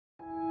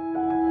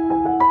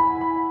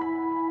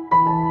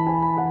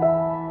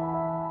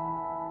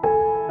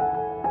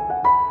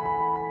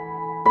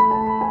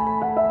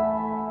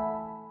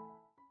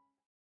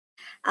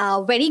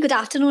Very good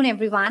afternoon,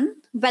 everyone.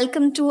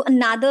 Welcome to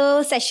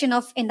another session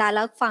of In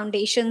Dialogue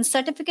Foundation's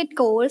certificate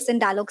course in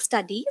Dialogue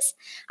Studies.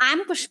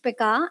 I'm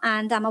Pushpika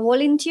and I'm a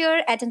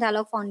volunteer at In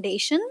Dialogue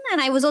Foundation,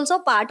 and I was also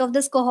part of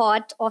this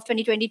cohort of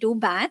 2022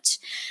 batch.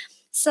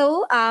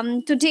 So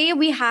today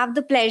we have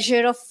the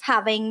pleasure of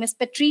having Ms.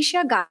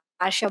 Patricia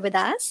Garcia with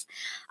us.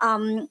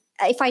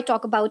 If I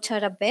talk about her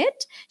a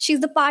bit, she's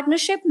the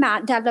Partnership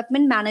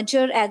Development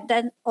Manager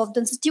of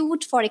the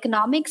Institute for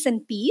Economics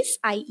and Peace,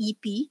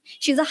 IEP.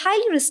 She's a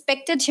highly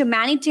respected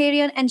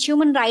humanitarian and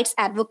human rights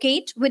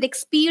advocate with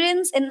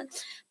experience in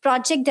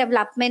project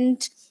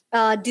development,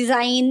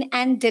 design,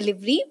 and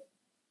delivery.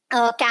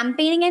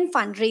 Campaigning and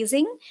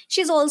fundraising.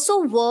 She's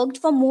also worked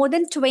for more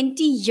than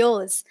 20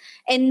 years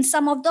in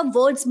some of the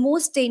world's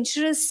most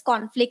dangerous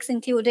conflicts,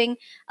 including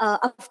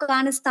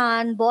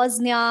Afghanistan,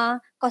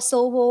 Bosnia,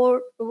 Kosovo,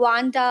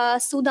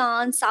 Rwanda,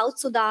 Sudan, South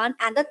Sudan,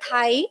 and the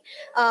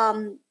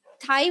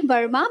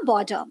Thai-Burma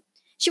border.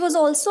 She was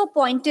also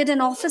appointed an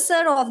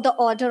Officer of the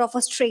Order of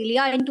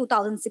Australia in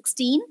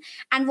 2016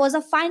 and was a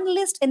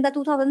finalist in the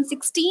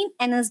 2016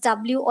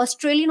 NSW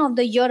Australian of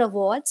the Year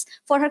Awards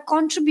for her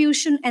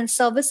contribution and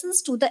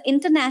services to the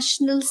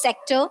international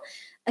sector,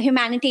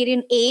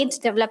 humanitarian aid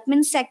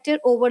development sector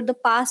over the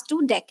past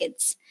 2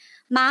 decades.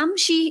 Ma'am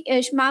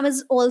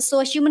is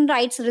also a Human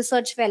Rights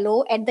Research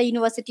Fellow at the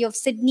University of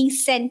Sydney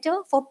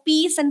Centre for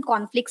Peace and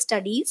Conflict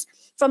Studies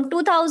from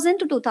 2000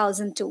 to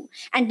 2002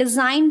 and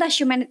designed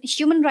the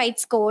human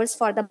rights course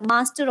for the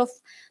Master of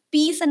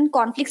Peace and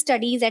Conflict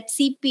Studies at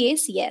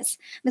CPACS.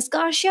 Ms.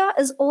 Garcia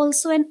is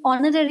also an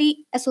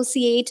Honorary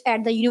Associate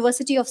at the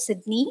University of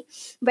Sydney,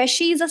 where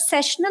she is a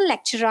sessional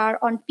lecturer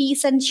on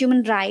peace and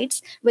human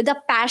rights with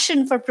a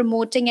passion for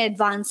promoting and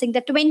advancing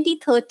the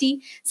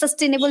 2030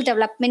 Sustainable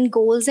Development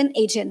Goals and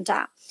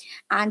Agenda.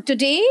 And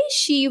today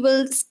she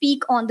will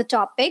speak on the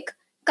topic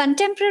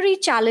Contemporary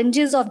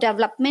Challenges of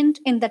Development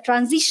in the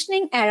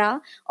Transitioning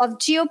Era of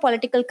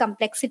Geopolitical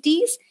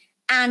Complexities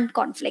and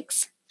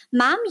Conflicts.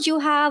 Ma'am, you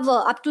have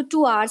up to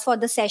 2 hours for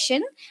the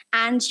session,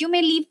 and you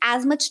may leave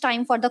as much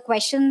time for the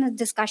question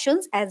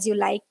discussions as you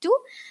like to.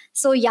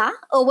 So yeah,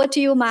 over to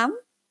you, ma'am.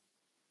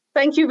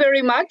 Thank you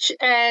very much,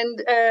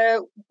 and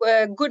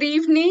good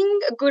evening,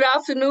 good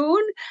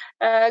afternoon,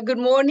 good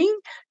morning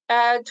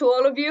to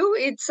all of you.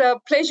 It's a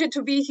pleasure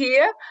to be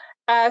here.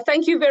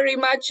 Thank you very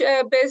much,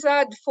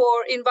 Behzad,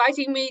 for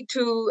inviting me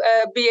to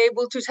be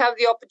able to have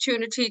the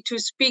opportunity to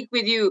speak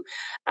with you,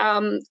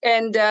 and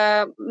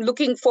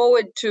looking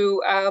forward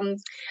to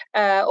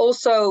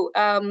also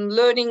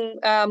learning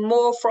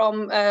more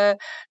from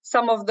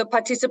some of the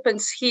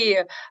participants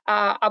here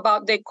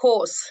about their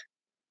course.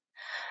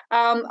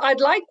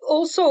 I'd like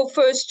also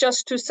first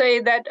just to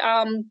say that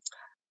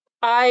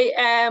I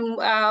am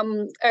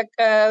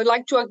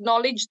like to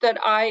acknowledge that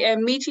I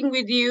am meeting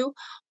with you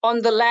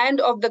on the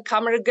land of the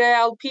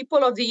Kamaragal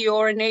people of the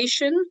Eora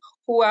Nation,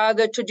 who are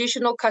the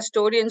traditional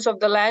custodians of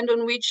the land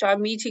on which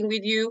I'm meeting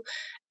with you,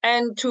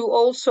 and to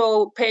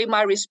also pay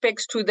my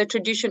respects to the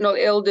traditional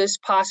elders,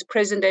 past,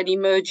 present, and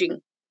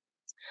emerging.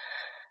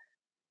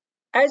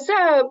 As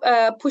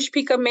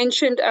Pushpika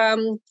mentioned,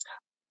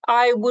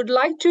 I would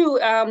like to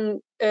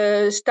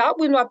start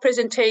with my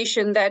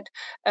presentation that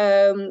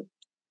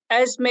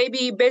as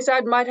maybe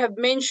Behzad might have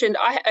mentioned,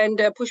 and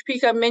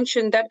Pushpika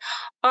mentioned that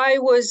I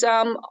was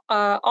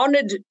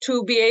honored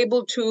to be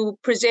able to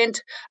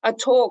present a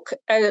talk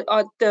at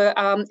the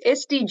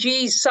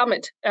SDGs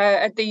Summit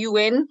at the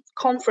UN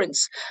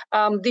conference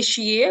this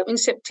year in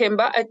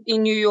September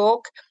in New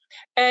York.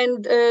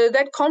 And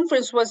that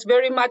conference was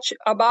very much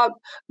about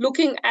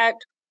looking at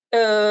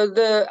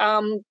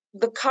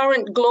the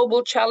current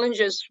global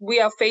challenges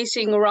we are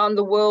facing around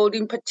the world,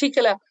 in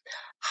particular,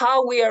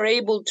 how we are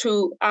able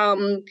to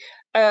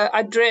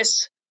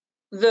address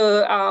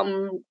the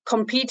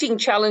competing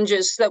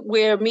challenges that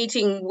we're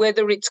meeting,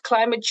 whether it's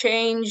climate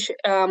change,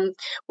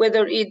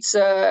 whether it's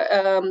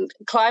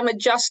climate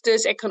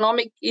justice,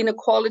 economic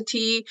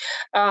inequality,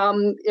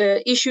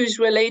 issues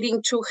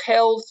relating to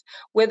health,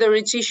 whether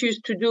it's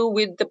issues to do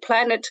with the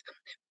planet.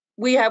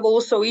 We have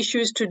also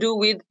issues to do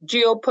with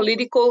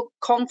geopolitical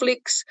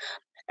conflicts,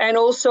 and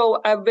also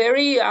a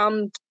very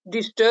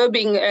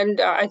disturbing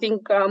and I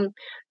think a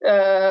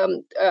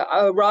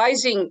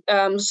rising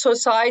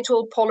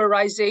societal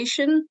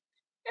polarization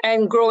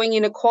and growing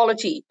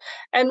inequality.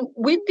 And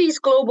with these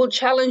global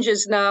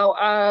challenges now,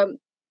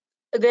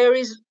 there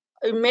is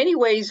in many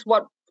ways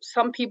what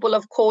some people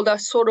have called a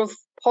sort of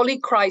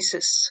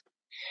polycrisis.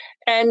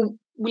 And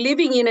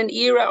living in an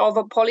era of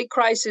a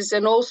polycrisis,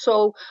 and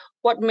also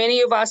what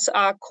many of us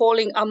are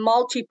calling a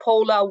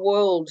multipolar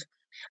world.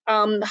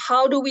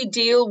 How do we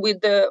deal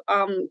with the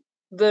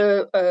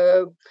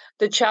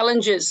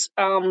challenges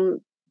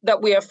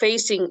that we are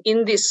facing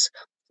in this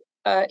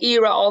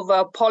era of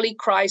a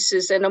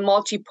polycrisis and a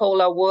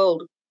multipolar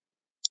world?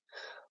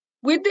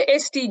 With the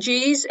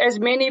SDGs, as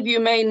many of you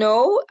may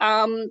know,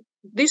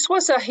 this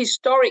was a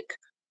historic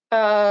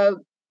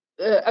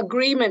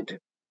agreement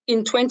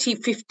in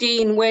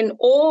 2015 when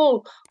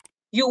all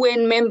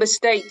UN member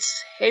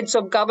states, heads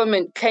of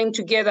government, came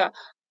together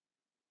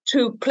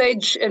to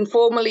pledge and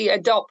formally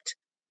adopt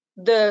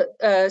the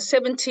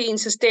 17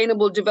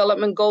 Sustainable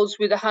Development Goals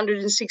with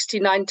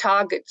 169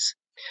 targets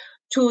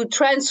to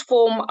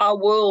transform our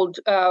world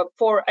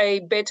for a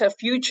better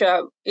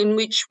future in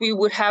which we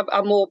would have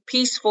a more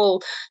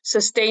peaceful,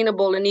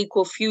 sustainable and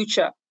equal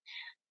future.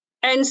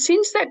 And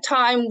since that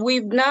time,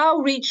 we've now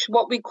reached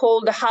what we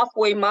call the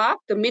halfway mark,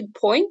 the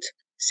midpoint,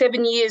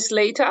 7 years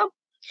later,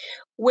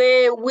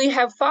 where we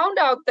have found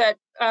out that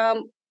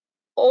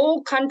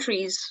all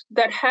countries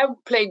that have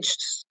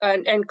pledged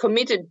and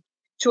committed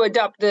to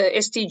adopt the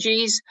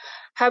SDGs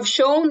have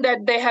shown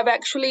that they have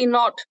actually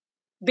not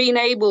been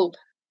able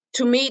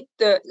to meet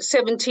the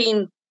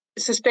 17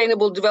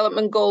 Sustainable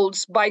Development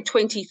Goals by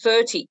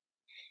 2030.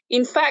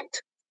 In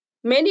fact,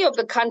 many of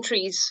the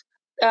countries,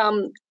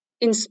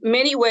 in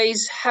many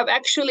ways, have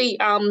actually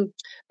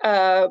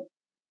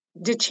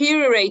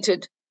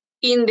deteriorated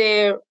in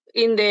their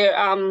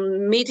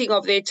meeting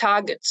of their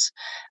targets,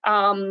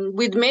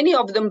 with many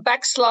of them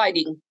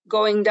backsliding,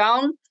 going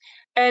down.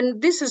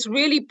 And this has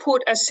really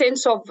put a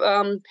sense of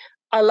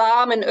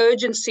alarm and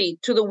urgency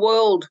to the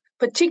world,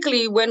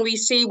 particularly when we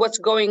see what's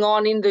going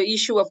on in the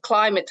issue of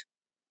climate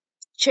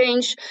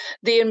change,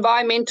 the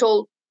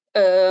environmental,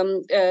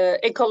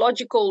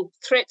 ecological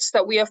threats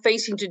that we are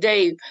facing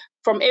today,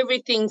 from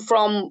everything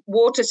from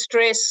water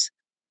stress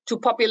to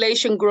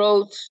population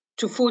growth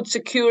to food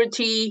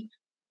security,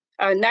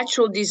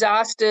 natural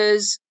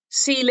disasters,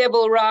 sea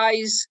level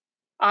rise,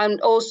 and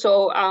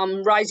also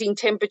rising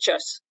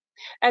temperatures.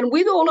 And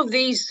with all of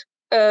these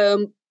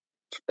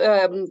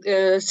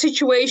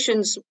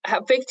situations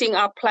affecting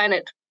our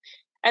planet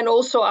and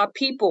also our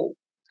people,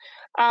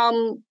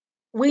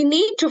 we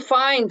need to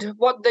find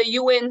what the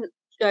UN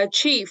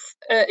chief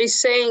is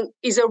saying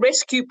is a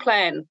rescue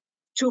plan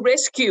to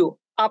rescue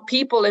our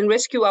people and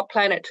rescue our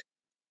planet.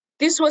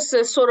 This was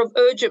a sort of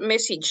urgent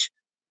message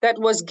that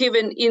was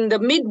given in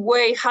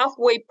the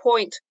halfway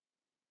point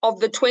of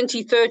the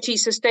 2030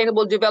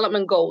 Sustainable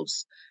Development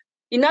Goals.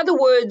 In other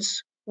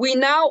words, we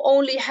now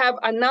only have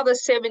another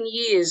 7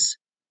 years,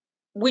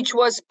 which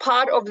was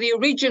part of the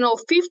original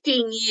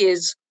 15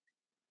 years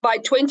by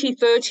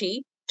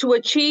 2030 to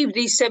achieve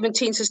these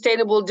 17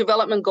 Sustainable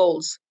Development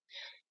Goals.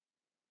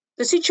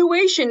 The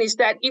situation is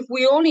that if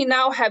we only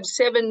now have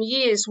 7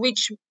 years,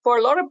 which for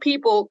a lot of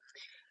people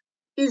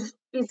is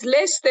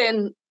less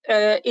than,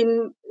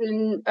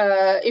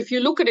 if you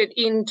look at it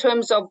in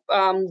terms of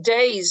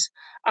days,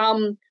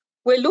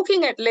 we're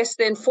looking at less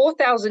than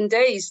 4,000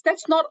 days.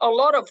 That's not a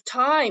lot of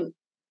time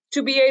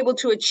to be able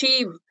to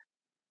achieve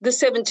the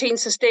 17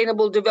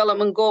 Sustainable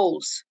Development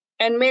Goals.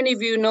 And many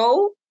of you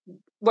know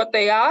what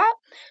they are.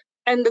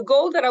 And the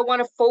goal that I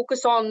want to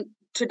focus on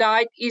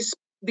tonight is,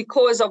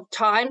 because of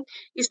time,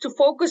 is to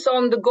focus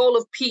on the goal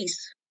of peace,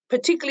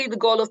 particularly the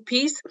goal of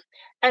peace,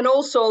 and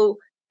also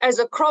as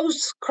a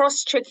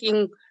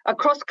cross-cutting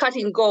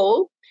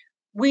goal.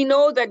 We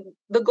know that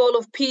the goal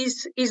of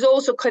peace is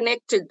also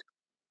connected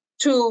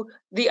to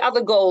the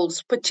other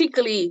goals,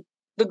 particularly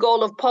the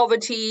goal of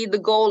poverty, the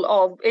goal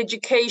of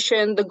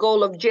education, the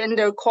goal of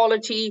gender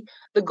equality,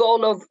 the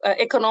goal of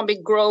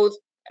economic growth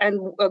and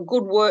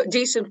good work,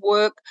 decent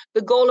work,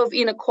 the goal of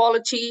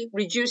inequality,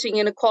 reducing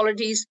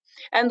inequalities,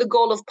 and the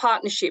goal of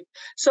partnership.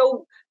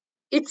 So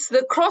it's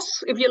the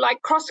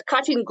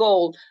cross-cutting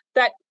goal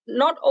that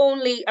not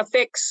only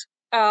affects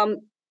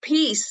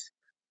peace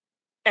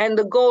and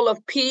the goal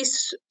of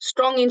peace,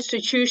 strong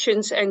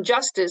institutions and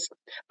justice,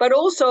 but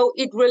also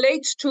it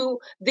relates to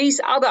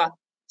these other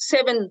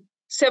seven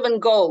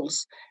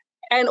goals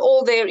and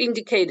all their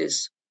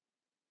indicators.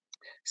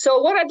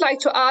 So what I'd like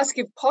to ask,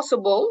 if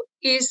possible,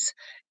 is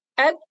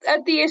at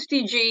the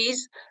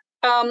SDGs,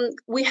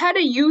 we had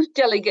a youth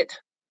delegate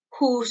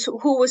who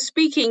was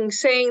speaking,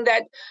 saying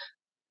that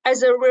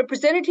as a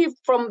representative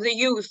from the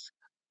youth,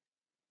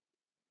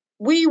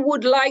 we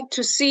would like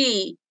to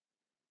see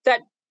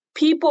that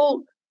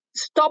people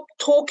stop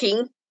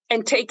talking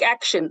and take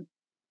action.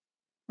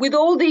 With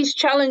all these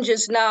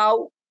challenges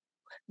now,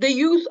 the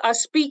youth are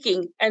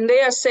speaking and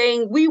they are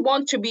saying, we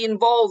want to be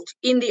involved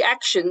in the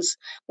actions.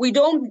 We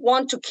don't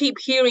want to keep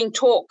hearing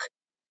talk.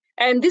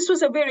 And this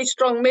was a very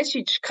strong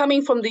message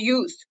coming from the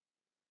youth.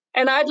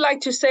 And I'd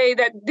like to say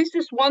that this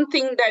is one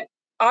thing that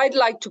I'd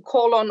like to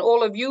call on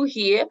all of you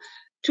here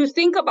to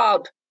think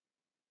about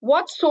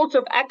what sorts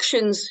of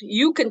actions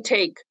you can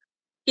take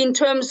in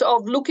terms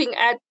of looking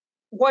at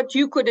what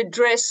you could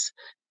address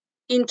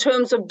in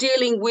terms of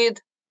dealing with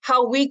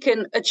how we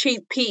can achieve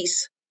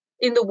peace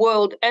in the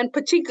world, and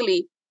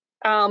particularly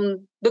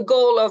the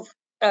goal of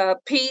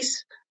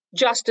peace,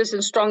 justice,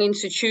 and strong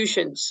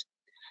institutions.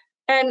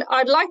 And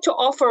I'd like to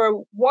offer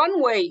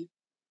one way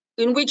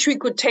in which we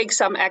could take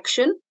some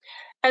action,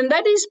 and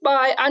that is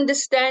by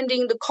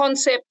understanding the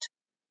concept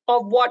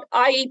of what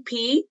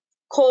IEP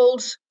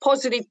calls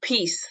positive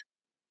peace.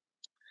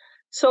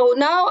 So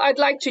now I'd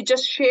like to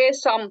just share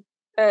some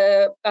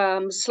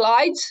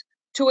slides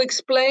to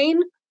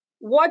explain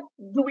what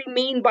do we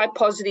mean by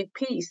positive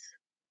peace.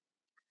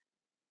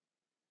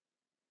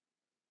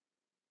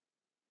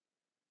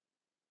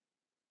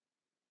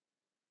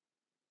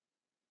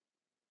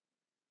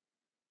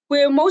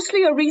 We're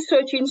mostly a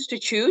research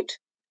institute,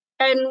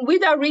 and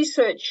with our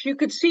research, you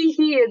could see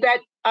here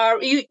that our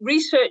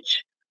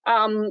research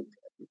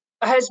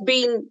has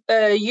been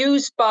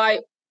used by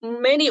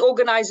many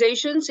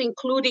organizations,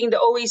 including the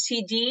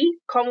OECD,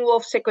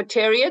 Commonwealth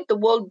Secretariat, the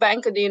World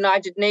Bank, and the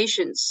United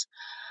Nations.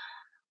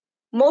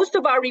 Most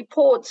of our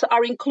reports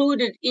are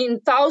included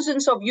in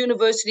thousands of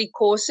university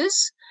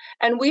courses,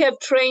 and we have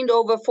trained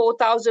over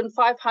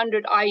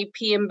 4,500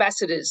 IEP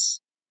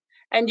ambassadors.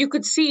 And you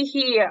could see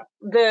here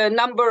the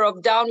number of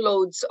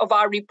downloads of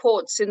our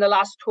reports in the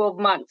last 12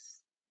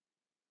 months.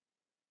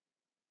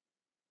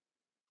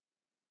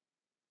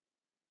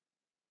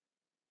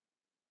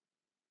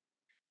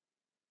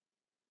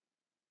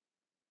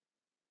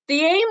 The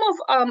aim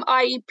of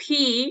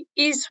IEP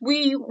is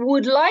we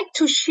would like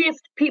to shift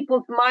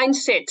people's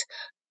mindset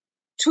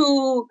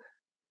to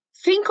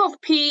think of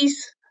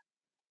peace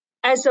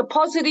as a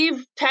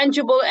positive,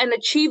 tangible, and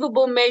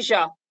achievable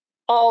measure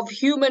of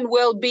human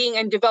well-being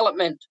and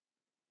development.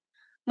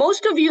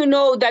 Most of you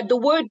know that the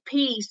word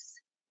peace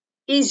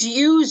is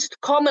used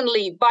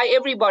commonly by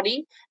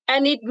everybody,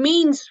 and it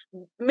means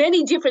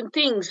many different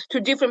things to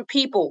different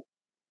people.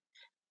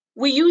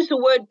 We use the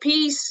word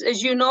peace,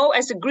 as you know,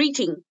 as a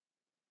greeting.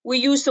 We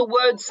use the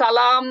word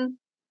salam,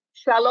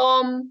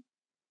 shalom,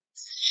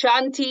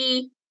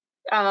 shanti,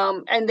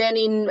 and then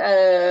in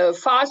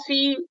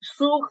Farsi,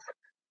 sukh.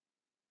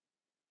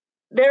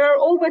 There are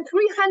over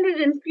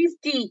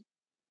 350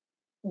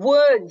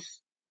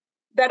 words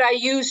that are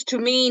used to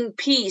mean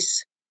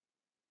peace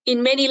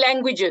in many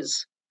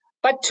languages.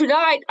 But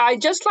tonight,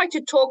 I'd just like to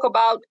talk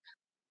about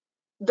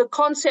the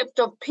concept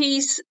of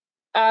peace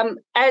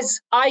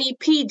as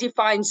IEP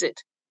defines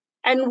it.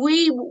 And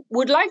we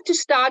would like to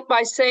start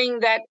by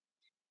saying that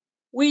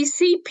we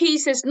see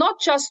peace as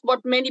not just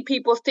what many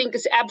people think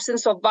is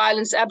absence of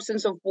violence,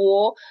 absence of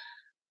war,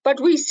 but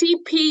we see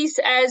peace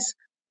as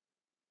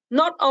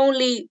not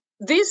only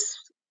this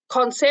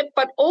concept,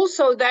 but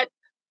also that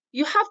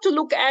you have to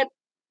look at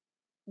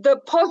the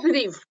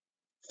positive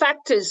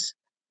factors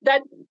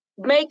that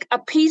make a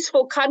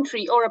peaceful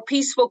country or a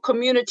peaceful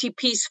community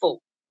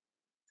peaceful.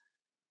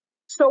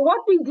 So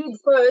what we did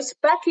first,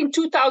 back in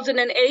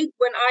 2008,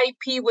 when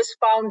IEP was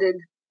founded,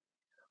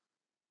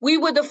 we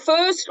were the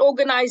first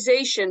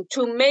organization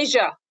to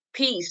measure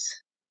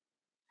peace.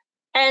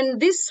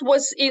 And this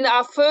was in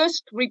our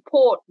first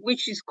report,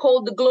 which is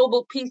called the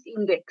Global Peace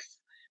Index.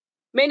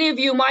 Many of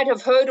you might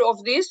have heard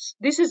of this.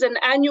 This is an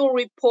annual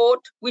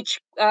report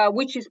which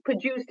is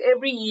produced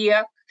every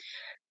year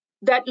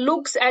that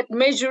looks at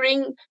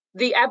measuring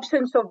the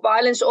absence of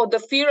violence or the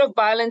fear of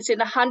violence in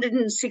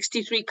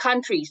 163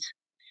 countries.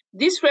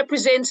 This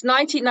represents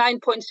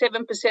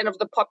 99.7% of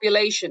the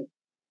population.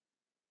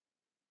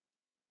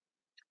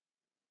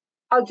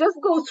 I'll just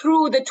go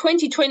through the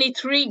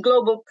 2023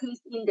 Global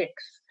Peace Index.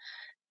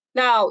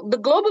 Now, the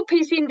Global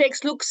Peace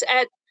Index looks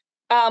at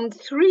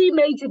three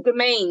major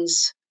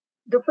domains.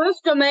 The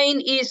first domain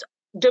is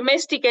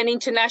domestic and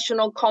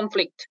international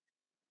conflict.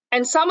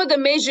 And some of the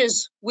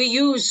measures we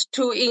use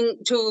to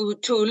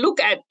look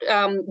at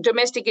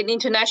domestic and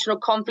international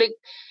conflict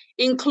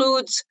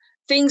includes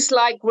things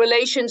like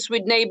relations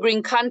with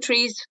neighboring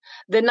countries,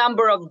 the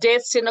number of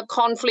deaths in a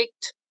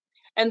conflict,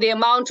 and the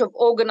amount of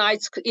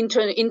organized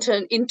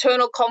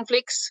internal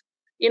conflicts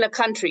in a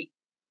country.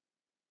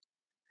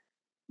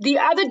 The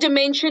other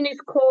dimension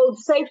is called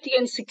safety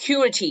and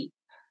security.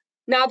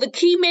 Now, the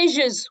key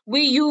measures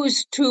we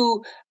use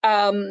to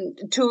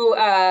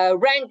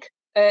rank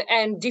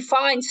and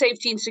define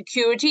safety and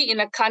security in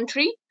a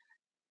country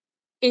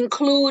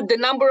include the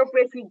number of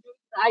refugees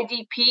and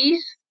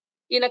IDPs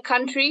in a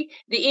country,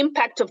 the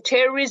impact of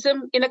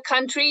terrorism in a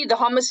country, the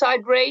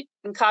homicide rate,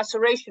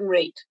 incarceration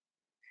rate.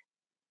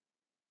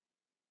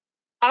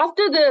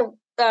 After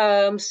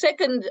the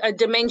second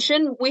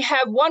dimension, we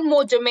have one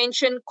more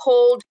dimension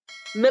called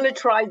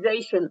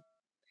militarization.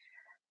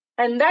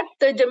 And that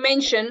the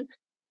dimension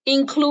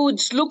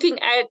includes looking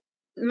at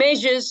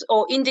measures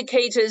or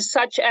indicators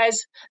such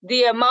as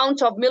the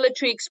amount of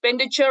military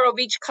expenditure of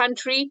each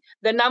country,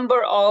 the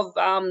number of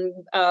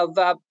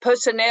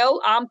personnel,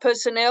 armed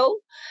personnel,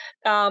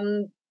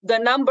 the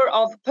number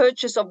of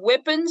purchase of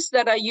weapons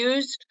that are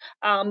used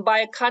by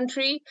a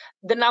country,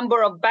 the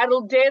number of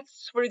battle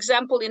deaths, for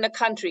example, in a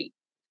country.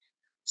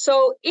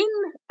 So in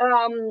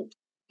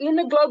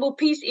the Global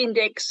Peace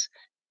Index,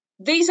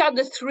 these are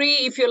the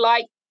three, if you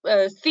like,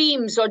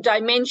 themes or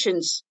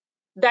dimensions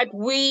that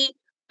we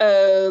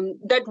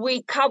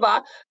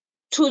cover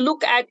to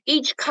look at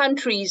each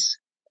country's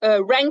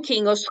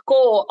ranking or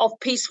score of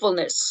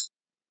peacefulness.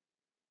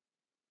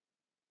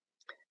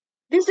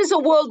 This is a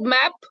world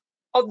map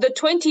of the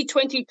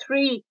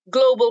 2023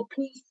 Global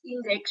Peace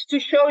Index to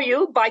show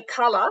you by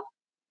color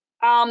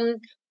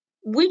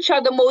which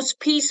are the most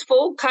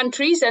peaceful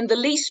countries and the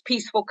least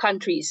peaceful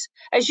countries.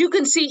 As you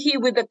can see here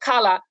with the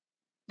color,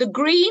 the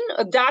green,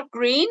 dark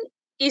green,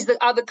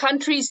 are the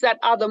countries that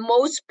are the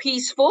most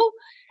peaceful.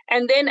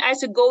 And then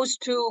as it goes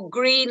to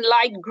green,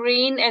 light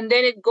green, and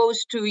then it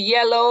goes to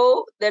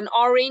yellow, then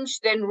orange,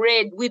 then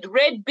red, with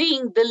red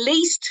being the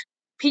least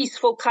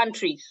peaceful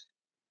countries.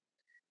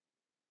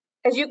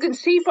 as you can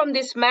see from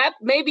this map,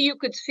 maybe you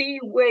could see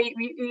where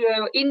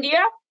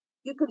India,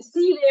 you could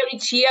see there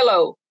it's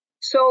yellow.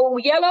 So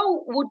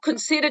yellow would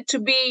consider to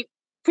be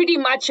pretty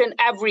much an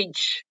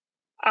average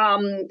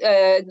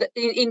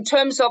in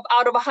terms of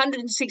out of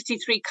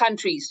 163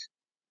 countries.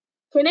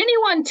 Can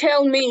anyone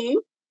tell me,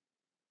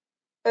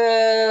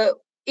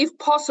 if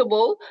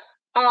possible,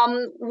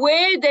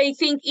 where they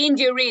think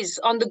India is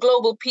on the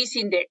Global Peace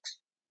Index?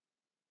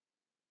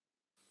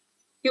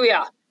 Here we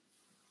are.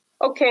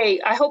 Okay,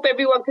 I hope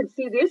everyone can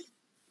see this.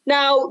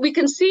 Now, we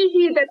can see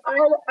here that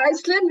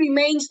Iceland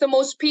remains the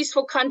most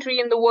peaceful country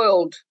in the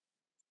world.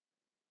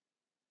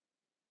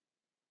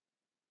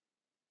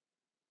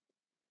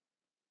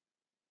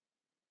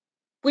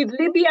 With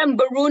Libya and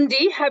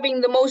Burundi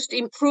having the most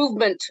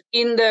improvement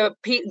in the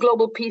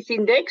Global Peace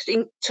Index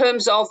in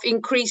terms of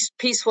increased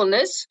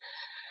peacefulness.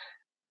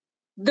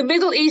 The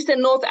Middle East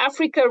and North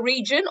Africa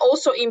region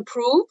also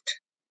improved,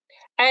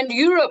 and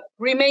Europe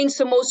remains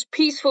the most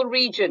peaceful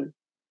region.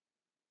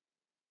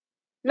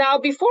 Now,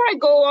 before I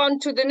go on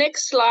to the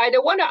next slide, I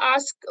want to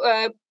ask,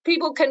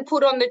 people can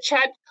put on the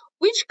chat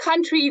which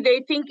country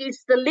they think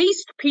is the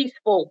least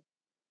peaceful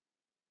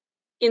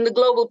in the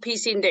Global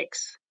Peace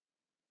Index.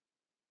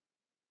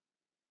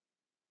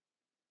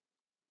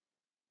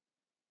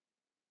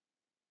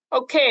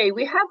 Okay,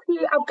 we have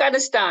here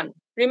Afghanistan,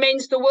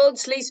 remains the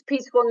world's least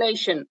peaceful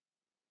nation.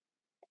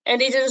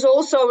 And it is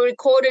also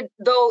recorded,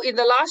 though, in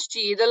the last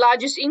year, the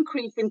largest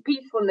increase in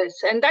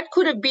peacefulness. And that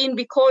could have been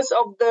because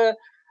of the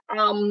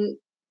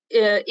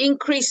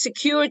increased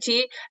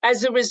security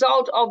as a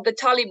result of the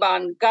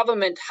Taliban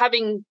government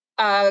having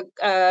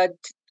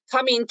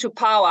come into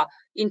power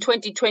in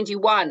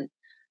 2021.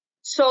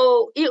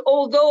 So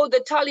although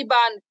the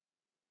Taliban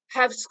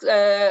have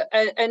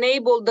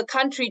enabled the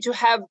country to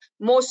have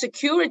more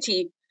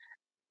security,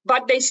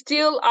 but they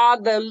still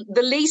are the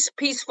least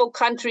peaceful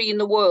country in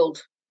the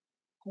world.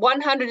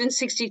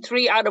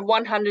 163 out of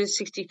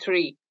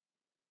 163.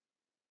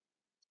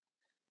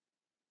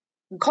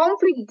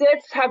 Conflict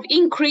deaths have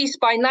increased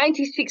by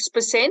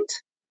 96%.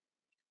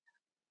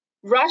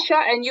 Russia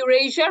and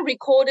Eurasia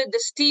recorded the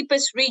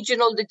steepest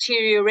regional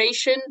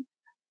deterioration,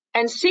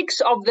 and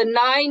 6 of the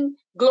 9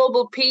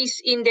 Global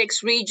Peace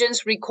Index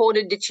regions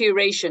recorded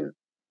deterioration.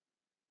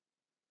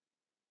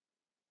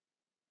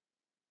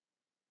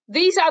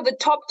 These are the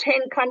top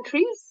 10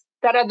 countries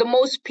that are the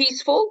most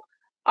peaceful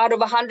out of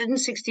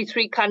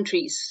 163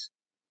 countries.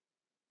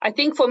 I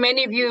think for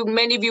many of you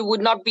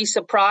would not be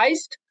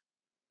surprised.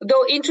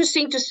 Though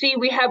interesting to see,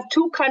 we have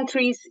 2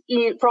 countries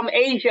from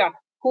Asia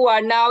who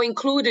are now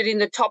included in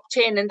the top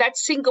 10, and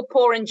that's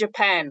Singapore and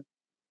Japan.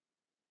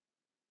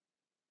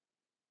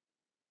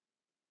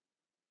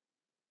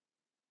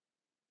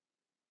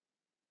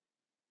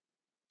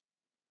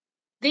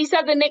 These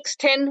are the next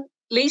 10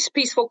 least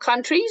peaceful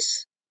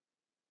countries.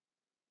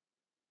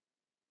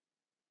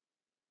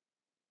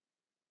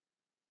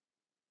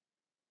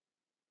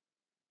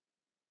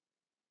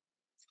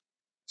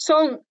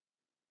 So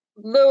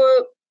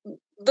the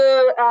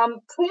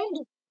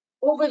trend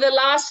over the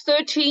last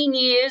 13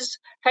 years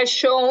has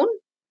shown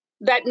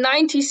that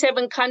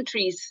 97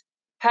 countries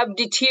have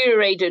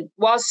deteriorated,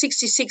 while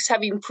 66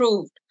 have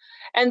improved.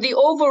 And the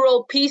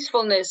overall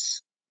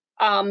peacefulness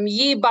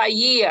year by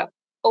year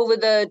over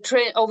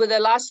the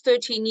last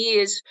 13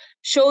 years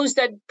shows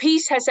that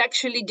peace has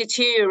actually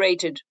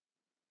deteriorated.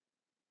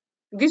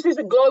 This is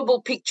a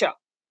global picture.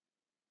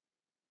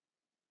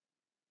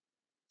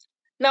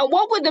 Now,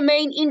 what were the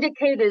main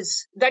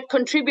indicators that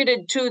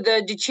contributed to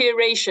the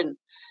deterioration?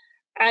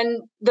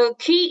 And the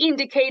key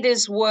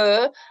indicators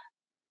were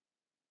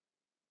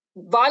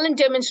violent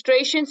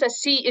demonstrations,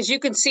 as you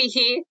can see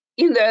here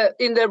in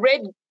the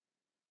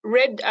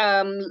red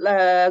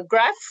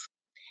graph,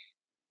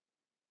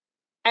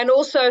 and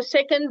also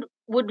second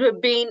would have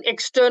been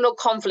external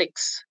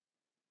conflicts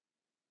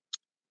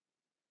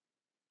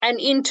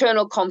and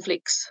internal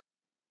conflicts.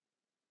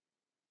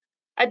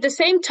 At the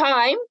same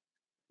time,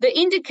 the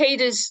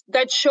indicators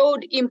that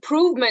showed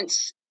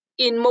improvements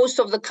in most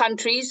of the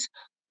countries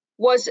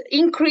was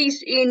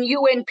increase in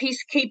UN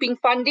peacekeeping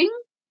funding,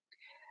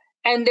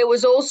 and there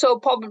was also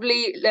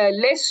probably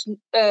less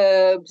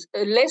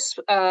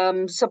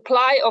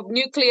supply of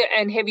nuclear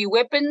and heavy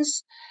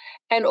weapons,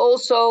 and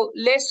also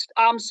less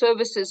armed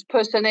services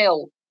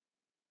personnel.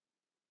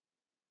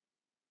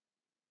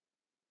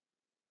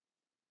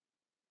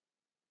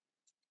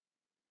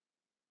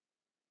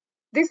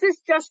 This is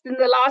just in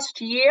the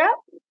last year.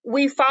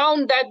 We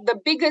found that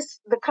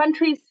the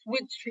countries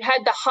which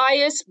had the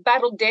highest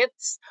battle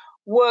deaths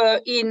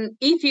were in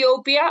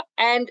Ethiopia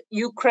and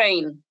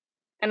Ukraine.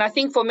 And I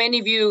think for many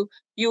of you,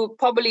 you're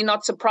probably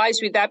not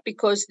surprised with that,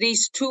 because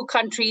these 2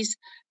 countries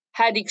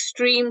had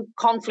extreme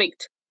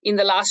conflict in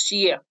the last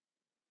year.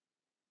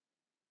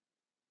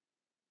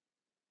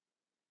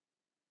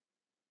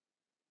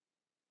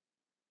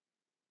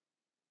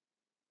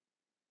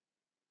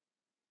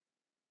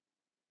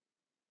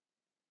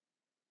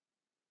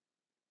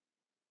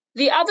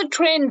 The other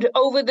trend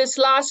over this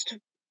last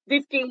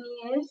 15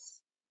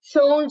 years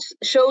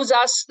shows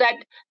us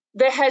that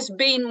there has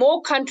been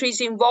more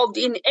countries involved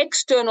in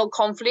external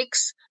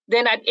conflicts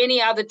than at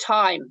any other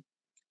time.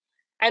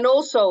 And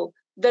also,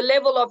 the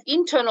level of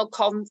internal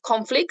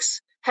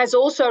conflicts has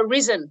also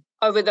risen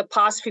over the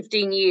past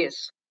 15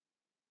 years.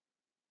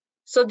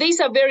 So these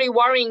are very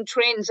worrying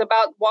trends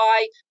about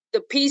why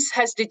the peace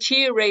has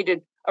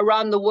deteriorated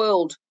around the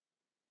world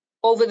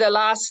over the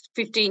last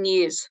 15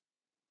 years.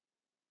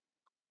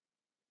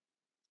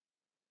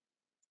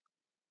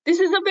 This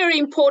is a very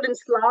important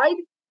slide.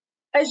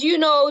 As you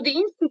know, the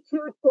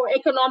Institute for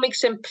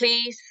Economics and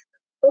Peace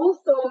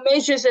also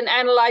measures and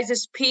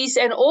analyzes peace,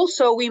 and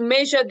also we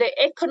measure the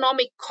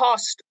economic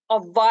cost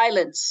of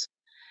violence.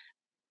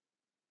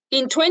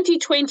 In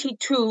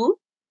 2022,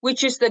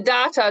 which is the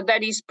data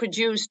that is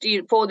produced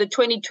for the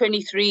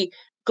 2023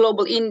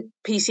 Global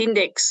Peace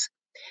Index,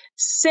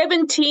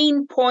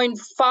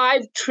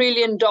 $17.5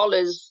 trillion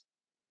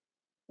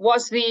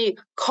was the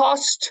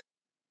cost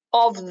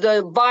of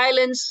the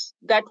violence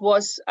that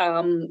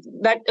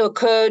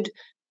occurred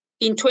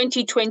in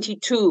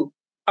 2022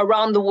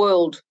 around the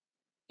world.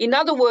 In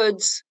other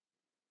words,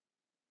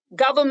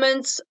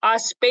 governments are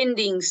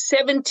spending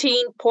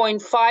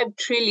 17.5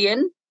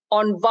 trillion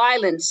on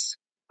violence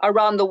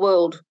around the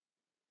world.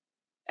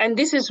 And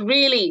this is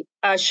really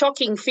a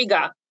shocking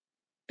figure,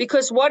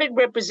 because what it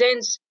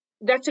represents,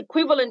 that's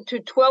equivalent to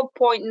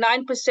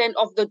 12.9%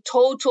 of the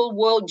total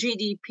world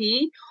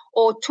GDP,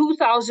 or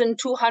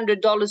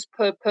 $2,200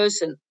 per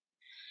person.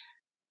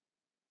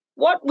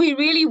 What we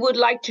really would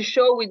like to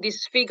show with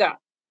this figure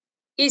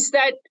is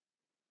that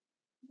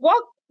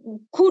what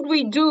could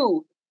we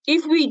do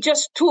if we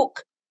just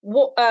took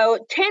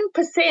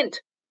 10%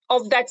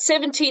 of that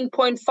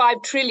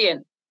 17.5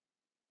 trillion,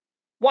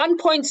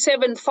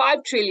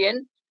 1.75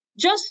 trillion,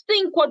 just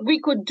think what we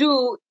could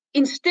do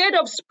instead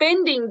of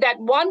spending that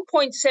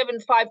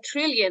 1.75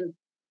 trillion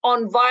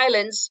on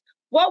violence,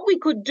 what we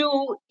could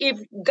do if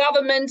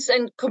governments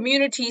and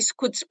communities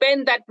could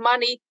spend that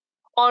money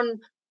on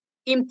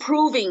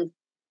improving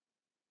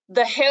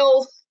the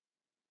health,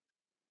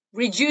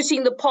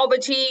 reducing the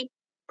poverty,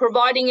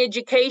 providing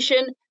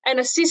education, and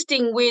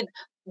assisting with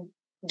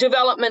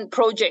development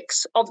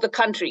projects of the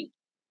country.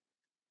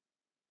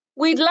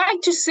 We'd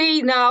like to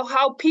see now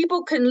how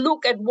people can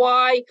look at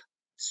why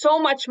so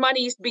much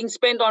money is being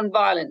spent on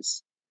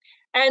violence.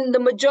 And the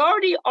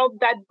majority of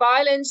that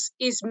violence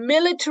is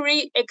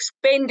military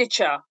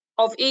expenditure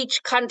of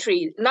each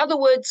country. In other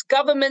words,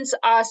 governments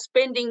are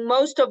spending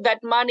most of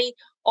that money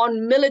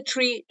on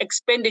military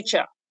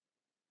expenditure.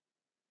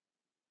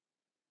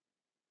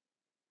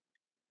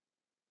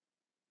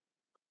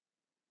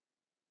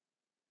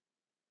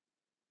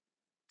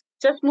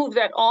 Just move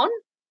that on.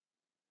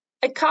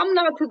 I come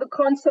now to the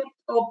concept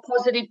of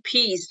positive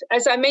peace.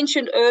 As I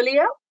mentioned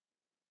earlier,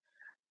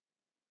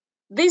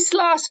 these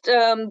slides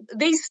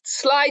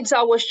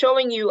I was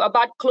showing you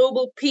about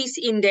Global Peace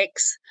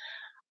Index,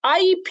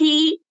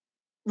 IEP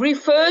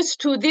refers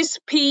to this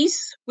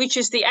peace, which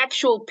is the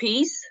actual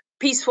peace,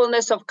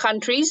 peacefulness of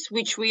countries,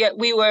 which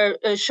we were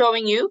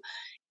showing you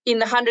in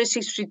the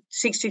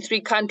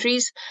 163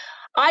 countries.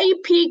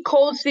 IEP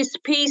calls this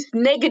peace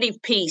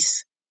negative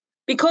peace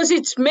because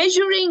it's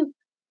measuring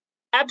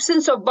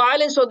absence of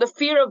violence or the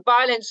fear of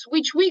violence,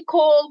 which we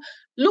call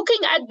looking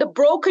at the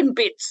broken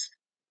bits,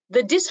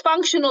 the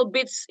dysfunctional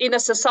bits in a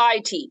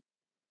society.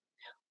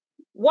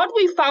 What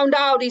we found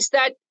out is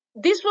that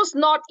this was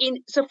not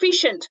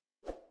sufficient.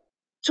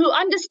 To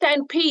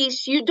understand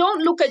peace, you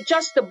don't look at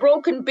just the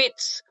broken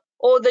bits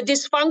or the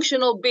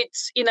dysfunctional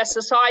bits in a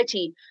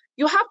society.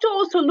 You have to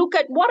also look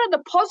at what are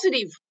the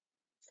positive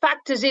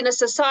factors in a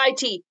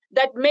society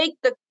that make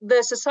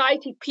the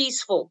society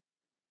peaceful.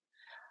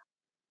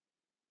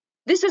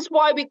 This is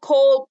why we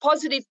call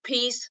positive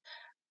peace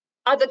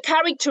are the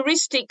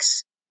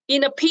characteristics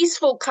in a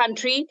peaceful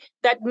country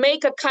that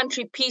make a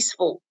country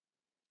peaceful.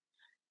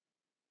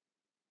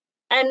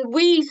 And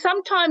we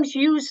sometimes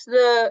use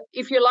the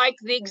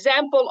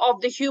example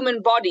of the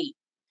human body.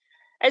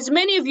 As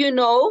many of you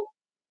know,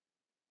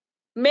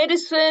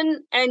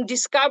 medicine and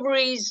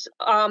discoveries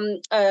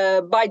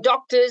by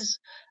doctors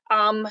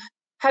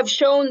have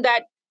shown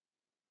that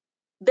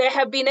they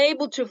have been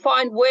able to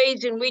find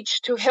ways in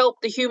which to help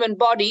the human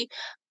body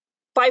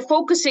by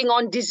focusing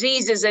on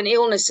diseases and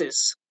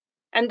illnesses.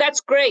 And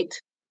that's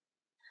great.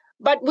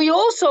 But we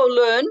also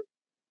learn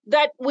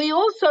that we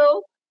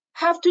also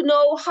have to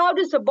know how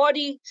does the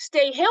body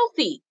stay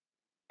healthy.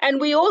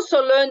 And we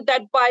also learned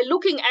that by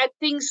looking at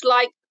things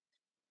like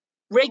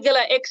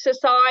regular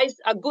exercise,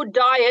 a good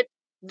diet,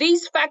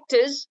 these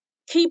factors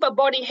keep a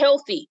body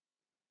healthy.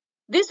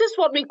 This is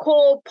what we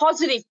call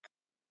positive,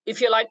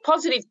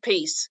 positive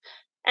peace.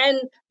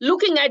 And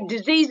looking at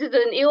diseases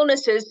and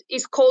illnesses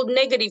is called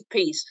negative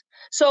peace.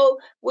 So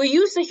we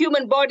use the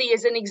human body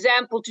as an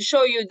example to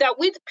show you that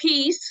with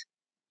peace,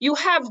 you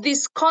have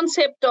this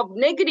concept of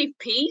negative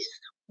peace,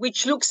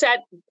 which looks at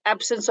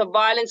absence of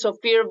violence or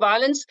fear of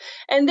violence.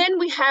 And then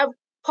we have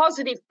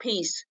positive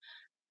peace.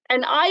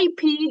 And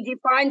IEP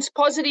defines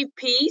positive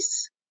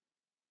peace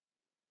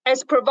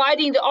as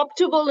providing the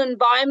optimal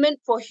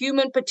environment for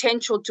human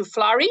potential to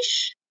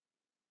flourish,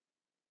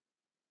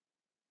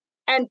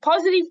 And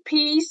positive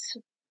peace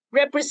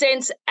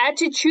represents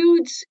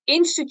attitudes,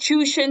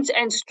 institutions,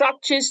 and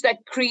structures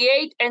that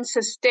create and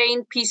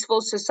sustain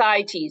peaceful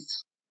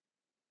societies.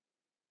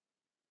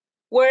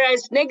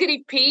 Whereas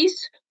negative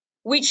peace,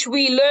 which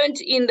we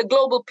learned in the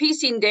Global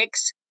Peace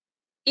Index,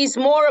 is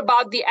more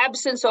about the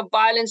absence of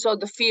violence or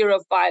the fear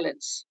of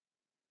violence.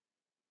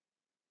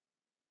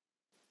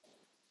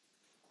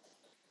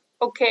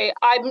 Okay,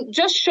 I'm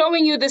just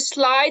showing you the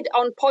slide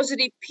on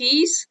positive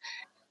peace.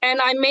 And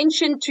I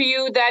mentioned to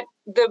you that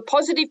the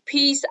positive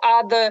peace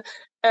are the,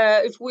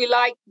 if we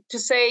like to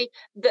say,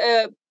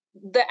 the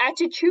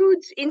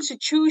attitudes,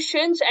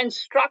 institutions, and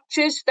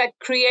structures that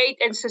create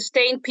and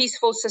sustain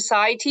peaceful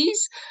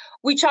societies,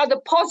 which are the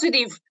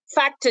positive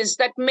factors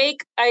that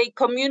make a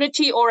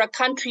community or a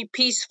country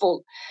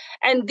peaceful.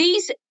 And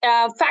these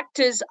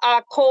factors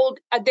are called,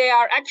 they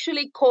are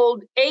actually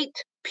called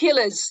 8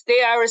 pillars.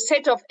 They are a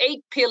set of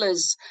 8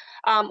 pillars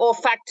or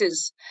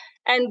factors.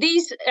 And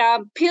these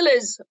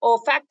pillars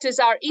or factors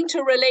are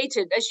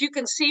interrelated. As you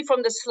can see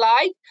from the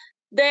slide,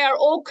 they are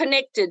all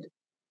connected.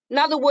 In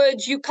other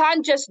words, you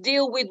can't just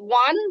deal with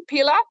one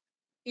pillar.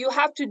 You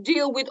have to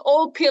deal with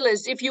all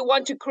pillars if you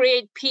want to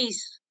create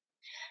peace.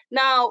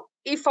 Now,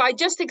 if I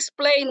just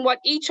explain what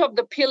each of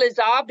the pillars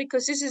are,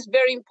 because this is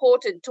very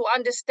important to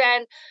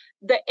understand,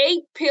 the 8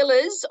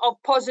 pillars of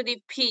positive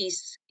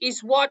peace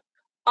is what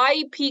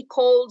IEP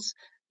calls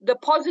the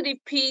positive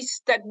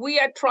peace that we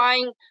are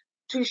trying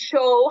to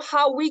show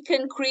how we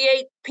can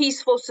create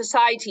peaceful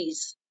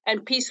societies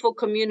and peaceful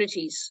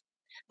communities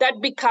that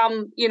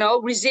become,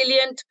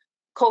 resilient,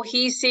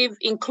 cohesive,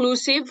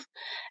 inclusive.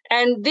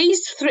 And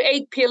these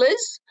 8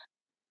 pillars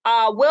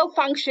are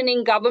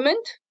well-functioning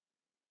government,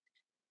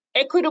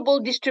 equitable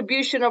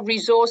distribution of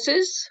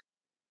resources,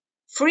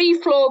 free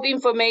flow of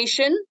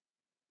information,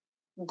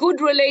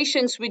 good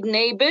relations with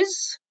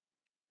neighbors,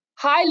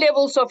 high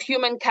levels of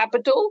human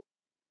capital,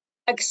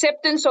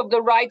 acceptance of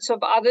the rights of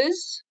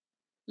others,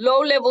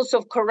 low levels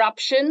of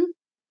corruption,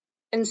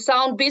 and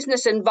sound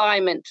business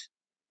environment.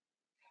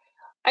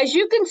 As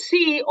you can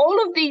see,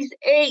 all of these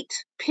 8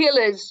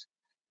 pillars,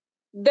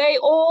 they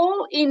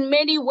all in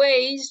many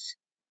ways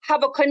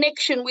have a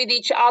connection with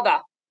each other.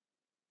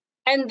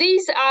 And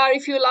these are,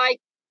 if you like,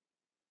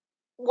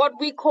 what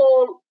we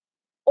call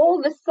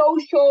all the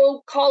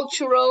social,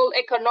 cultural,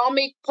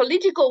 economic,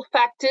 political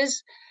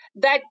factors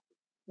that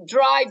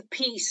drive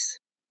peace.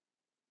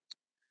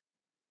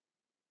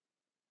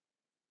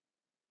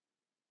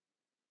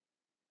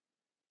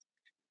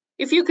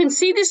 If you can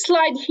see this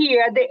slide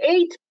here, the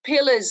 8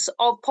 pillars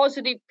of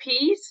positive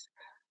peace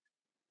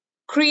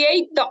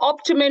create the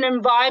optimum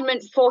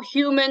environment for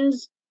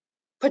humans'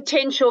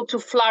 potential to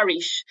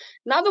flourish.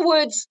 In other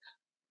words,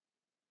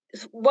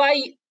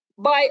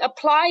 by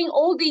applying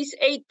all these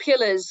 8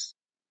 pillars,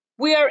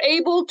 we are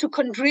able to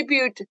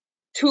contribute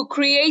to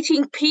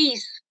creating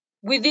peace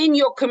within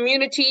your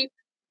community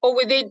or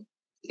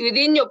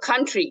within your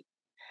country.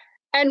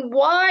 And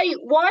why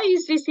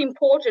is this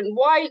important?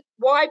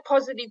 Why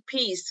positive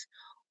peace?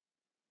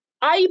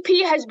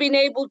 IEP has been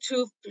able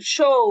to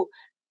show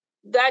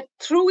that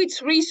through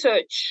its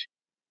research,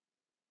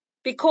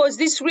 because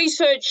this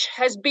research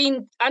has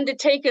been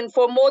undertaken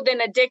for more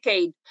than a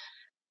decade,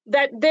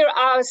 that there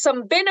are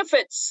some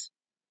benefits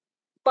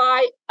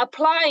by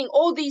applying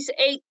all these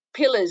 8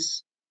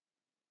 pillars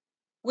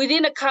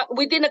within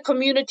a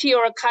community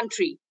or a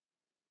country.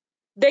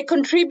 They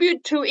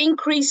contribute to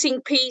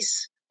increasing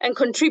peace and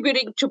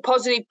contributing to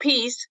positive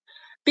peace,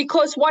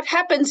 because what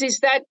happens is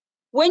that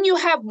when you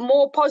have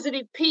more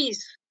positive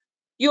peace,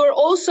 you're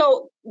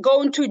also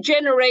going to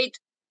generate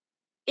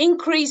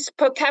increased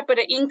per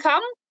capita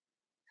income,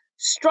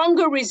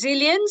 stronger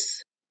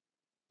resilience,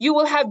 you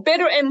will have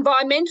better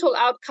environmental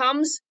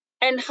outcomes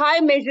and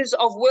high measures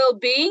of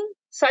well-being,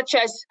 such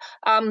as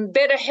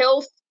better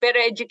health, better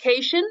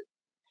education.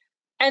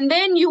 And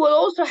then you will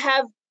also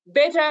have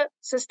better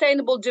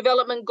sustainable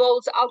development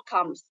goals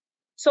outcomes.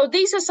 So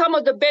these are some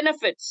of the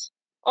benefits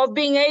of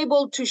being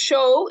able to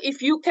show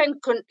if you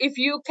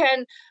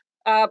can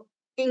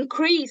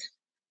increase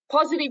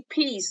positive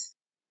peace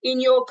in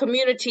your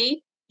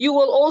community, you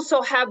will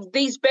also have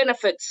these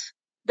benefits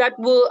that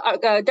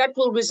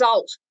will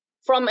result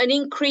from an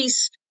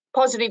increased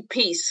positive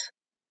peace.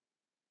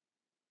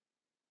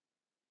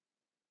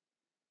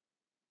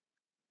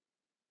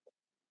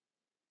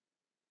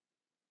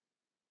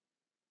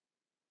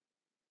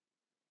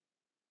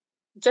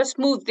 Just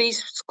move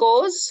these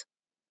scores.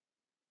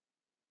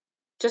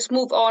 Just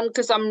move on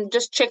because I'm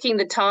just checking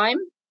the time.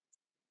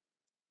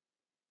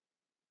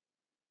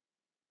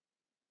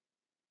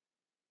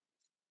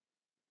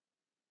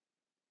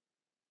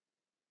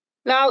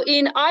 Now,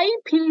 in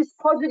IEP's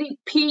positive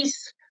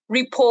peace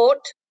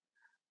report,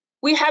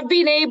 we have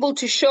been able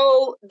to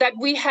show that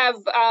we have,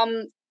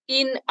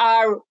 in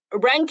our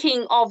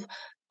ranking of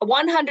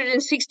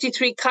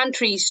 163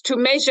 countries to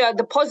measure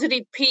the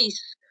positive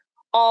peace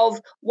of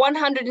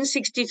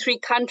 163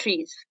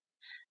 countries.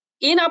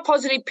 In our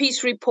positive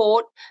peace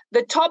report,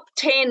 the top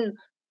 10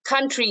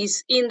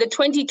 countries in the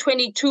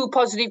 2022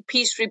 positive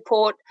peace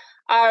report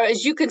are,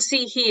 as you can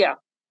see here.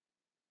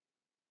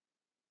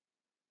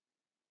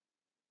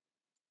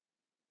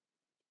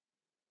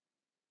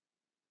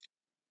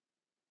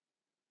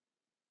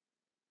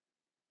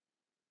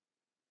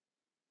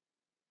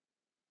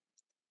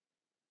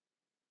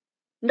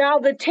 Now,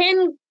 the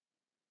 10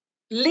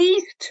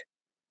 least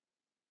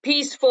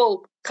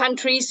peaceful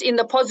countries in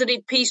the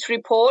Positive Peace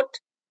Report,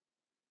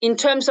 in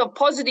terms of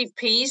positive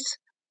peace,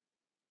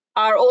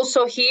 are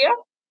also here.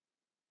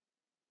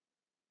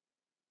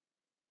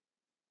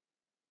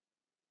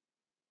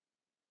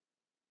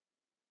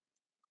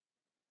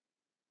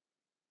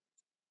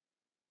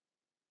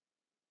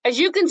 As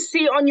you can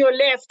see on your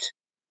left,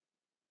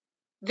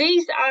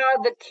 these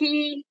are the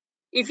key,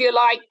 if you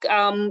like,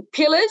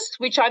 pillars,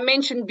 which I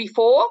mentioned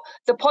before,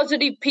 the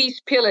positive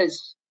peace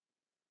pillars.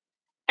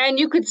 And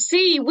you could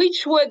see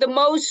which were the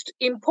most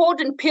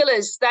important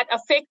pillars that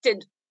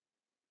affected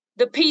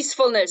the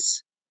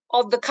peacefulness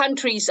of the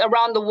countries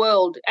around the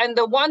world. And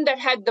the one that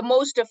had the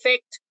most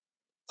effect,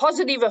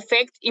 positive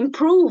effect,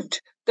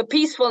 improved the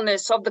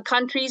peacefulness of the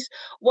countries,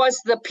 was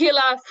the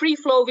pillar free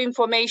flow of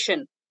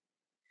information.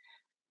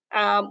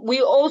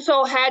 We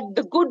also had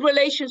the good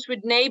relations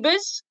with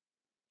neighbors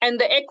and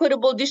the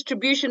equitable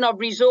distribution of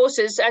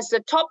resources as the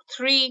top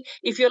three,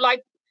 if you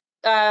like,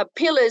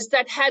 pillars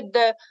that had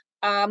the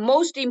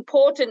most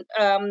important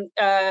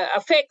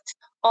effect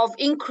of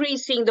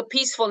increasing the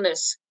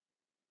peacefulness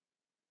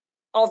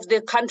of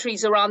the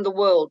countries around the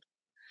world.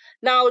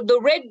 Now, the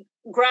red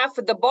graph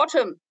at the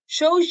bottom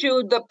shows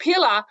you the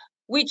pillar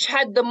which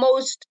had the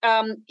most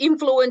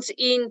influence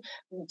in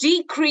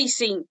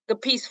decreasing the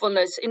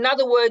peacefulness. In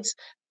other words,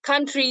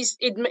 countries,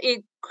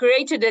 it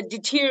created a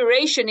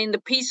deterioration in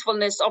the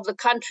peacefulness of the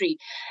country.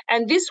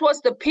 And this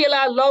was the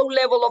pillar low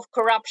level of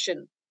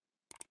corruption.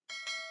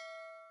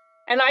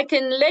 And I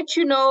can let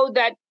you know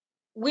that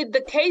with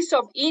the case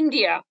of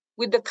India,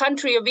 with the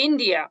country of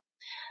India,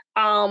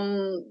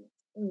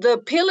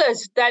 the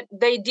pillars that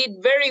they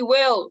did very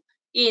well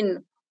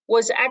in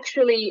was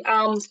actually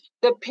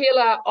the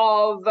pillar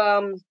of,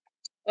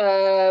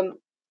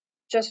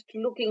 just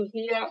looking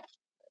here,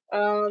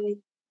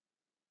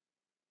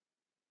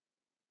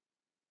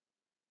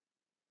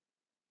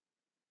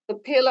 the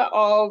pillar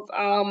of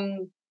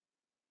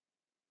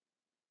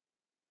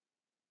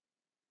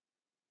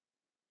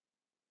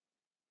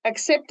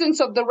acceptance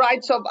of the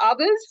rights of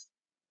others,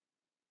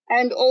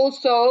 and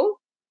also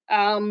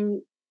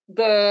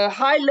the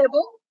high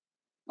level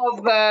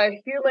of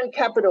human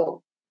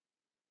capital.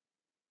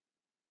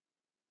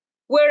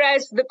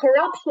 Whereas the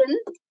corruption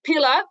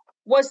pillar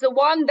was the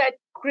one that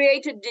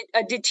created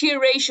a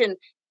deterioration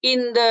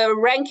in the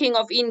ranking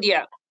of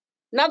India.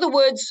 In other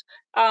words,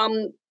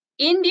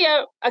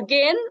 India,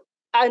 again,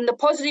 in the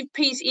Positive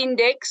Peace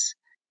Index,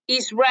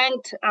 is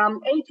ranked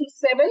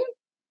 87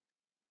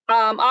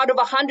 out of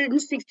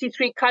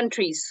 163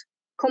 countries,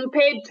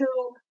 compared to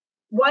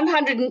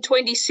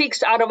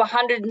 126 out of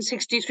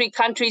 163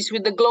 countries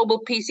with the Global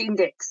Peace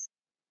Index.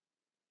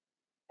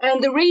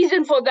 And the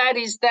reason for that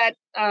is that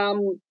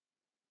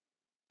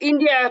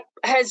India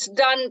has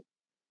done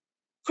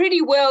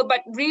pretty well,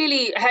 but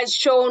really has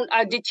shown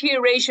a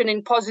deterioration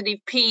in positive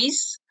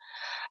peace.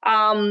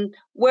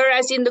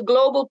 Whereas in the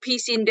Global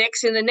Peace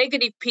Index, in the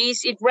negative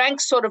peace, it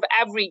ranks sort of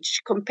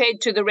average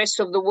compared to the rest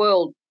of the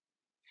world.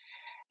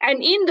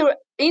 And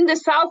in the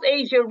South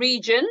Asia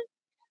region,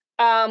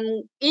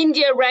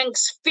 India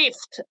ranks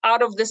 5th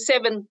out of the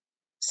 7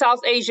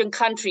 South Asian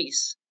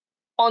countries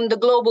on the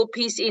Global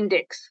Peace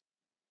Index.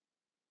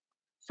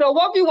 So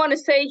what we want to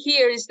say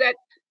here is that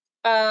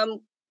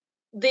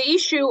the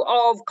issue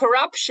of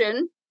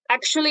corruption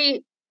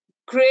actually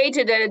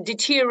created a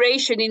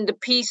deterioration in the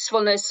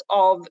peacefulness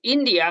of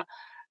India,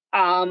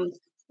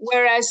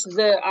 whereas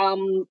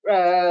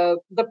the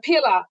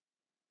pillar,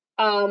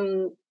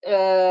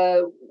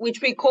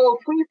 which we call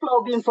free flow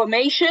of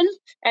information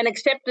and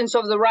acceptance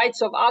of the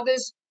rights of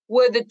others,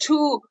 were the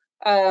two,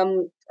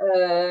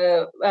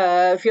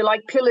 if you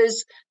like,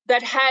 pillars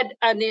that had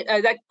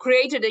that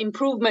created an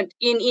improvement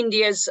in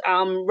India's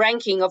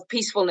ranking of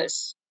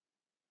peacefulness.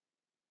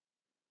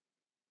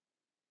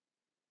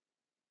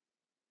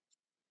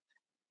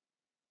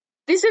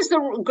 This is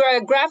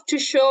the graph to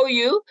show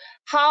you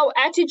how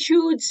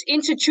attitudes,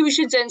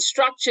 institutions, and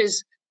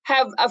structures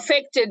have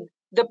affected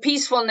the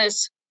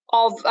peacefulness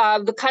of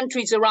the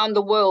countries around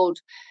the world.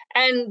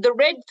 And the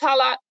red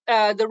color,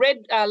 the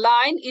red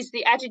line is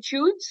the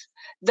attitudes,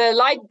 the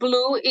light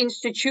blue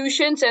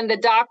institutions, and the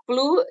dark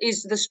blue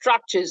is the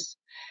structures.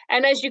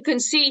 And as you can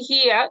see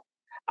here,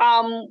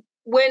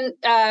 when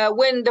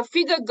the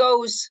figure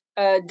goes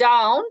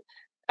down,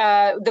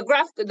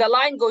 the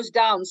line goes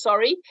down,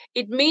 sorry,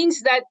 it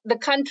means that the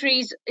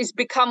countries is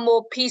become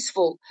more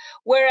peaceful.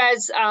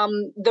 Whereas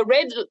the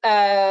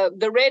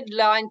red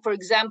line, for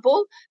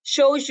example,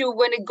 shows you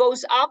when it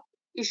goes up,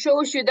 it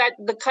shows you that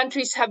the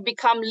countries have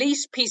become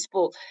least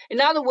peaceful. In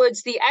other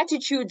words, the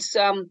attitudes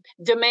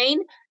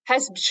domain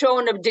has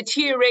shown a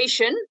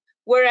deterioration,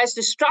 whereas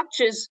the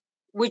structures,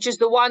 which is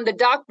the one, the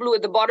dark blue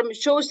at the bottom,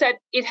 shows that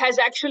it has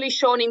actually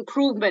shown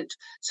improvement.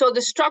 So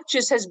the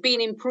structures has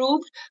been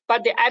improved,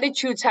 but the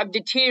attitudes have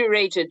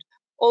deteriorated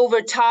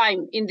over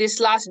time in this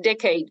last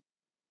decade,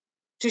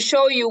 to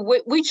show you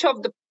which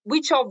of the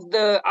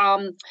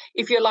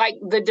if you like,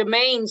 the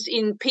domains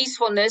in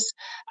peacefulness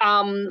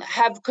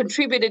have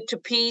contributed to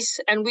peace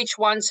and which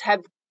ones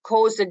have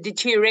caused a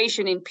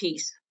deterioration in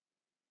peace.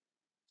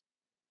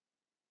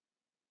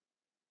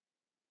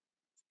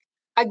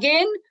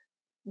 Again,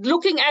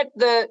 looking at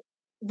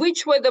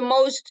which were the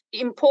most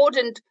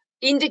important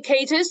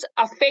indicators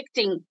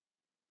affecting,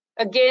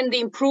 again, the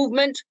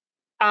improvement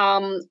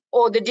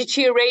or the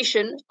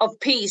deterioration of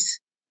peace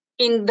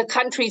in the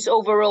countries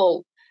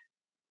overall.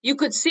 You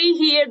could see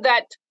here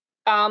that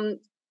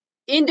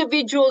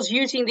individuals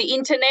using the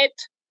internet,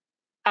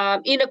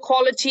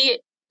 inequality,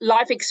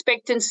 life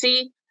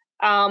expectancy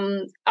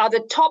are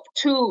the top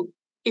two,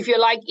 if you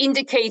like,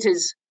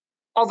 indicators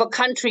of a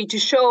country to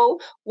show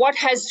what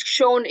has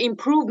shown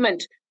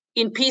improvement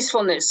in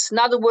peacefulness. In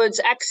other words,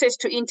 access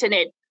to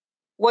internet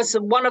was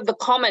one of the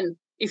common,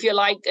 if you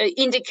like,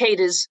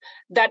 indicators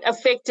that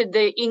affected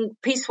the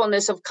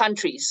peacefulness of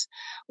countries.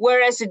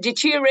 Whereas the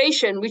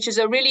deterioration, which is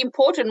a really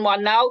important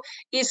one now,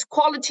 is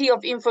quality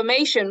of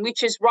information,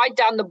 which is right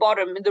down the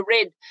bottom in the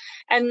red.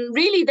 And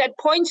really that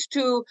points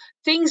to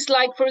things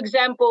like, for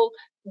example,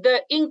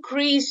 the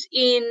increase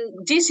in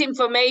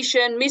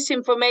disinformation,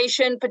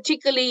 misinformation,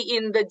 particularly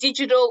in the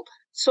digital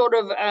sort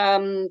of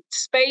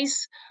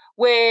space,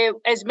 where,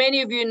 as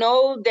many of you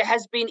know, there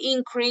has been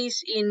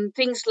increase in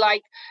things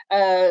like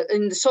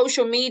in the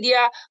social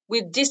media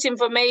with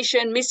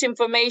disinformation,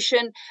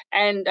 misinformation,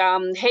 and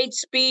hate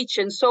speech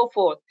and so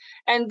forth.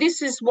 And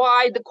this is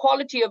why the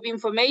quality of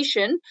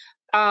information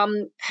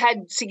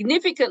had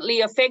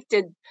significantly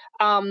affected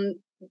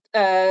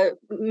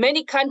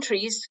many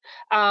countries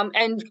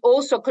and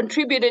also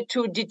contributed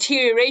to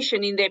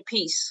deterioration in their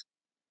peace.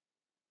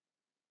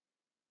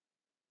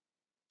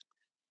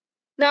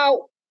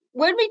 Now,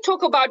 when we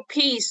talk about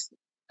peace,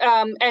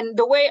 and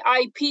the way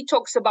IP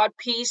talks about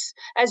peace,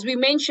 as we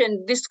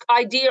mentioned, this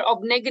idea of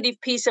negative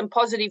peace and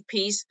positive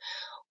peace,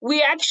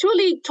 we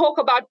actually talk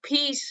about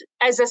peace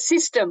as a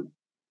system.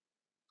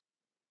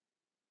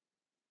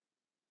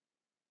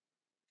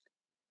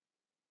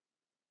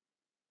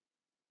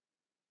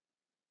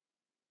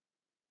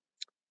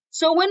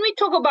 So when we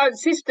talk about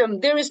system,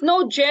 there is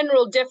no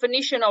general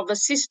definition of a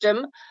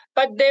system,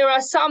 but there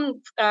are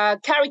some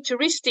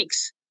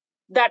characteristics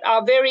that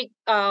are very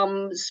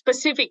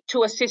specific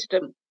to a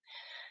system.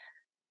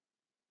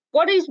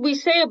 What we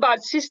say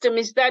about system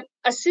is that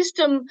a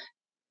system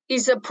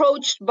is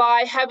approached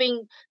by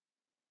having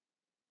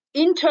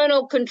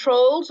internal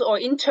controls or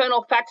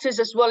internal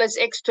factors as well as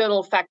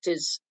external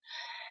factors.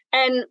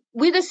 And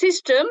with a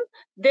system,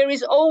 there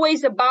is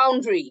always a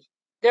boundary.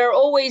 There are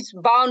always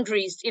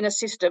boundaries in a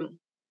system.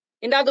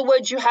 In other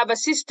words, you have a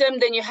system,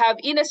 then you have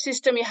in a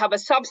system, you have a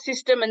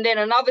subsystem, and then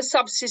another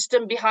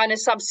subsystem behind a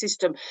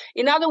subsystem.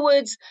 In other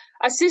words,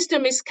 a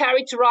system is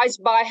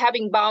characterized by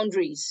having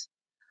boundaries.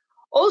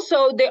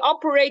 Also, they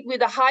operate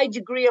with a high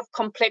degree of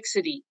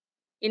complexity.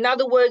 In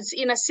other words,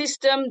 in a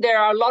system, there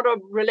are a lot of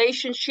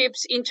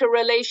relationships,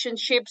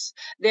 interrelationships.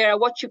 There are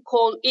what you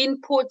call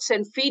inputs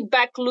and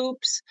feedback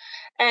loops.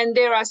 And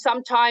there are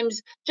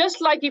sometimes, just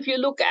like if you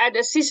look at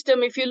a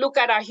system, if you look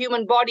at our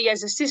human body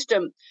as a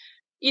system,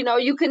 you know,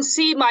 you can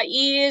see my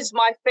ears,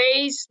 my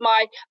face,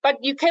 but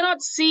you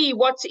cannot see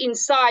what's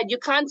inside. You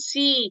can't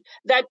see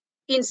that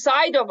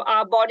inside of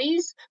our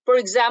bodies, for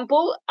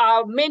example,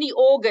 are many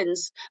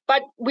organs,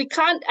 but we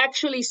can't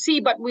actually see,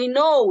 but we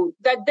know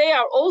that they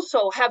are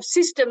also have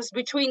systems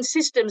between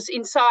systems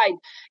inside.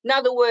 In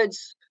other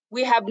words,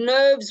 we have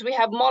nerves, we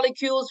have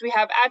molecules, we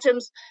have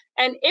atoms,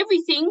 and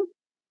everything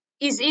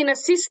is in a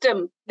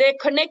system. They're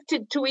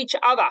connected to each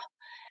other.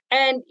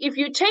 And if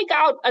you take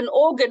out an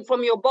organ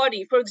from your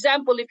body, for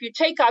example, if you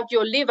take out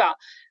your liver,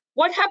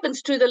 what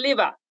happens to the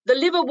liver? The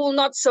liver will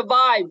not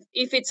survive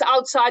if it's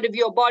outside of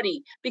your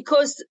body,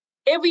 because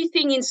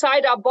everything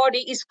inside our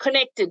body is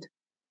connected,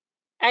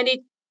 and it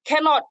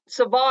cannot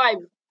survive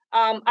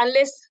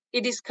unless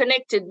it is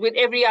connected with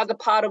every other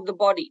part of the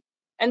body.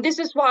 And this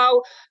is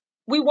how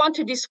we want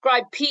to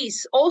describe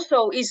peace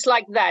also is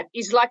like that,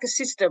 is like a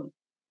system.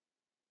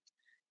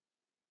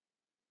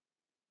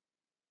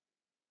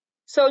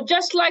 So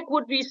just like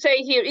what we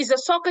say here, is a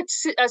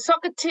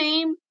soccer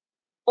team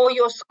or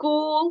your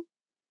school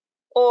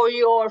or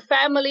your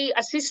family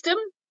a system?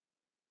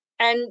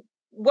 And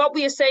what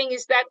we are saying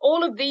is that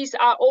all of these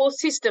are all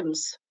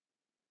systems.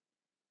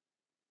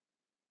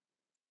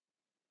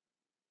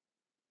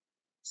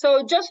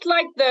 So just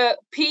like the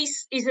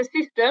peace is a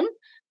system,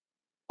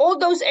 all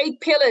those 8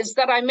 pillars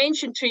that I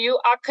mentioned to you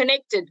are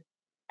connected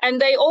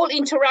and they all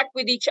interact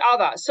with each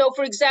other. So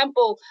for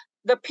example,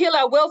 the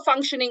pillar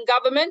well-functioning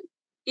government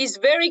is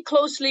very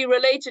closely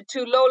related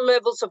to low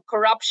levels of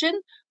corruption,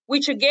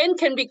 which again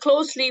can be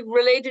closely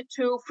related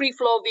to free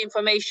flow of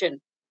information.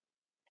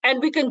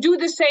 And we can do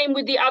the same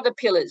with the other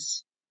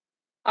pillars.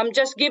 I'm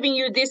just giving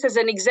you this as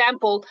an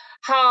example,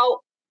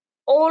 how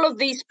all of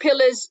these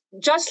pillars,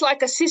 just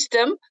like a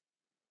system,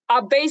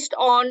 are based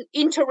on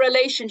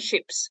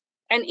interrelationships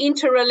and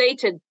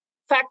interrelated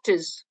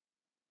factors.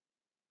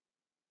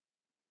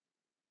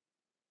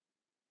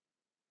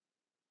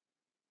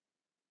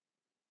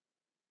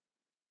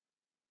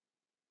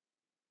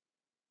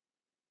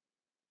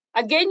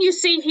 Again, you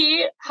see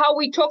here how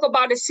we talk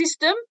about a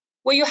system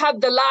where you have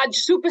the large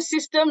super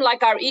system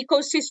like our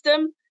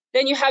ecosystem.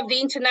 Then you have the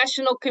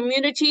international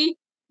community.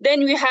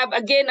 Then we have,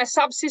 again, a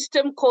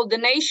subsystem called the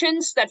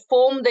nations that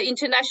form the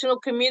international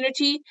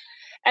community.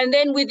 And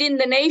then within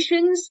the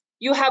nations,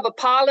 you have a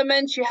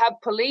parliament, you have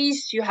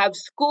police, you have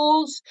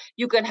schools,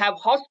 you can have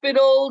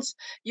hospitals,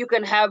 you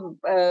can have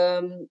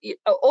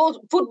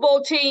all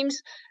football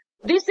teams.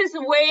 This is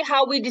the way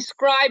how we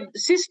describe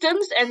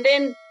systems. And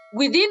then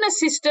within a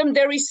system,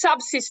 there is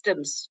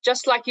subsystems,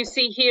 just like you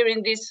see here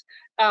in this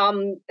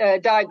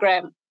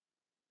diagram.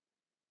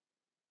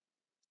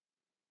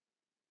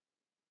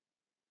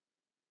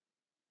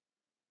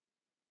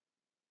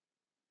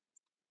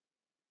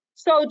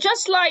 So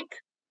just like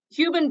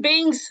human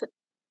beings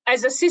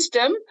as a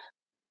system,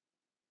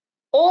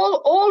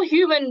 all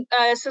human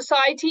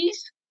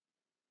societies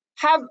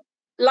have,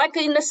 like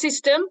in a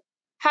system,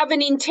 have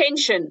an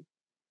intention.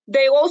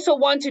 They also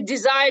want to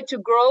desire to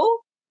grow,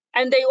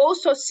 and they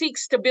also seek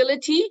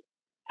stability,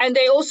 and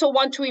they also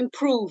want to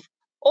improve.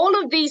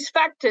 All of these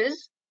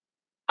factors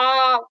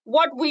are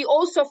what we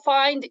also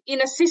find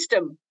in a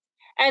system.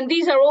 And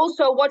these are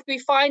also what we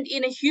find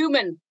in a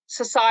human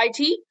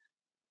society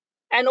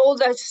and all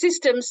the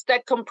systems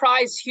that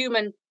comprise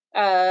human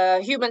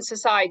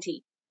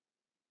society.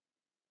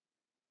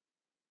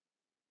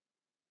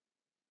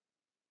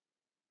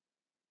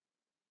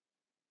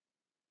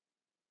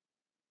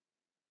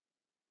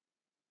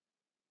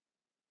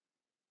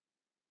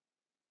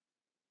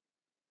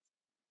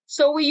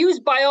 So we use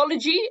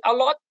biology a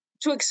lot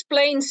to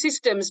explain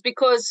systems,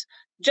 because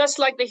just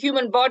like the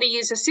human body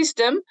is a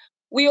system,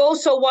 we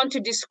also want to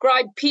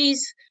describe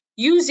peace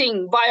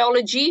using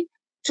biology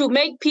to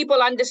make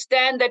people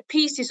understand that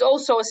peace is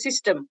also a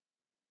system,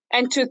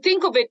 and to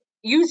think of it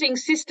using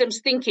systems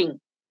thinking.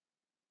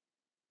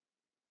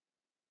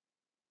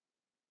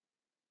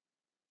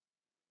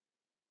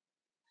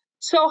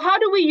 So how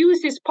do we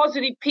use this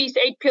positive peace,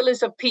 8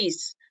 pillars of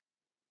peace?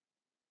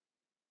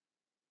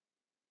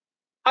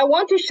 I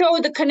want to show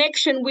the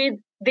connection with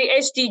the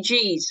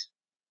SDGs.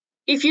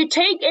 If you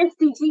take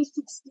SDG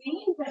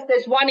 16,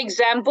 there's one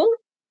example.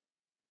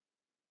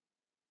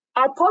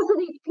 Our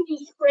positive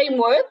peace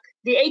framework,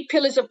 the 8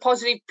 pillars of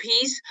positive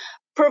peace,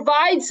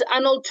 provides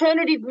an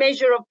alternative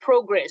measure of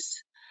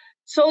progress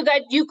so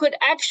that you could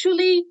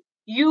actually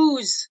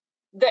use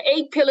the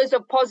 8 pillars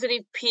of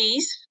positive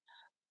peace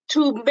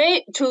to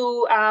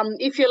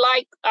if you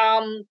like,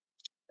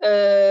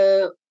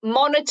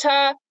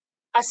 monitor,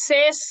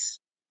 assess,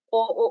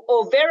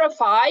 or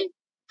verify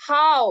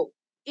how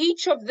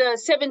each of the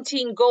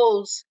 17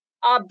 goals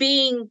are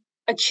being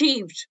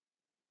achieved.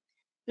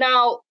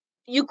 Now,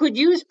 you could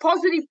use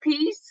positive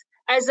peace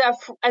as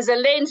a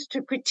lens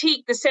to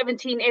critique the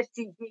 17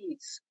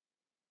 SDGs.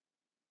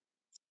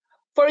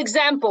 For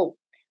example,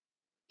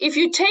 if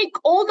you take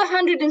all the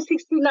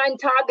 169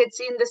 targets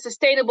in the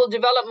Sustainable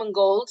Development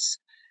Goals,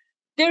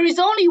 there is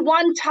only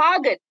one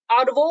target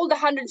out of all the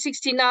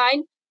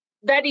 169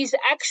 that is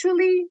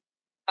actually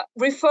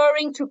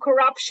referring to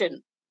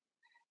corruption.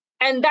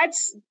 And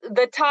that's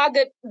the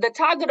target. The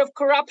target of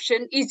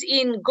corruption is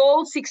in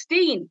Goal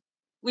 16,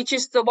 which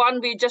is the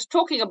one we're just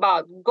talking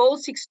about. Goal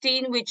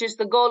 16, which is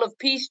the goal of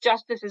peace,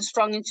 justice, and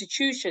strong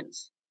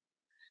institutions.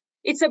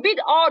 It's a bit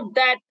odd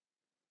that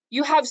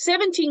you have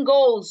 17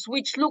 goals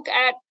which look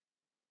at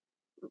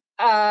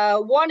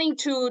wanting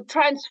to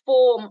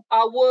transform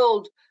our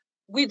world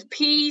with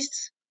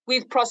peace,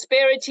 with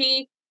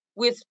prosperity,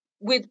 with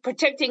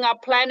protecting our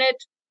planet,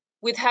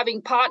 with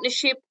having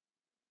partnership,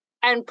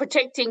 and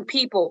protecting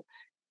people.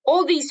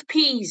 All these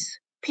P's: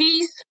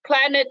 peace,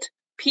 planet,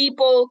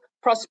 people,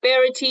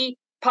 prosperity,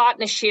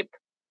 partnership.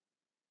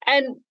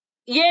 And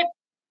yet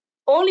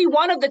only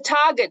one of the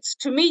targets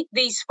to meet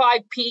these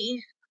 5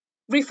 P's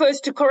refers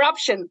to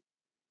corruption.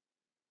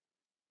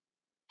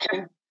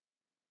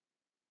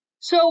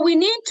 So we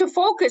need to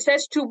focus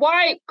as to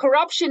why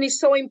corruption is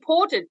so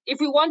important if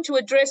we want to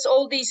address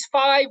all these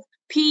 5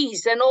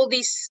 P's and all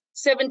these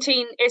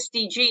 17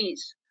 SDGs,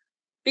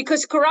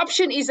 because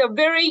corruption is a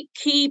very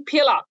key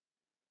pillar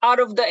out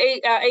of the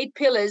 8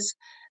 pillars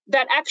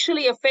that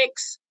actually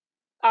affects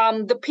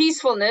the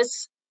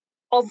peacefulness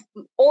of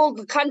all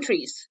the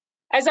countries.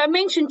 As I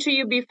mentioned to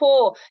you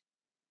before,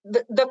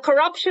 the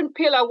corruption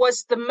pillar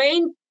was the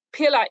main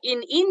pillar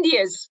in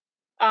India's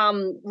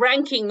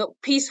ranking of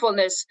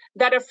peacefulness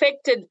that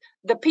affected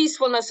the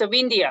peacefulness of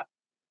India.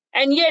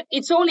 And yet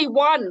it's only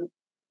one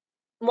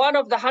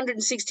of the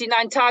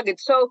 169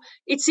 targets. So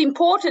it's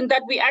important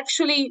that we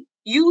actually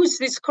use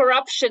this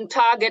corruption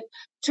target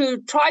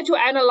to try to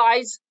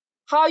analyze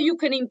how you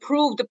can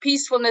improve the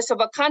peacefulness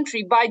of a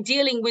country by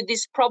dealing with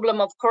this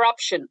problem of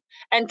corruption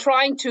and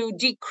trying to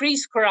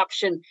decrease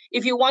corruption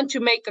if you want to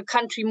make a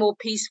country more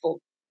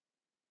peaceful.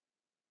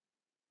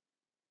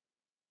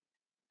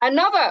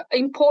 Another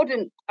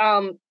important,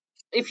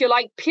 if you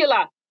like,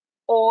 pillar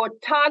or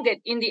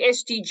target in the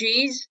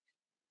SDGs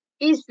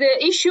is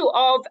the issue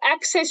of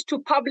access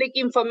to public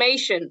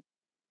information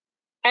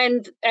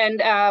and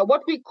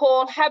what we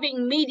call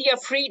having media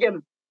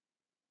freedom,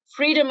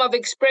 freedom of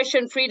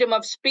expression, freedom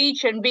of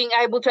speech, and being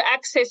able to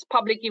access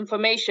public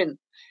information.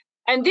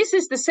 And this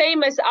is the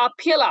same as our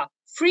pillar,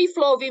 free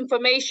flow of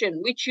information,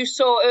 which you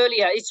saw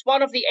earlier. It's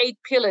one of the 8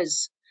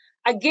 pillars.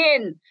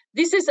 Again,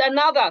 this is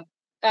another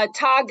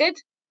target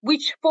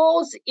which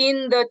falls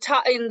in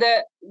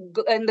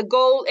the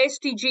goal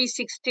SDG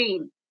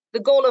 16, the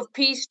goal of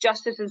peace,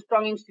 justice, and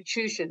strong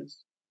institutions.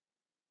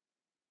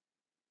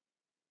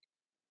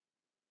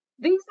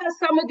 These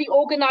are some of the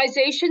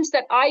organizations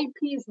that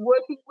IEP is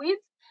working with,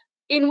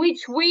 in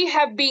which we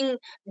have been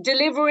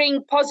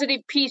delivering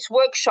positive peace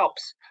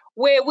workshops,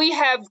 where we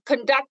have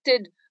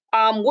conducted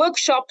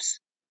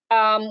workshops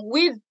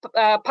with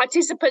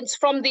participants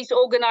from these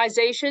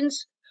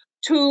organizations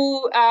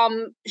to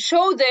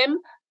show them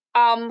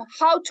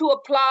how to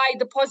apply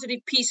the positive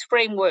peace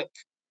framework.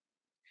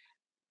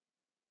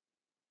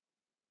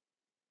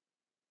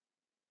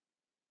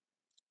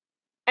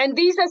 And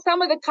these are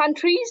some of the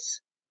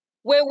countries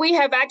where we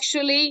have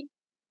actually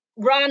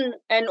run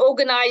and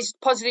organized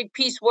positive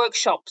peace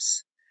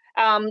workshops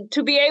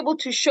to be able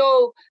to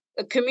show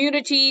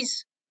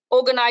communities,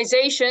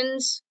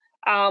 organizations,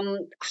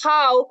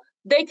 how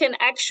they can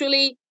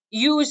actually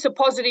use the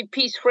positive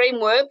peace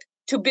framework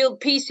to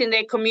build peace in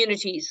their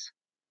communities.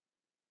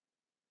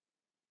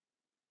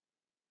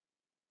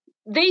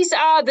 These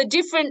are the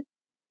different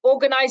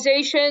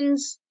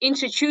organizations,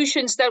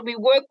 institutions that we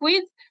work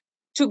with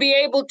to be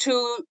able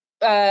to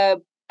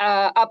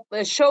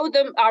show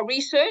them our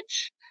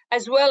research,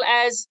 as well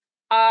as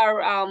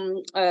our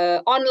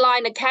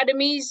online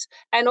academies,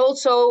 and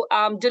also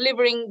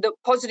delivering the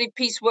positive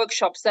peace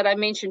workshops that I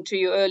mentioned to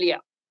you earlier.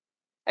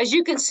 As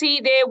you can see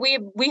there,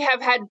 we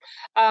have had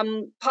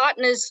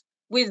partners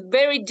with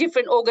very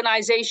different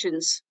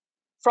organizations,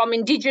 from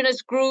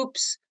indigenous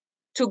groups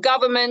to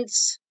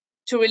governments,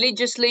 to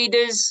religious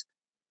leaders,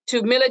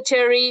 to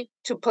military,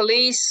 to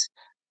police,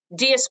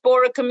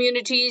 diaspora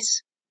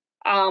communities,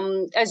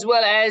 as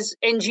well as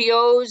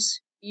NGOs,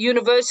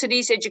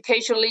 universities,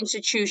 educational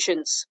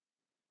institutions.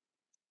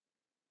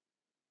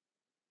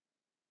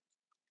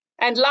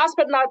 And last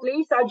but not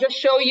least, I'll just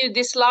show you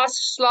this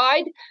last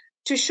slide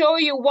to show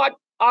you what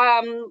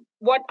I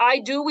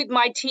do with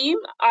my team.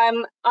 I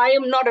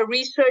am not a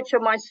researcher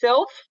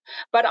myself,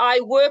 but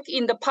I work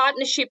in the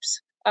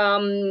partnerships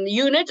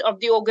unit of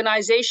the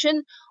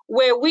organization,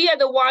 where we are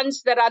the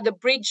ones that are the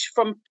bridge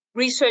from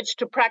research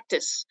to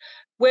practice,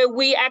 where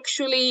we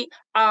actually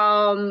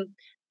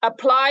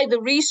apply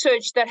the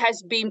research that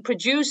has been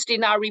produced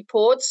in our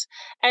reports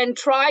and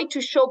try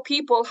to show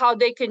people how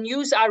they can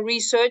use our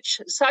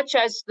research, such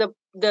as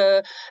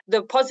the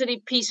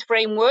positive peace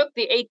framework,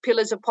 the 8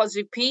 pillars of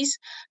positive peace,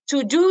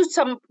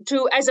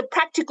 as a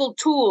practical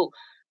tool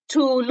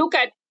to look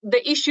at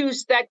the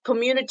issues that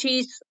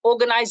communities,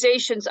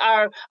 organizations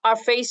are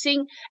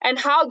facing, and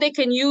how they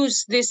can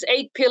use these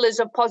 8 pillars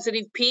of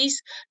positive peace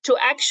to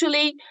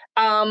actually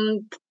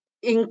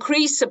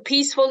increase the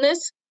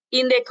peacefulness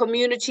in their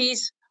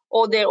communities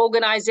or their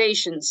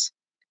organizations.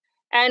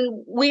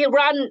 And we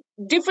run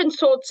different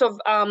sorts of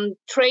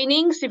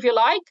trainings, if you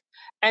like,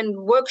 and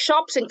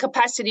workshops and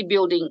capacity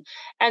building.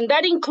 And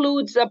that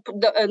includes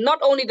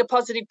not only the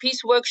positive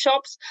peace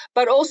workshops,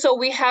 but also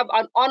we have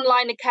an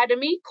online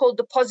academy called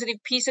the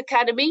Positive Peace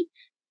Academy.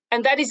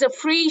 And that is a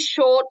free,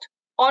 short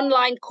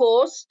online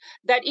course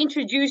that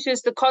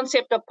introduces the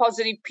concept of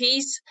positive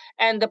peace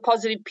and the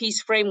positive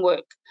peace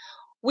framework.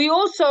 We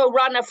also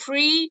run a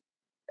free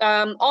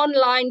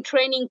online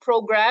training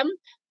program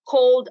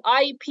called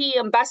IEP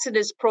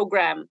Ambassadors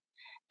Program.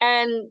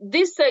 And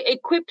this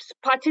equips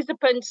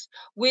participants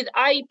with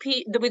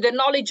IEP, with the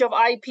knowledge of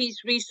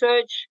IEP's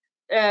research,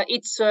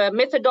 its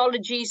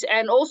methodologies,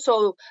 and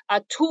also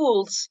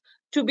tools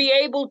to be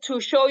able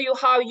to show you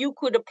how you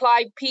could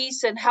apply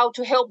peace and how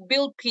to help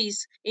build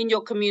peace in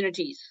your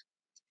communities.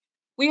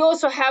 We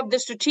also have the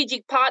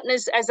strategic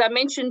partners, as I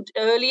mentioned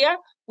earlier,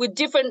 with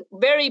different,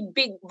 very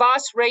big,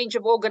 vast range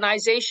of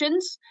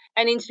organizations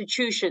and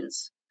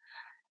institutions.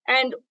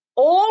 And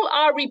all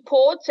our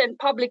reports and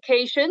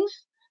publications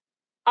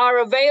are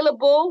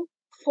available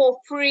for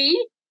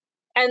free,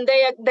 and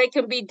they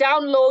can be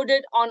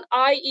downloaded on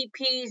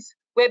IEP's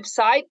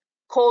website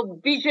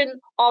called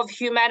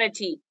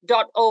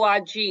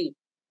visionofhumanity.org.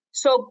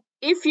 So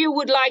if you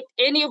would like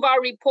any of our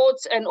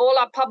reports and all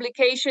our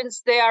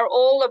publications, they are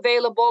all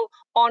available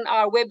on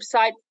our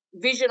website,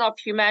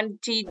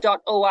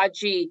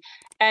 visionofhumanity.org.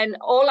 And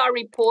all our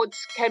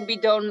reports can be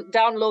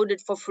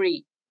downloaded for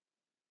free.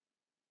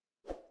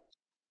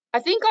 I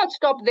think I'll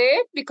stop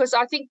there, because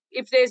I think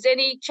if there's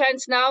any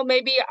chance now,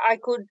 maybe I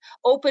could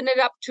open it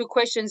up to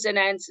questions and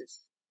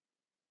answers.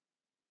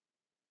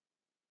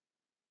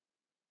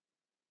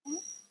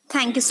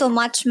 Thank you so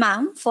much,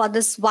 ma'am, for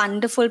this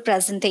wonderful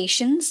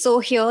presentation. So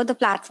here the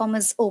platform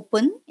is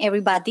open,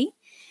 everybody.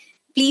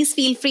 Please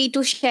feel free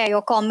to share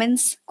your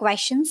comments,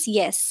 questions.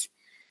 Yes,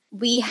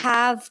 we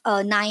have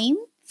Naeem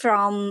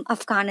from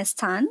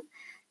Afghanistan.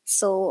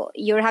 So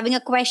you're having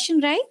a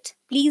question, right?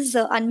 Please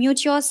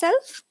unmute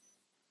yourself.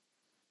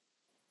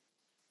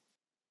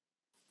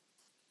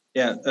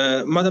 Yeah,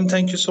 Madam,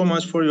 thank you so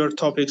much for your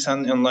topics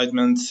and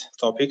enlightenment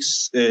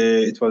topics.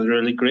 It was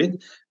really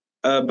great.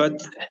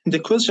 But the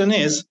question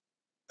is,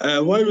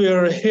 While we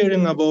are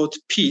hearing about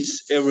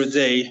peace every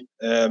day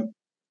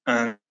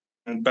and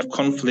but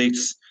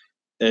conflicts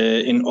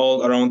in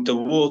all around the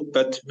world,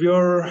 but we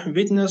are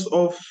witness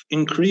of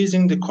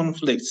increasing the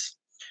conflicts.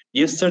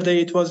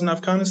 Yesterday it was in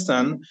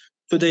Afghanistan,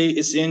 today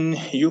it's in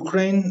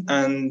Ukraine,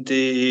 and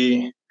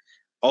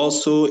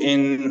also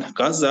in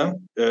Gaza,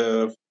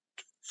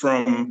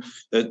 from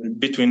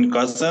between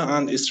Gaza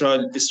and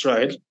Israel.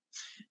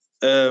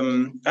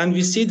 And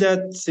we see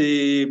that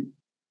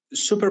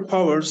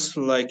superpowers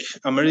like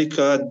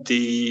America,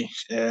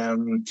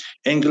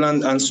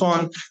 England, and so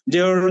on, they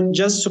are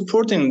just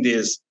supporting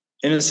this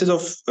instead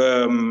of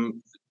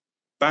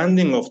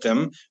banding of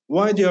them.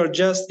 Why they are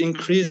just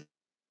increasing?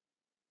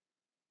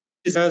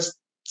 Just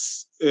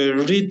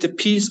read the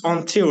piece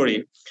on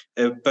theory,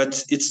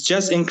 but it's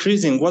just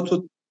increasing. What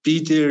would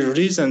be the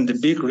reason, the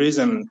big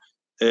reason?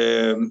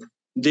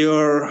 They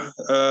are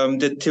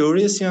the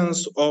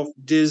theorists of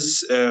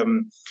this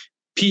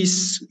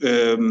peace,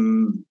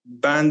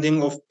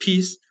 banding of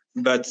peace,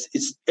 but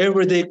it's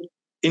every day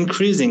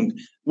increasing.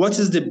 What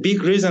is the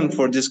big reason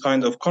for this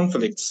kind of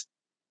conflicts?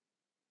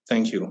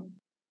 Thank you.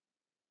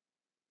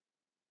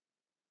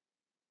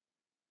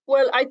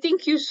 Well, I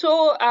think you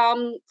saw.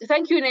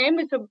 Thank you, Naim.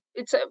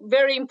 It's a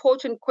very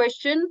important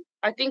question.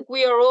 I think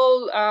we are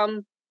all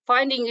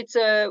finding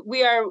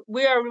we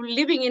are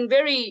living in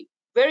very,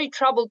 very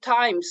troubled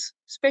times,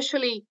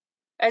 especially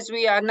as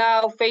we are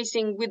now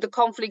facing with the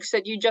conflicts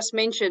that you just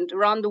mentioned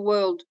around the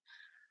world.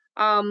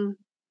 I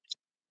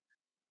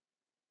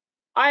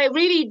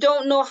really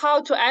don't know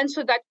how to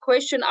answer that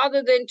question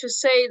other than to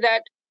say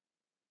that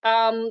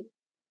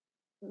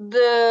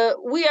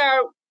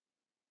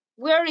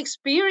we are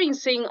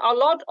experiencing a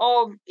lot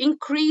of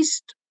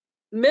increased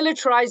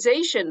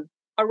militarization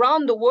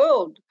around the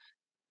world.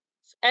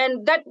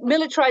 And that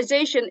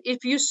militarization,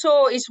 if you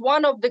saw, is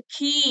one of the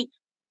key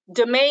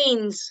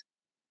domains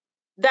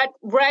that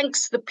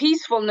ranks the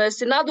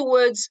peacefulness. In other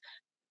words,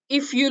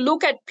 if you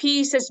look at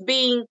peace as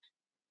being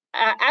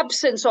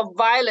absence of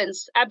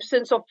violence,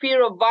 absence of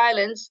fear of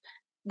violence,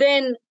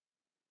 then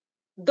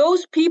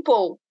those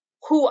people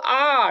who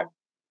are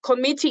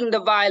committing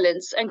the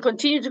violence and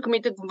continue to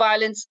commit the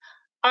violence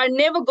are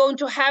never going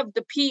to have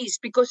the peace,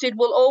 because it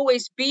will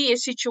always be a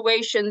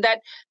situation that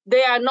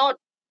they are not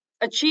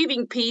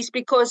achieving peace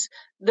because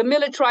the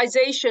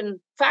militarization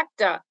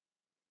factor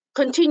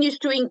continues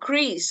to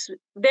increase.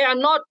 They are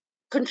not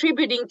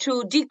contributing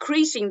to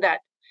decreasing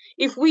that.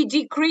 If we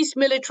decrease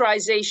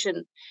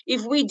militarization,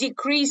 if we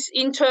decrease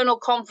internal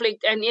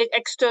conflict and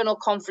external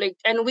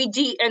conflict, and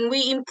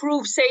we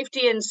improve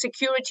safety and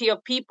security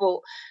of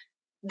people,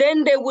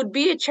 then there would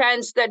be a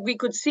chance that we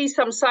could see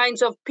some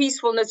signs of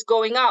peacefulness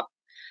going up.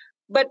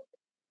 But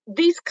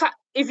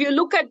if you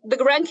look at the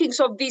rankings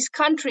of these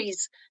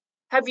countries,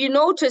 have you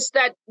noticed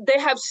that they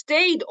have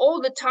stayed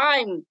all the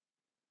time?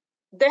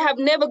 They have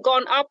never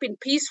gone up in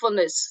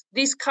peacefulness.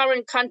 These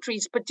current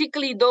countries,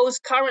 particularly those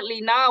currently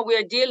now we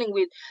are dealing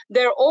with,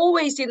 they're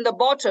always in the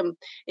bottom.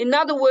 In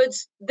other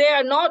words, they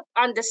are not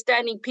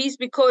understanding peace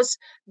because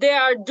they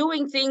are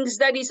doing things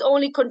that is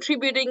only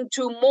contributing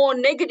to more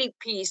negative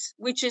peace,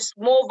 which is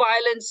more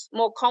violence,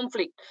 more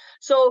conflict.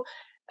 So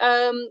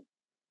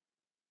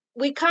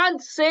we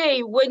can't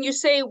say, when you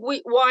say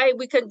why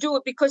we can do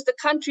it, because the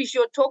countries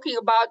you're talking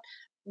about,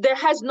 there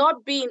has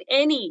not been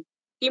any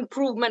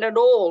improvement at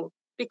all,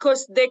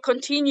 because they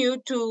continue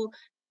to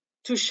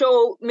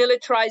show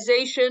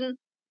militarization,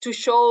 to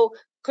show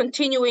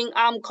continuing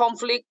armed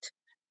conflict,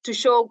 to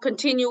show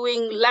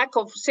continuing lack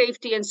of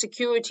safety and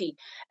security.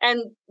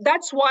 And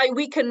that's why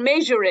we can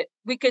measure it.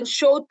 We can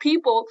show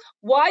people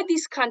why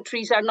these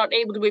countries are not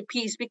able to be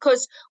peace,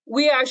 because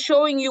we are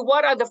showing you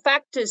what are the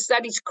factors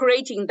that is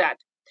creating that.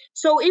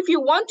 So if you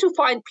want to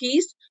find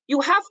peace, you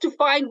have to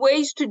find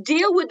ways to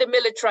deal with the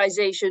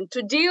militarization,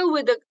 to deal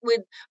with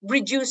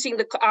reducing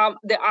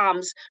the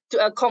arms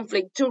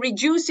conflict, to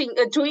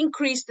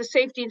increase the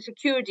safety and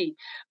security.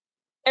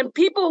 And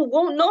people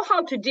won't know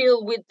how to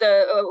deal with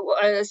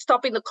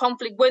stopping the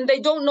conflict when they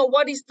don't know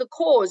what is the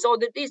cause, or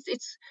that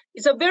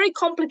it's a very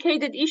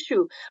complicated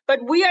issue.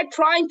 But we are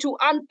trying to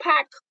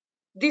unpack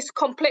this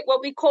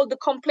what we call the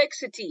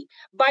complexity,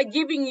 by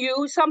giving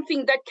you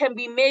something that can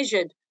be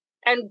measured.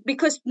 And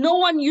because no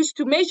one used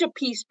to measure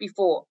peace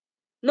before,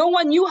 no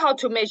one knew how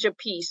to measure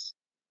peace.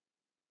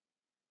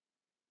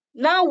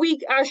 Now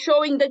we are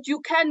showing that you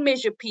can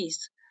measure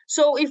peace.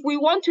 So if we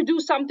want to do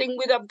something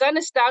with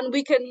Afghanistan,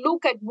 we can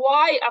look at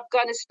why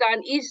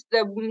Afghanistan is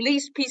the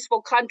least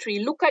peaceful country.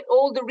 Look at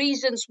all the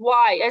reasons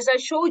why, as I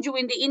showed you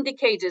in the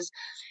indicators.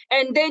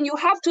 And then you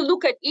have to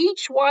look at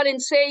each one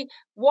and say,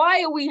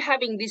 why are we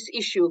having this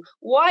issue?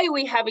 Why are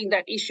we having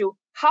that issue?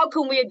 How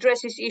can we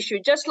address this issue?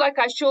 Just like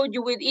I showed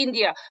you with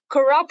India,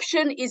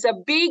 corruption is a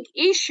big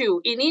issue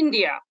in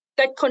India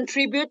that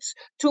contributes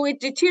to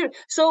it deteriorating.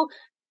 So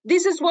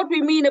this is what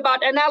we mean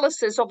about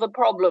analysis of a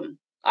problem.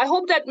 I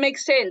hope that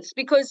makes sense,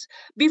 because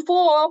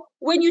before,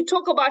 when you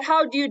talk about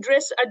how do you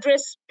address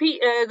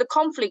the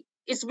conflict,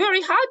 it's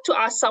very hard to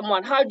ask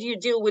someone, how do you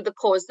deal with the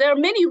cause? There are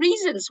many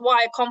reasons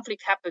why a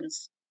conflict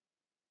happens.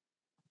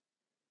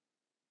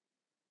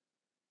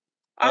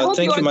 I hope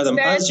thank you, madam.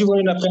 understand. As you were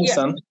in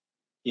Afghanistan,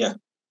 yeah.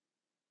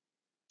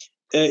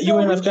 You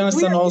were in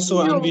Afghanistan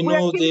also, and we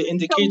know the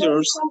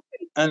indicators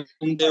and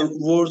the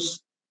wars.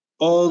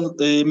 All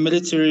the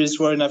militaries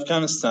were in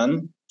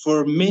Afghanistan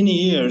for many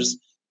years,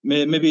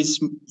 maybe it's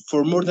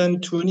for more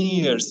than 20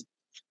 years,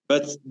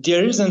 but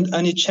there isn't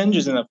any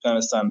changes in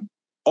Afghanistan.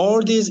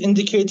 All these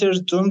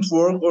indicators don't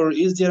work, or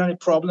is there any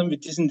problem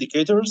with these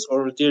indicators,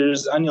 or there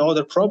is any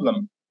other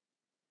problem?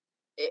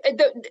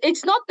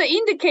 It's not the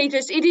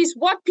indicators, it is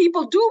what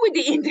people do with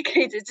the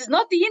indicators. It's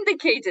not the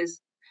indicators.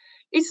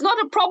 It's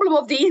not a problem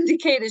of the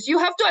indicators. You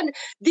have to,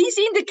 these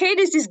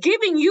indicators is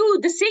giving you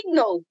the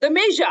signal, the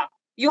measure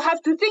you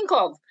have to think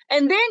of,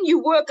 and then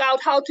you work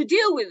out how to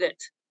deal with it.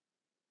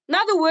 In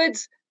other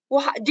words,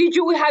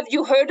 have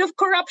you heard of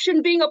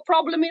corruption being a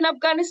problem in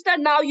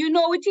Afghanistan? Now you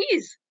know it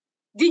is.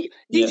 Did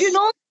you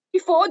know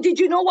before? Did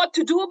you know what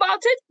to do about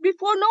it?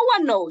 Before, no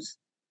one knows.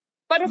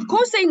 But of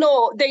course they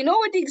know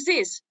it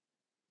exists.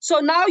 So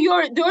now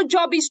your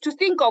job is to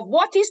think of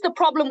what is the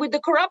problem with the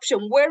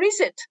corruption? Where is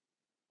it?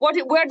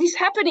 What is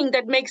happening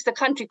that makes the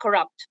country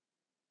corrupt?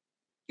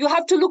 You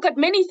have to look at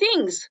many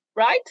things,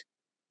 right?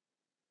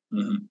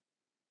 Mm-hmm.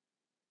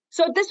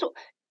 So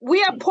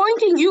we are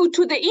pointing you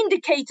to the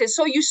indicators.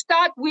 So you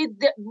start with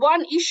the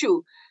one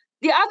issue.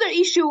 The other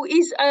issue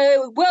is a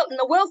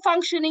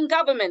well-functioning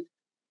government.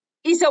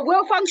 Is a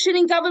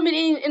well-functioning government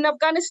in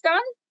Afghanistan?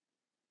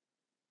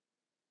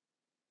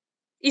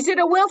 Is it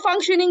a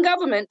well-functioning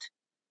government?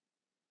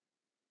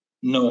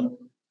 No.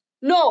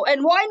 No,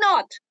 and why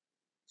not?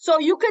 So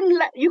you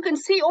can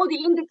see all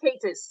the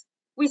indicators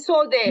we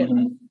saw there.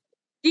 Mm-hmm.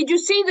 Did you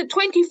see the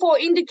 24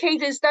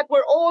 indicators that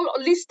were all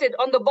listed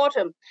on the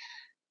bottom?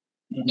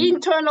 Mm-hmm.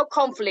 Internal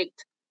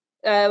conflict,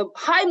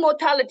 high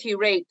mortality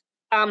rate,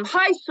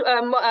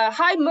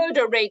 high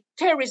murder rate,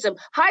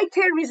 high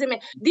terrorism.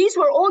 These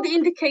were all the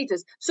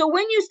indicators. So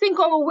when you think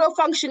of a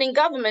well-functioning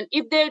government,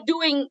 if they're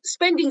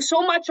spending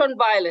so much on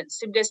violence,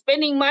 if they're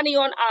spending money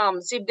on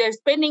arms, if they're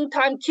spending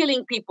time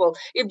killing people,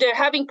 if they're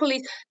having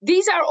police,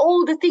 these are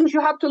all the things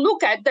you have to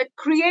look at that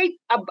create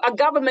a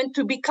government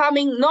to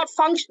becoming not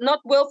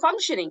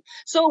well-functioning.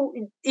 So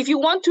if you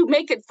want to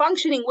make it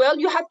functioning well,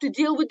 you have to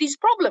deal with these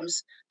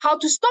problems, how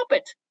to stop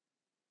it,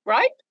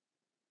 right?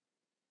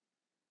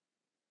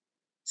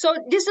 So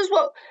this is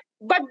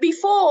but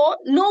before,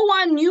 no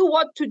one knew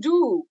what to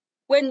do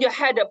when you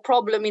had a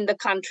problem in the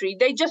country.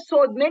 They just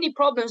saw many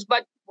problems,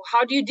 but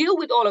how do you deal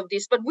with all of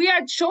this? But we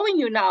are showing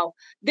you now,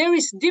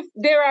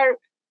 there are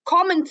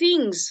common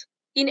things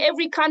in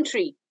every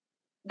country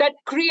that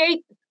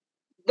create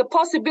the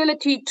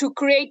possibility to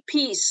create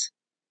peace.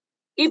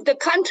 If the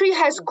country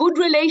has good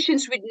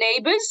relations with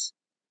neighbors,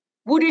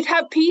 would it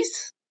have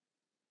peace?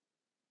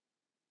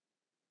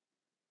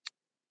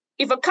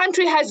 If a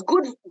country has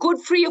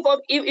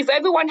if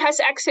everyone has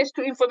access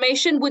to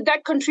information, would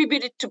that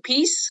contribute to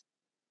peace?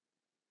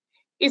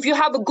 If you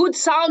have a good,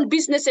 sound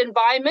business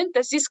environment,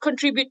 does this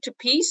contribute to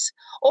peace?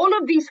 All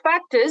of these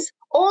factors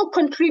all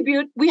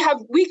contribute.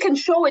 We can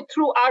show it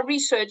through our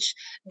research.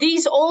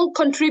 These all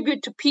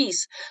contribute to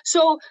peace.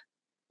 So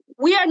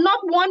we are not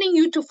wanting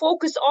you to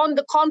focus on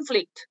the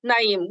conflict,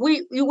 Naeem.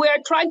 We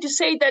are trying to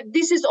say that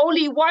this is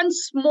only one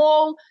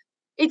small.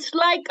 It's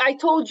like I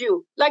told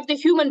you, like the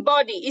human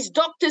body, is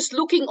doctors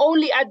looking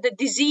only at the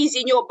disease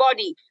in your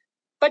body,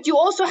 but you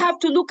also have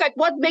to look at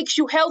what makes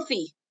you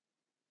healthy,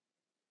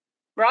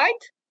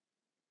 right?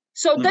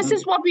 So this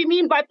is what we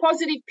mean by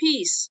positive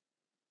peace.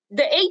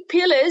 The 8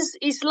 pillars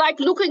is like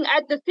looking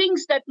at the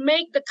things that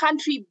make the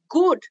country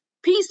good,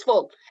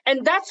 peaceful,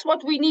 and that's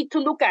what we need to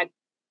look at.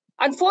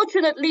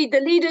 Unfortunately, the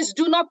leaders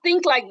do not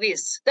think like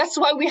this. That's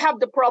why we have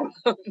the problem.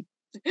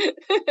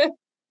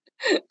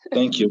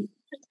 Thank you.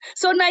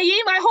 So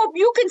Naeem, I hope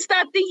you can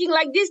start thinking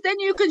like this. Then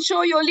you can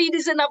show your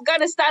leaders in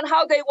Afghanistan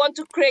how they want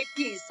to create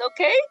peace,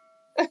 okay?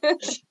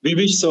 We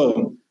wish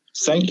so.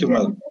 Thank you,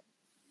 madam.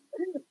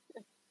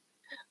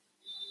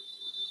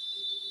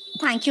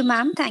 Thank you,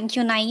 ma'am. Thank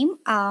you,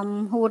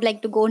 Naeem. Who would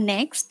like to go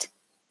next?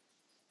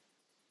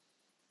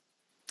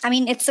 I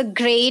mean, it's a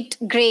great,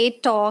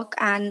 great talk,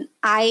 and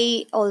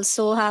I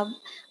also have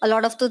a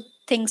lot of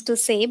things to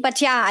say.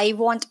 But yeah, I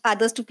want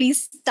others to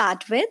please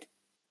start with.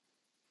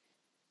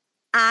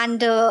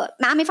 And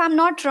ma'am, if I'm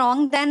not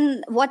wrong,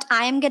 then what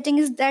I am getting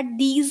is that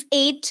these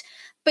 8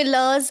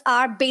 pillars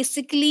are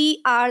basically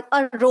a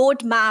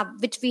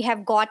roadmap which we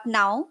have got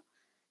now,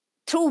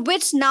 through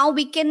which now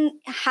we can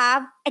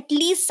have at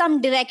least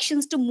some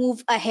directions to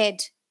move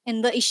ahead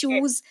in the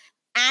issues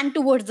and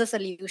towards the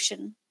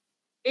solution.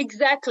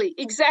 Exactly.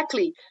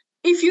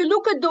 If you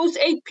look at those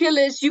 8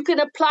 pillars, you can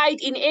apply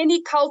it in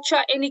any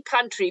culture, any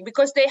country,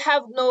 because they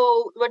have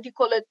no,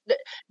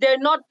 they're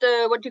not,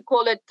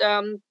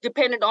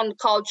 dependent on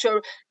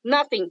culture,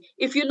 nothing.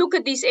 If you look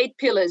at these 8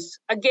 pillars,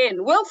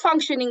 again,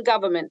 well-functioning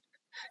government,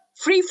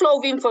 free flow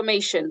of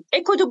information,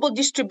 equitable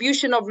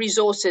distribution of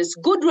resources,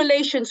 good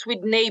relations with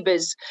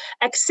neighbors,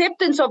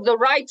 acceptance of the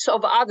rights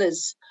of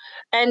others,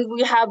 and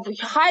we have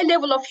high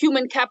level of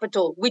human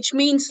capital, which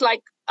means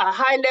like a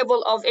high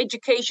level of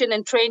education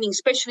and training,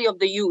 especially of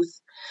the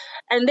youth.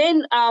 And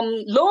then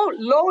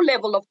low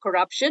level of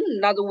corruption,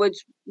 in other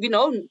words,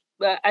 no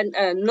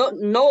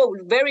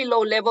very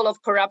low level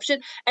of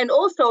corruption, and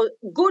also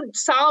good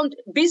sound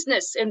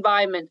business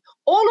environment.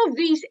 All of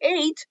these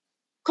 8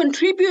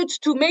 contributes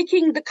to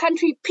making the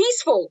country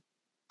peaceful,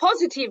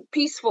 positive,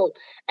 peaceful.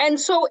 And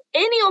so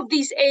any of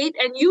these 8,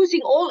 and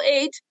using all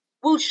 8,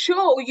 will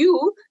show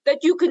you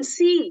that you can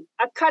see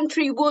a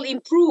country will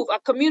improve, a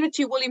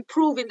community will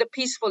improve in the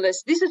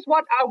peacefulness. This is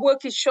what our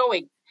work is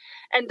showing.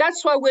 And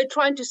that's why we're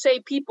trying to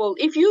say, people,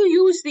 if you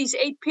use these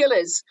 8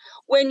 pillars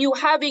when you're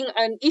having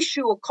an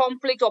issue or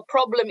conflict or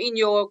problem in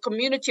your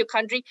community or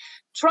country,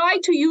 try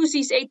to use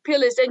these 8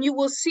 pillars and you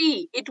will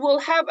see it will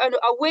have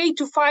a way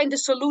to find a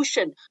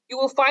solution. You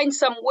will find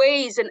some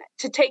ways and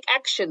to take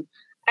action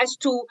as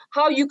to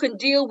how you can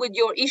deal with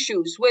your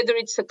issues, whether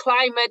it's the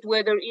climate,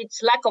 whether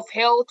it's lack of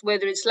health,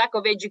 whether it's lack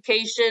of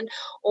education,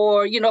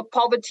 or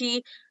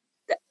poverty.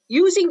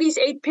 Using these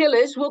 8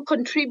 pillars will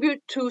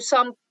contribute to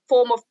some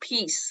form of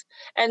peace.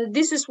 And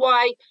this is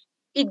why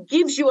it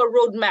gives you a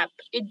roadmap.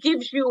 It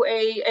gives you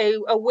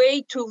a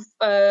way to,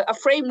 a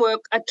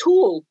framework, a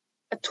tool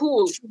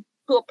to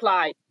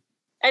apply.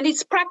 And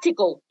it's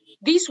practical.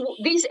 These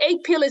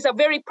 8 pillars are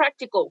very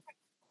practical.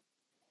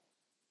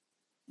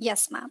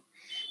 Yes, ma'am.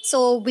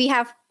 So we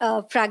have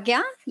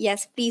Pragya.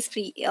 Yes, please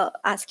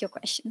ask your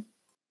question.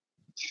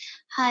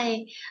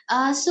 Hi.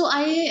 So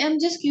I am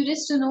just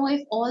curious to know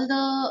if all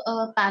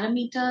the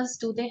parameters,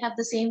 do they have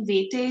the same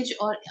weightage,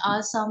 or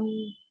are some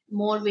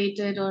more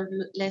weighted or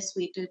less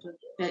weighted, or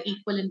they're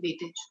equal in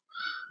weightage?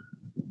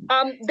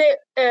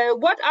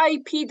 What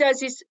IEP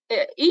does is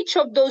each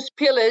of those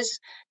pillars,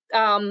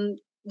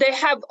 they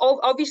have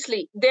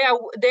obviously they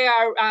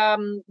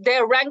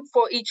are ranked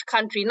for each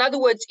country. In other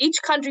words,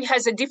 each country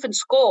has a different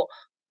score,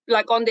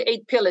 like on the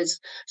 8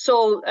 pillars.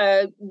 So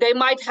they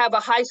might have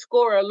a high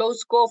score or a low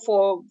score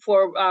for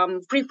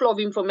free flow of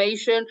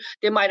information.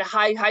 They might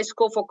have high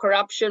score for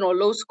corruption or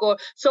low score.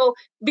 So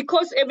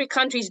because every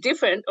country is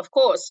different, of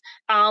course,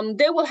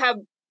 they will have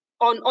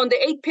on the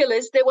 8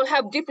 pillars, they will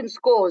have different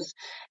scores.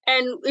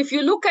 And if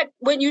you look at,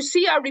 when you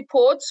see our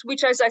reports,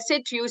 which, as I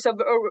said to you,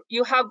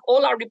 you have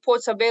all our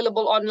reports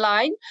available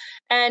online.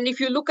 And if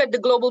you look at the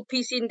Global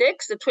Peace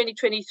Index, the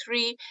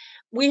 2023,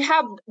 we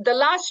have the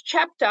last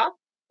chapter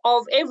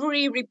of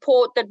every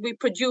report that we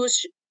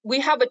produce. We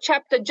have a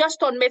chapter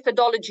just on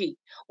methodology,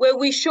 where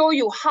we show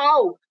you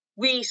how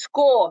we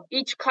score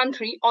each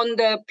country on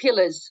the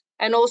pillars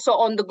and also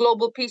on the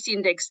Global Peace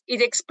Index.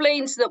 It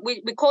explains that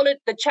we call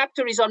it, the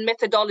chapter is on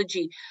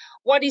methodology.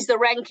 What is the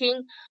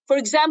ranking? For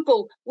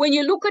example, when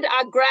you look at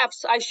our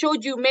graphs, I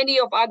showed you many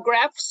of our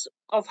graphs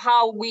of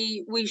how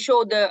we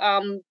show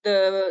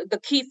the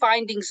key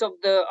findings of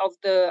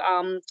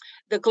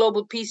the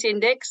Global Peace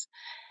Index.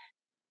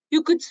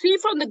 You could see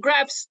from the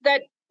graphs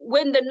that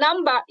when the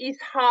number is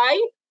high,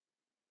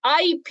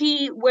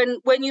 IEP,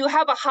 when you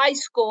have a high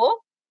score,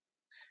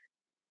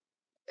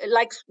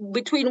 like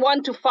between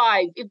 1 to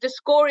 5, if the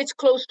score is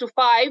close to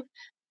 5,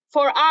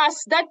 for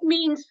us, that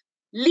means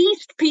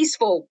least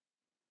peaceful,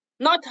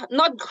 not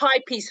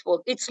high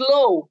peaceful. It's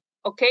low,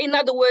 okay? In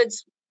other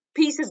words,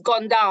 peace has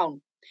gone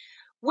down.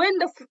 When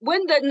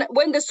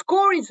the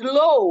score is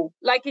low,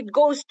 like it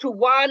goes to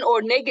 1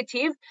 or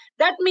negative,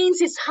 that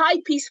means it's high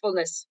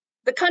peacefulness.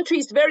 The country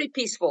is very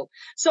peaceful.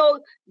 So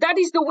that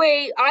is the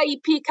way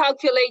IEP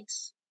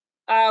calculates.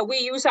 We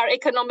use our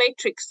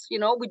econometrics,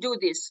 we do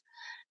this.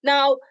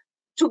 Now,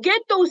 to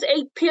get those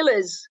 8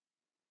 pillars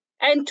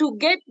and to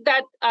get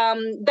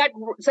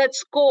that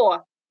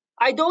score,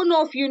 I don't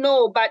know if you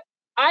know, but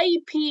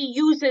IEP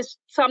uses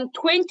some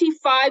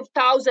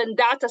 25,000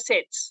 data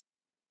sets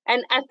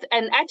and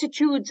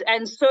attitudes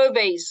and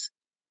surveys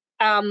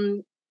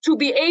to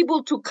be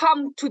able to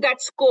come to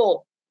that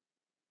score.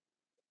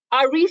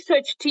 Our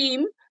research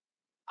team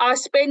are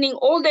spending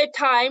all their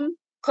time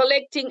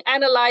collecting,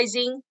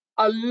 analyzing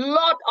a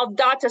lot of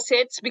data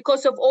sets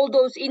because of all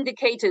those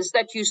indicators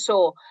that you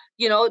saw,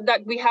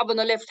 that we have on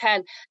the left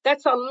hand.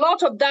 That's a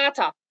lot of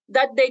data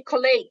that they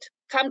collate,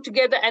 come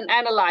together and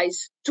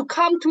analyze to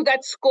come to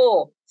that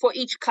score for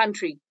each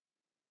country.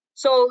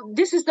 So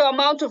this is the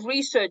amount of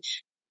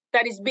research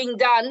that is being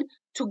done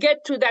to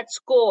get to that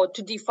score,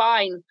 to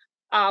define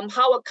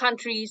how a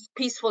country's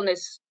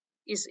peacefulness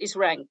is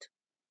ranked.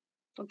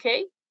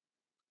 Okay?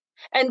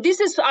 And this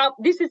is,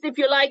 if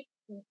you like,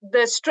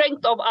 the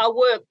strength of our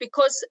work,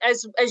 because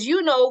as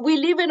you know, we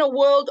live in a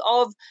world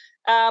of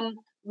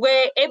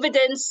where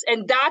evidence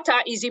and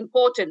data is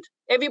important.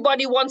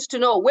 Everybody wants to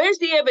know, where's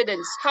the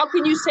evidence? How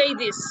can you say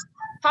this?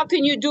 How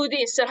can you do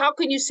this? And how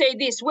can you say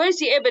this? Where's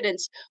the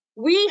evidence?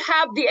 We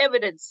have the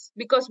evidence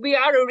because we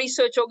are a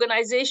research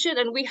organization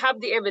and we have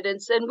the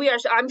evidence. And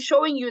I'm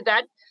showing you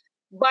that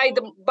by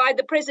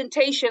the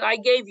presentation I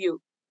gave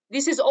you.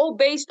 This is all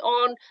based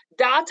on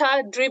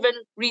data-driven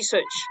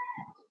research.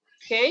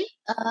 Okay.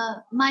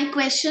 My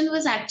question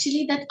was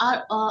actually that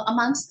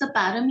amongst the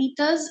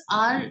parameters,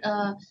 are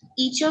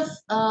each of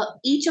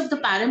the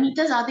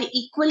parameters, are they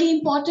equally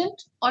important,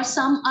 or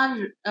some are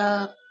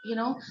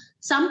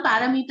some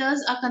parameters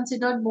are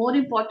considered more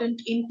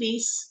important in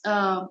peace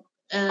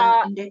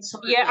index?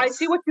 Yeah, I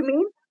see what you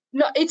mean.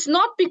 No, it's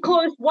not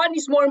because one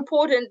is more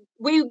important.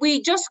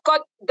 We just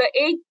got the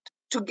eight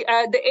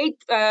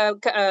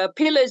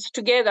pillars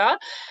together.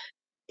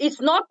 It's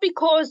not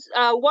because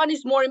one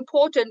is more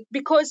important,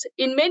 because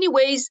in many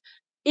ways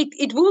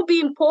it will be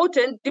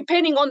important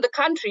depending on the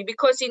country,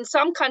 because in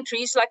some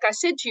countries, like I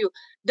said to you,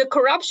 the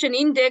corruption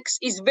index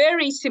is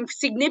very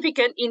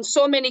significant in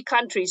so many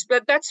countries,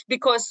 but that's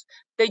because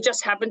they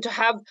just happen to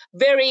have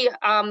very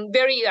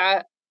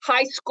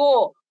high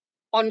score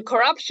on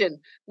corruption,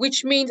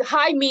 which means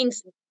high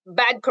means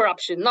bad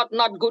corruption, not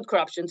good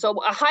corruption. So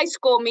a high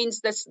score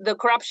means that the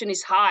corruption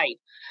is high,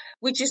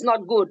 which is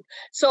not good.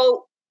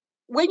 So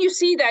when you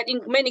see that in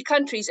many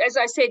countries, as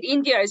I said,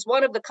 India is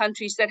one of the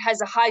countries that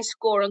has a high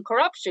score on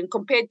corruption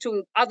compared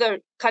to other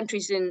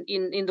countries in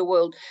the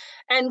world.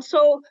 And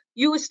so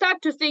you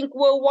start to think,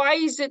 well, why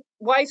is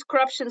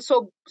corruption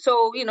so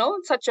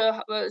such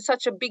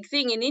a big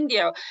thing in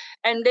India?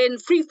 And then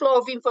free flow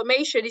of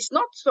information is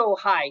not so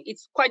high.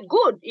 It's quite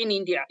good in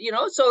India,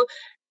 So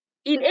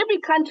in every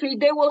country,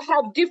 they will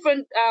have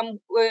different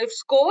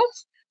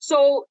scores.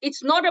 So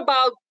it's not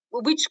about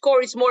which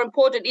score is more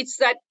important. It's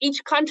that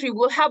each country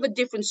will have a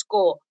different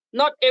score.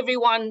 Not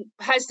everyone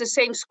has the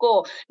same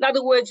score. In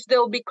other words, there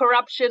will be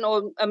corruption,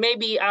 or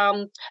maybe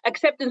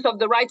acceptance of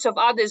the rights of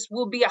others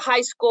will be a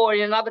high score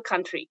in another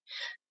country.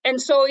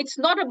 And so it's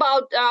not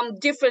about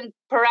different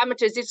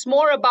parameters. It's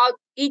more about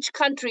each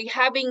country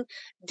having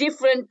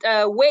different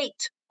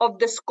weight of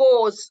the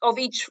scores of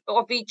each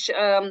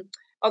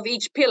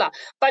pillar.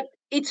 But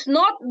it's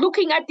not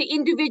looking at the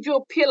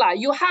individual pillar.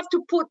 You have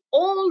to put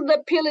all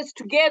the pillars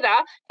together,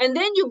 and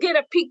then you get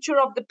a picture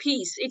of the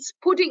piece. It's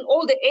putting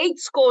all the 8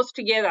 scores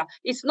together.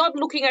 It's not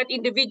looking at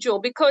individual,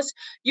 because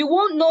you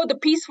won't know the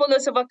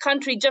peacefulness of a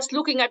country just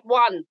looking at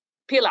one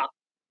pillar.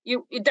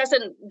 It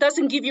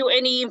doesn't give you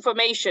any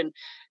information.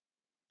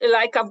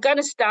 Like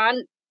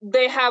Afghanistan,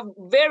 they have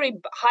very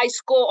high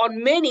score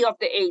on many of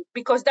the 8,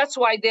 because that's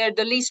why they're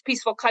the least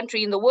peaceful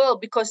country in the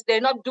world, because they're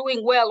not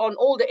doing well on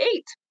all the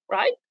 8,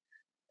 right?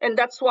 And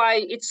that's why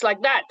it's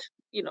like that,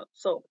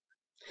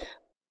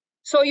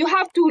 So you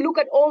have to look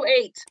at all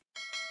 8,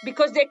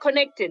 because they're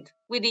connected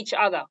with each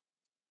other.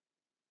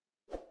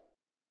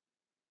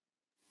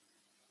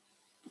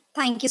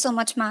 Thank you so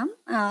much, ma'am.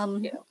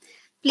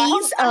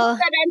 Please. I hope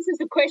that answers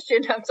the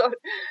question. I'm sorry.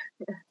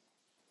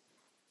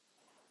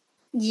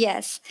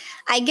 Yes,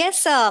 I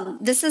guess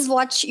this is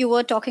what you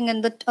were talking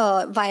in the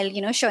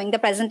while showing the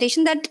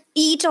presentation, that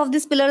each of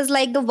these pillars is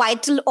like the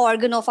vital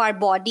organ of our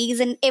bodies,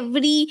 and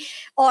every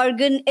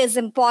organ is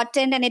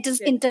important and it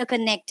is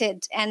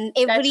interconnected, and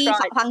every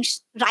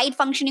right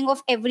functioning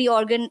of every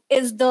organ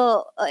is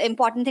the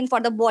important thing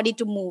for the body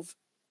to move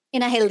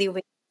in a healthy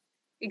way.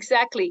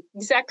 Exactly.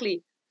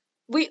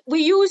 We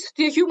use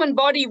the human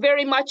body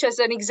very much as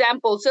an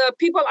example, so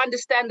people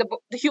understand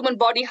the human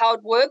body, how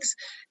it works,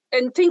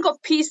 and think of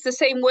peace the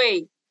same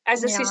way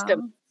as a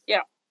system.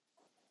 Yeah.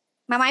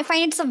 Ma'am, I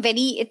find it's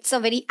a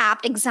very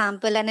apt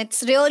example, and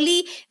it's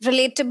really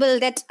relatable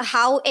that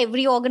how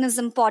every organ is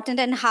important,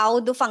 and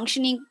how the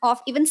functioning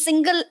of even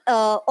single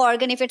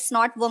organ, if it's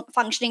not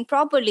functioning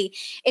properly,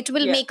 it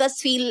will make us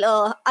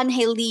feel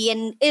unhealthy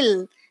and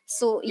ill.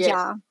 So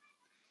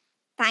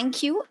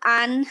thank you.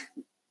 And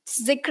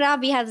Zikra,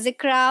 we have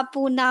Zikra,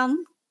 Poonam.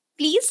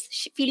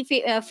 Please feel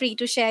free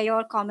to share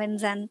your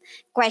comments and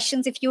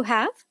questions if you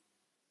have.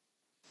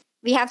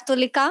 We have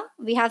Tulika,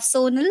 we have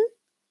Sonal.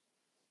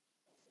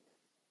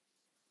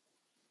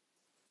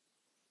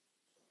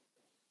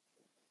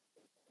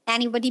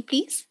 Anybody,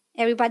 please?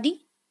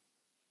 Everybody?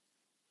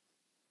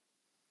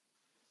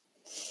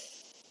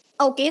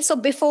 Okay, so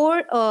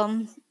before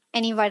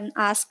anyone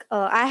asks,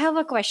 I have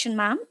a question,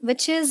 ma'am,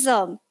 which is,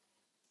 so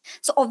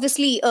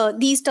obviously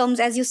these terms,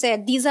 as you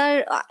said, these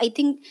are, I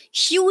think,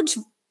 huge.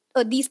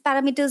 These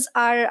parameters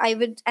are,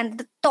 and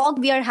the talk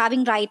we are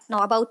having right now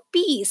about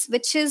peace,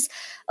 which is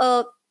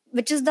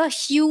the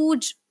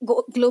huge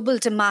global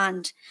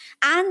demand.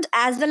 And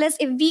as well as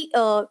if we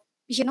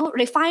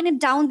refine it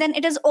down, then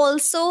it is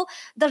also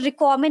the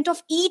requirement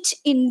of each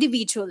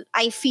individual.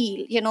 I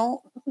feel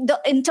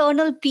the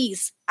internal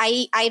peace.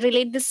 I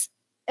relate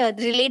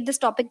this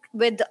topic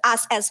with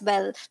us as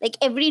well. Like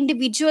every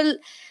individual,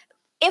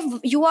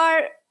 if you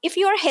are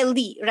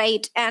healthy,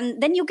 right,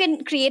 and then you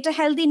can create a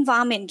healthy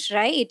environment,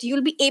 right,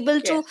 you'll be able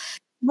to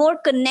more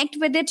connect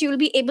with it, you'll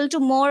be able to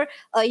more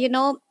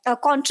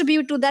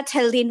contribute to that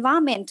healthy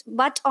environment.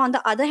 But on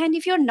the other hand,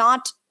 if you're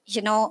not,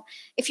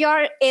 if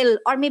you're ill,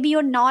 or maybe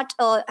you're not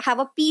have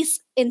a peace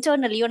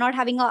internally, you're not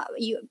having a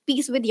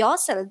peace with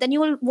yourself, then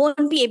you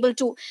won't be able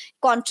to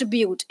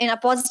contribute in a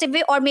positive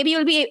way, or maybe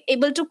you'll be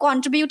able to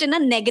contribute in a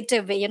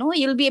negative way.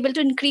 You'll be able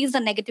to increase the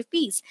negative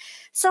peace.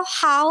 So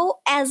how,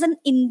 as an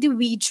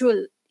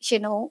individual,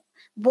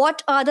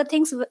 what are the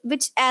things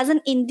which, as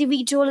an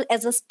individual,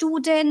 as a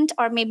student,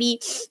 or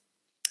maybe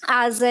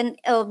as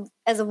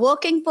a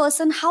working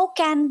person, how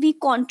can we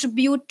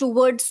contribute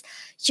towards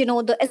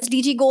the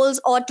SDG goals,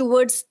 or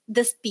towards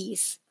this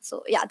peace?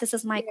 So this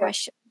is my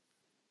question.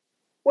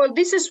 Well,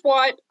 this is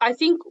what I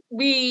think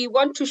we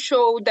want to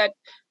show, that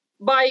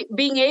by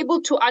being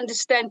able to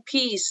understand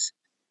peace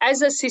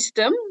as a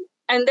system,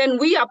 and then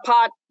we are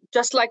part,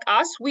 just like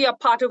us, we are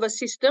part of a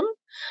system,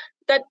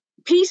 that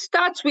peace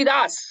starts with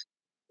us.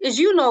 As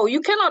you know,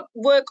 you cannot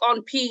work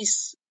on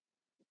peace,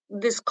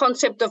 this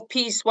concept of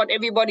peace, what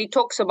everybody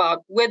talks about,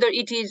 whether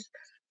it is,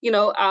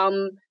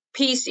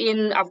 peace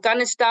in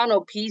Afghanistan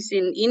or peace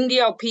in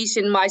India or peace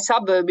in my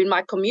suburb, in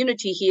my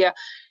community here,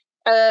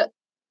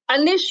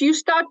 unless you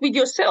start with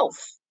yourself.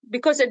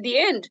 Because at the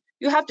end,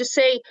 you have to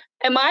say,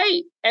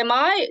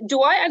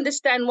 do I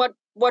understand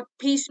what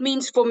peace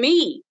means for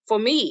me?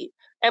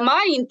 Am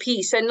I in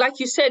peace? And like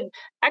you said,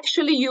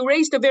 actually, you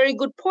raised a very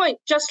good point.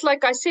 Just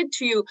like I said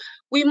to you,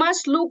 we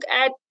must look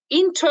at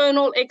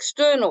internal,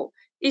 external.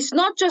 It's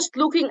not just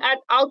looking at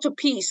outer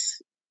peace,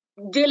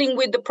 dealing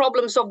with the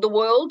problems of the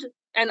world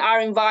and our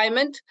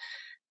environment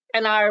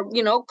and our,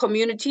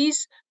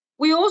 communities.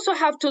 We also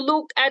have to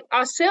look at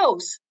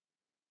ourselves.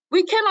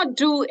 We cannot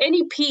do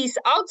any peace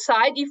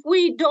outside if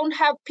we don't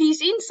have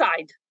peace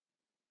inside.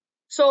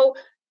 So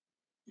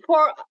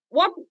for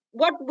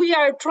what we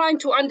are trying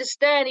to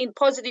understand in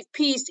positive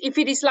peace, if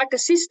it is like a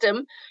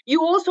system,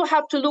 you also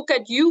have to look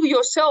at you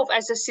yourself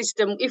as a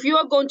system. If you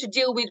are going to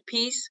deal with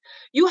peace,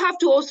 you have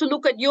to also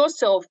look at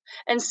yourself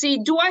and see,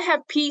 do I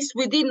have peace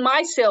within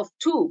myself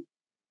too?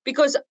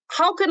 Because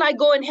how can I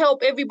go and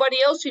help everybody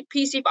else with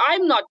peace if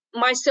I'm not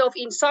myself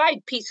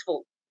inside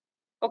peaceful?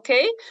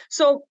 Okay,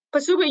 so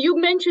Pasuba, you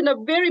mentioned a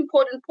very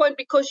important point,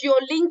 because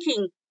you're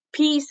linking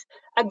peace,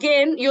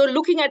 again, you're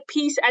looking at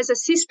peace as a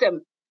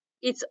system.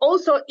 It's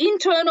also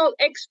internal,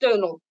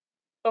 external,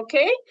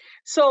 okay?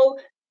 So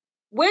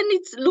when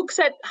it looks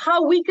at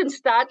how we can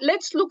start,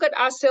 let's look at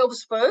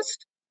ourselves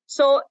first.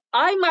 So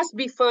I must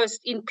be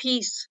first in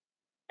peace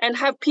and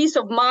have peace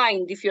of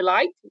mind, if you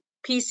like,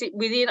 peace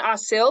within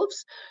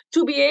ourselves,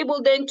 to be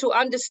able then to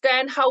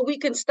understand how we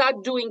can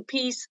start doing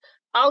peace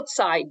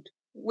outside,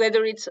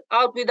 whether it's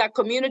out with our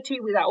community,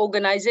 with our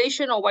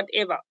organization or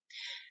whatever.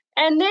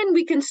 And then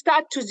we can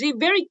start to see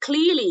very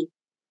clearly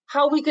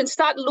how we can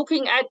start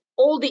looking at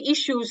all the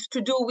issues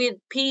to do with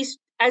peace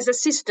as a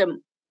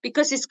system,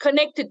 because it's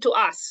connected to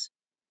us,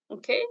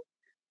 okay?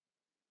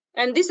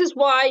 And this is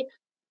why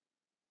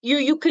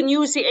you can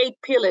use the 8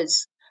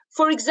 pillars.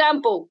 For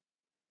example,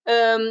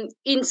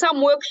 in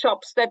some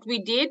workshops that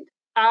we did,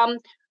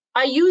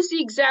 I use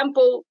the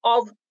example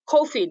of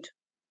COVID.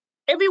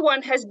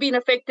 Everyone has been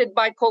affected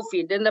by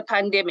COVID and the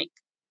pandemic.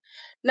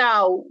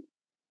 Now,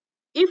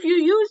 if you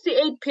use the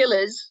 8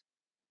 pillars,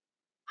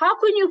 how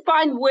can you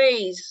find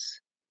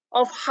ways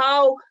of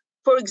how,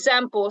 for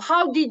example,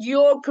 how did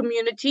your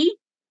community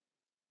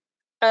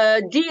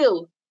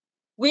deal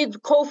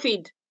with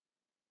COVID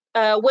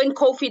when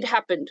COVID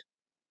happened?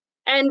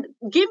 And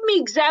give me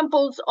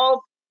examples of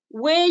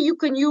where you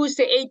can use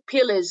the 8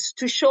 pillars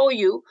to show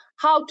you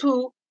how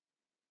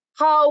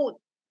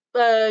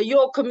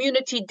your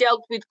community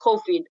dealt with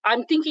COVID.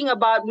 I'm thinking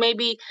about,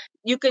 maybe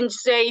you can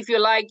say, if you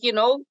like,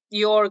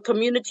 your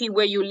community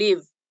where you live,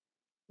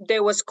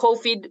 there was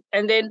COVID,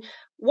 and then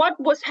what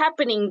was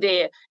happening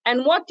there,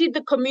 and what did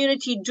the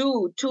community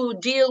do to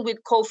deal with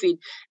COVID?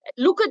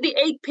 Look at the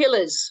 8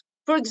 pillars.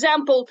 For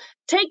example,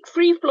 take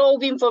free flow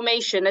of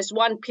information as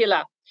one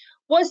pillar.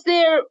 Was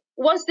there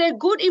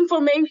good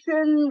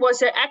information? Was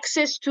there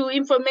access to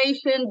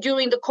information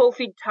during the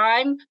COVID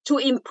time to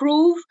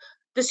improve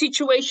the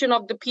situation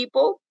of the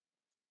people?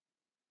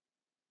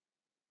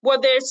 Were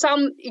there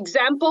some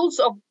examples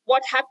of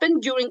what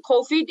happened during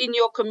COVID in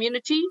your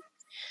community?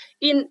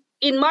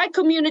 In my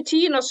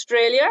community in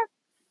Australia,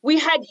 we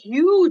had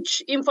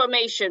huge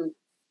information,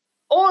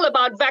 all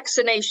about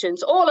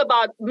vaccinations, all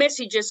about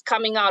messages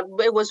coming out.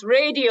 It was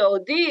radio,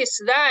 this,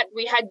 that.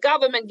 We had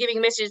government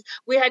giving messages.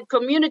 We had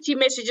community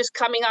messages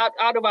coming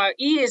out of our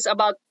ears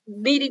about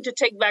needing to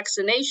take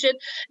vaccination,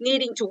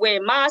 needing to wear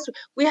masks.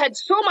 We had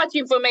so much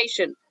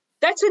information.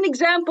 That's an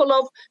example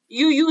of,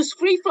 you use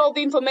free flow of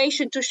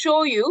information to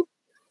show you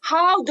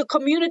how the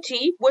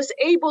community was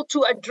able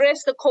to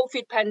address the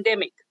COVID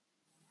pandemic.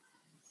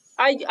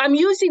 I'm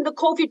using the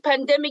COVID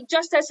pandemic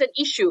just as an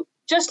issue,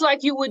 just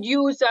like you would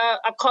use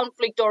a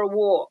conflict or a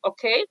war,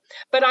 okay?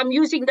 But I'm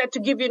using that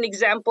to give you an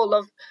example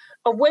of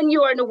when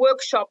you are in a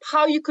workshop,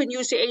 how you can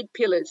use the 8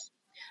 pillars.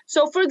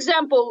 So, for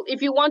example,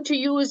 if you want to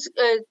use,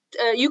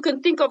 you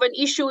can think of an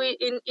issue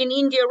in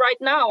India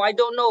right now, I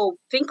don't know,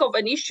 think of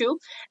an issue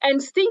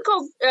and think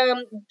of,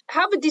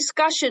 have a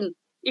discussion,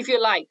 if you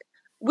like,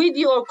 with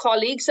your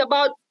colleagues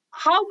about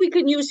how we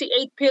can use the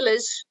 8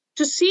 pillars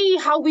to see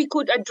how we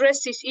could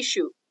address this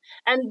issue.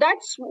 And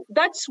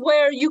that's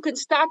where you can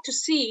start to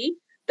see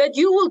that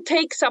you will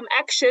take some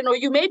action, or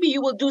maybe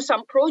you will do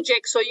some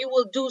projects, or you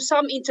will do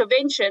some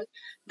intervention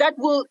that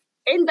will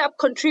end up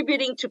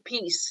contributing to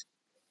peace.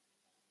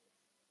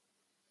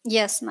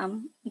 Yes,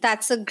 ma'am.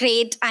 That's a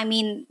great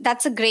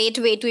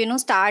way to,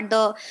 start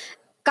the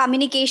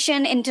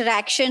communication,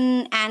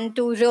 interaction, and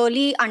to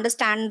really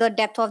understand the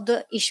depth of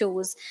the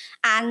issues.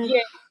 And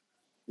yes.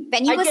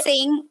 When you were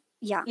saying,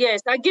 yeah. Yes,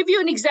 I'll give you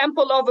an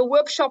example of a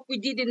workshop we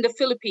did in the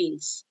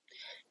Philippines.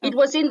 It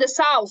was in the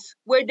south,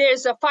 where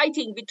there's a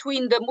fighting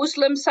between the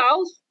Muslim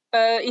south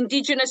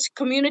indigenous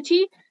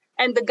community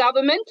and the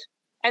government.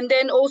 And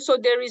then also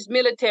there is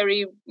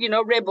military,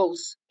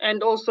 rebels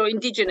and also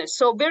indigenous.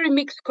 So very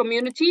mixed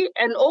community,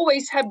 and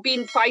always have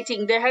been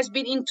fighting. There has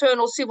been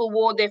internal civil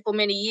war there for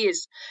many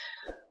years.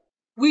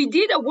 We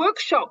did a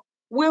workshop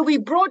where we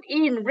brought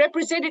in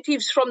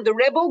representatives from the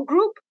rebel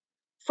group,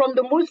 from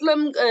the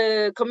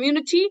Muslim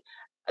community,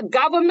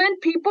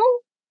 government people,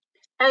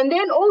 and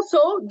then also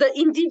the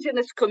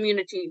indigenous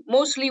community,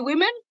 mostly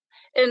women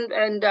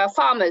and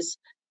farmers.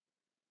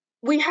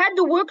 We had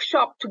the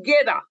workshop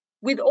together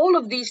with all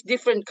of these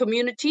different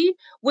community,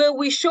 where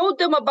we showed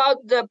them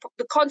about the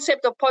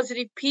concept of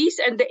positive peace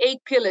and the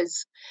 8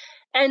 pillars.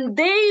 And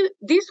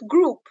this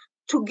group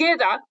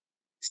together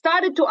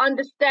started to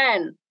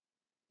understand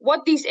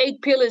what these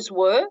 8 pillars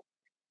were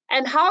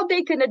and how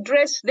they can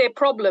address their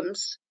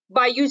problems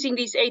by using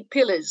these 8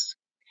 pillars.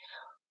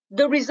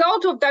 The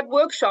result of that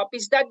workshop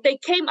is that they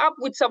came up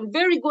with some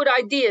very good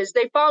ideas.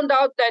 They found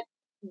out that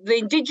the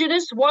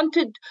indigenous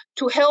wanted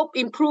to help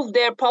improve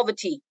their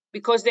poverty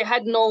because they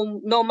had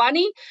no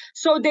money.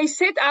 So they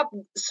set up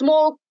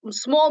small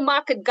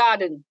market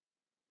garden,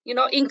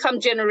 income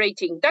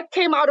generating. That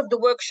came out of the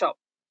workshop.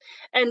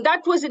 And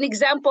that was an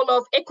example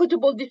of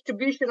equitable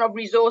distribution of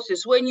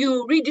resources. When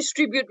you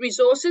redistribute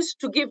resources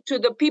to give to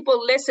the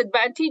people less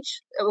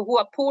advantaged, who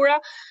are poorer.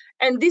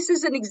 And this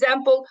is an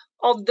example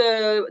of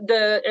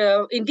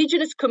the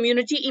indigenous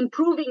community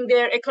improving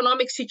their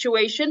economic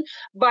situation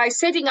by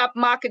setting up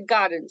market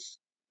gardens.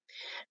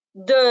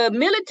 The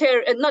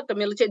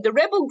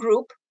rebel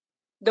group,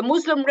 the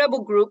Muslim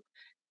rebel group,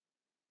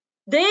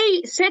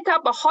 they set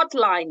up a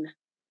hotline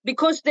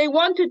because they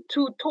wanted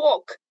to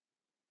talk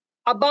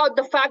about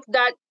the fact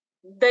that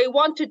they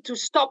wanted to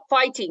stop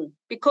fighting,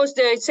 because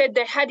they said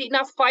they had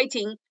enough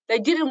fighting. They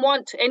didn't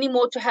want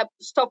anymore to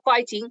stop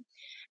fighting.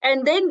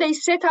 And then they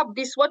set up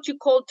this, what you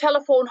call,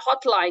 telephone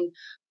hotline.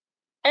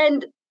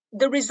 And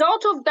the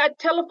result of that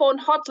telephone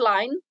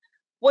hotline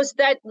was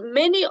that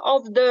many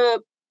of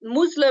the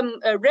Muslim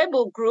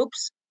rebel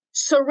groups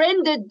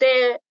surrendered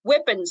their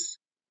weapons.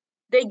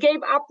 They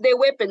gave up their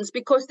weapons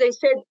because they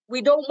said,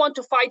 we don't want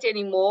to fight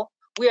anymore.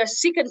 We are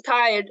sick and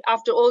tired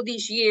after all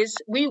these years.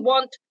 We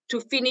want to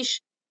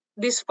finish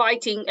this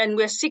fighting, and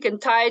we're sick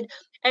and tired.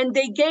 And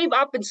they gave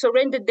up and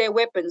surrendered their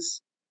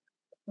weapons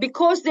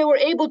because they were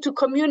able to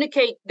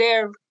communicate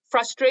their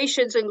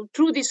frustrations and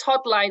through this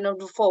hotline on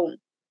the phone.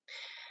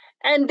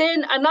 And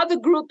then another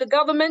group, the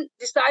government,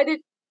 decided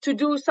to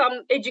do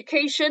some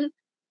education,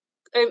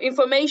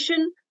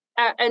 information,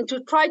 and to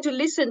try to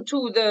listen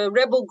to the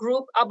rebel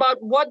group about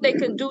what they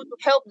can do to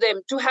help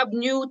them to have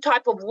new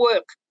type of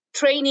work,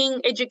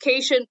 training,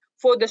 education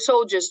for the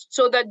soldiers,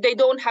 so that they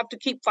don't have to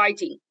keep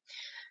fighting.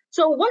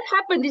 So what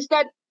happened is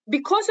that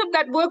because of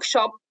that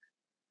workshop,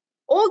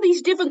 all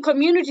these different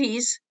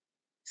communities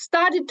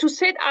started to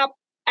set up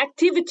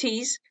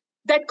activities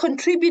that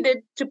contributed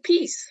to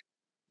peace,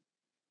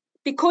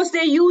 because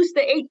they used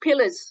the 8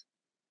 pillars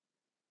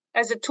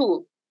as a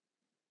tool.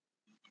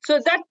 So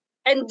that,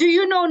 and do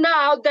you know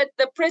now that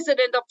the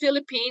president of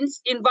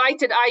Philippines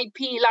invited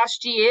IEP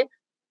last year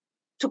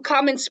to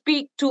come and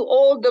speak to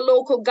all the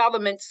local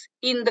governments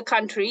in the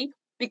country,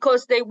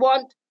 because they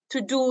want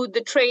to do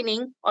the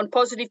training on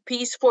positive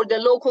peace for the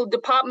local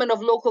Department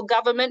of Local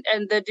Government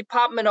and the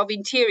Department of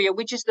Interior,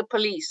 which is the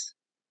police.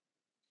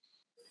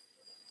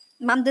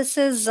 Ma'am, this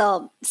is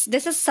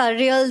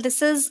surreal.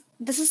 This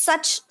is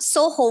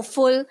so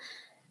hopeful,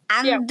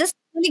 and this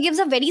really gives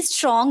a very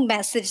strong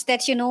message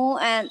that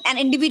an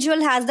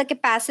individual has the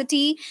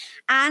capacity.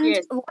 And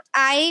what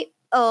I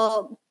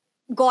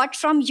got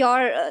from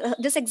your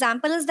this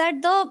example is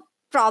that the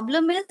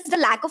problem is the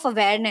lack of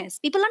awareness.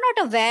 People are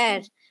not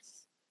aware.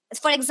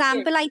 For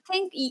example, I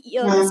think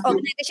this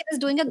organization is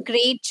doing a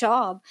great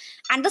job,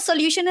 and the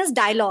solution is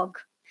dialogue.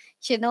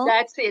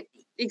 That's it,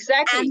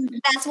 exactly,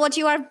 and that's what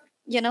you are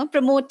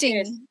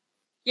promoting.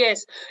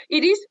 Yes,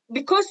 it is,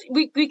 because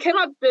we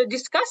cannot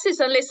discuss this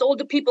unless all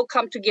the people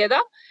come together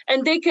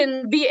and they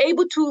can be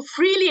able to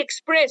freely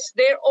express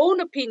their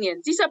own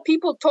opinions. These are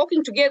people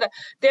talking together.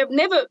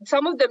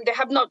 Some of them, they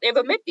have not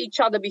ever met each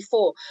other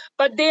before,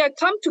 but they are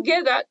come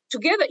together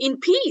in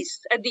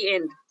peace at the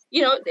end,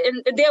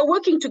 and they are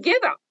working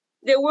together.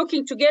 They're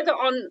working together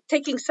on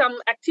taking some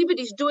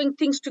activities, doing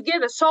things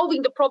together,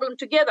 solving the problem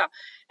together.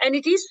 And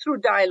it is through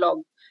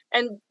dialogue.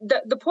 And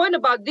the point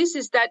about this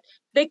is that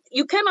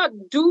you cannot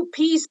do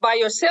peace by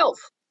yourself.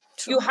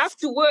 True. You have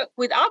to work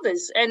with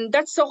others. And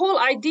that's the whole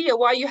idea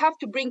why you have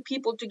to bring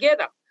people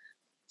together.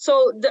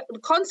 So the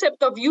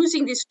concept of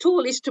using this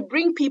tool is to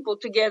bring people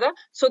together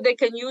so they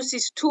can use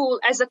this tool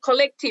as a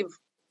collective,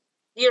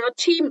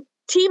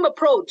 team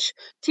approach,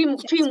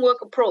 teamwork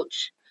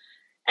approach.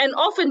 And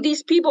often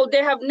these people,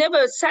 they have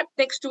never sat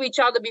next to each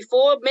other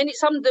before.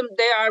 Some of them,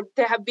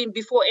 they have been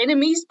before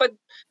enemies, but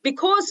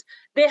because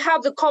they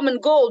have the common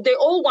goal, they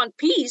all want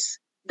peace.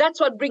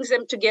 That's what brings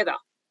them together.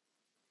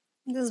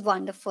 This is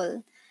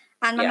wonderful.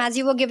 And ma'am, as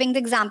you were giving the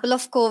example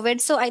of COVID,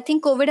 so I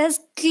think COVID has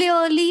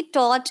clearly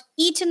taught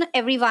each and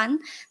everyone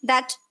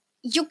that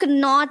you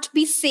cannot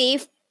be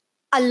safe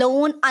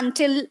alone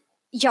until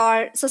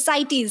your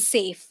society is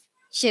safe,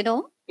 you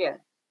know? Yeah.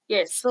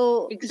 Yes.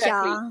 So,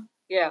 Exactly.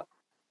 yeah.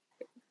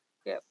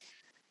 Yeah.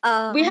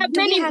 We have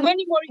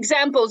many more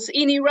examples.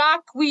 In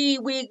Iraq, we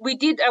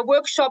did a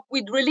workshop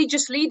with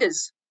religious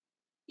leaders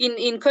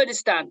in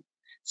Kurdistan.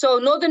 So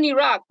northern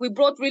Iraq, we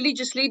brought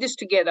religious leaders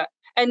together,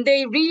 and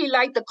they really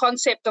like the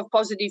concept of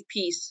positive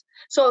peace.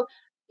 So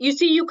you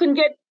see, you can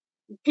get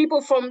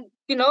people from,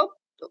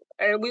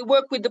 we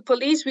work with the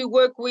police, we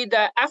work with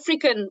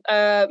African,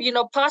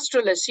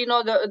 pastoralists,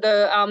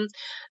 the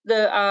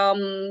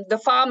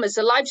farmers,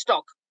 the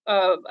livestock,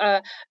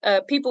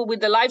 people with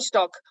the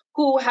livestock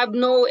who have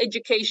no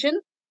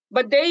education,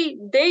 but they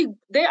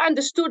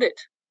understood it.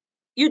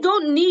 You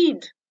don't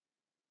need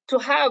to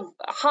have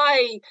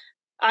high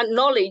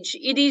knowledge.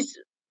 It is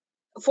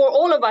for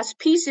all of us.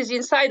 Peace is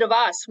inside of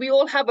us. We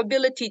all have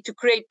ability to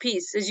create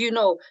peace, as you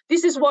know.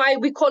 This is why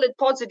we call it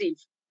positive,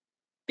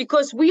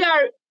 because we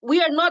are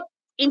not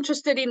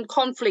interested in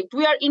conflict.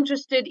 We are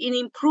interested in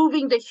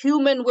improving the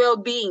human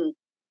well-being.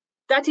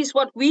 That is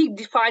what we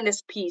define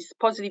as peace,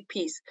 positive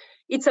peace.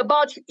 It's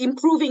about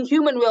improving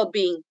human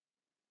well-being,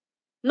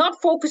 not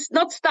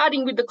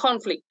starting with the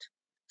conflict.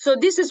 So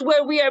this is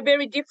where we are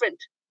very different.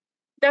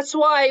 That's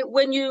why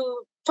when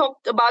you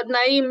talked about,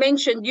 Naeem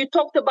mentioned, you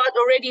talked about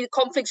already the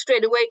conflict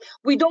straight away.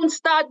 We don't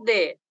start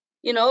there.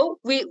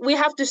 We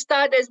have to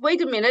start as,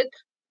 wait a minute,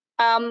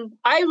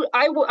 I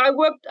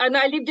worked and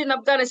I lived in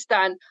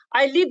Afghanistan.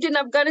 I lived in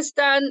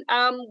Afghanistan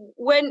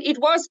when it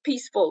was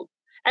peaceful.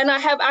 And I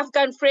have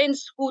Afghan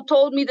friends who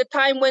told me the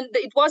time when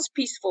it was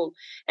peaceful.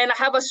 And I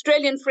have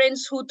Australian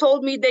friends who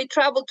told me they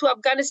traveled to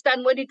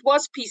Afghanistan when it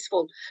was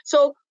peaceful.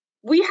 So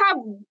we have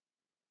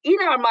in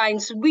our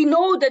minds, we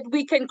know that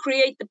we can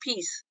create the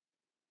peace.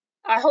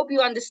 I hope you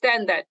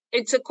understand that.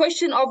 It's a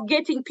question of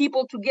getting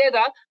people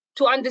together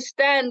to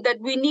understand that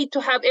we need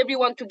to have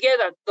everyone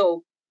together,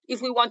 though,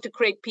 if we want to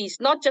create peace,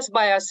 not just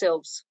by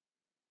ourselves.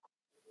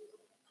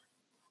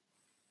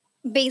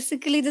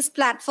 Basically, this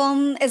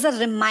platform is a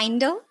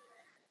reminder,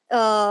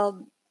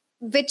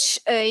 which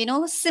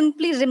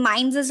simply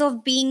reminds us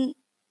of being,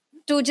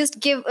 to just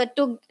give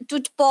to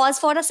pause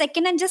for a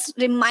second and just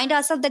remind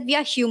ourselves that we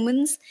are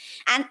humans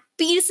and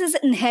peace is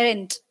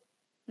inherent,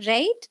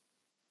 right?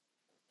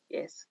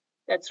 Yes,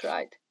 that's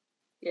right.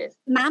 Yes,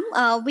 ma'am,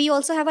 we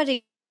also have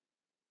a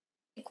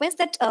request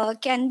that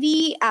can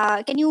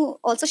you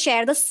also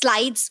share the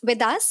slides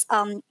with us,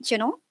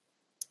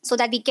 so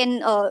that we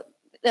can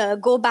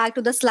go back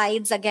to the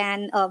slides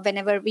again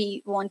whenever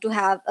we want to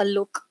have a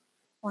look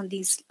on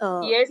these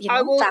yes,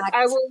 I will facts.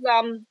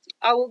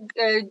 I will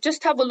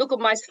just have a look at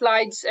my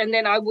slides, and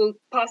then I will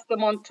pass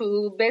them on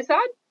to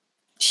Bezad.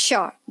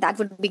 Sure, that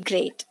would be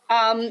great.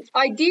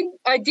 I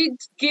did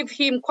give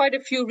him quite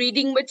a few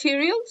reading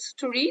materials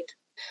to read,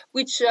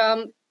 which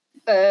I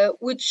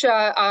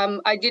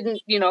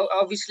didn't,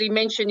 obviously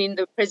mention in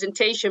the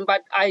presentation,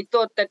 but I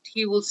thought that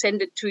he will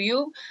send it to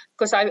you,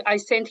 because I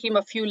sent him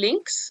a few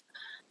links.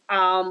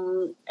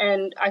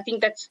 And I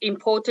think that's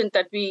important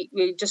that we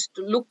just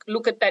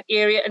look at that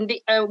area. And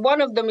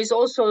one of them is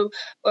also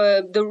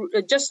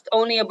just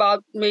only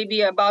about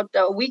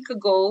a week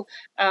ago,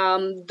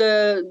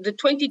 the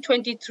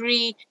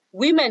 2023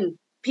 Women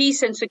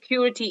Peace and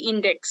Security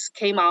Index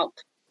came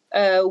out,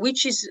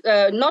 which is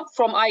not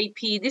from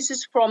IEP. This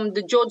is from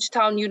the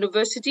Georgetown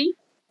University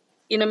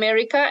in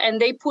America, and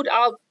they put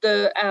out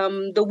the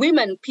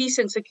Women Peace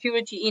and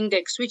Security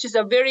Index, which is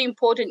a very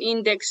important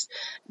index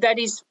that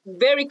is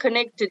very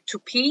connected to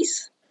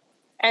peace,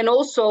 and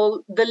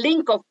also the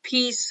link of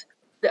peace,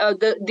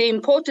 the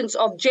importance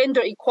of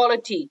gender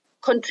equality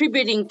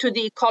contributing to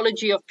the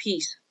ecology of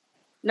peace.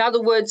 In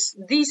other words,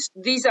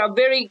 these are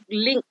very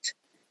linked,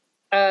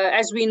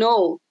 as we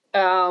know,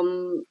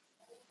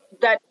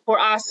 that for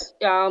us,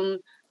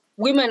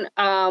 women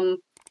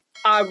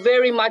are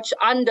very much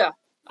under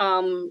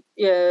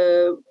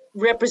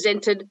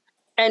represented,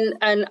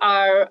 and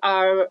are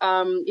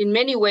in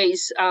many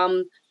ways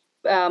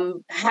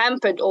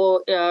hampered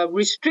or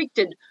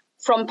restricted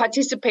from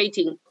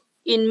participating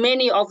in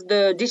many of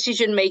the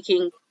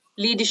decision-making,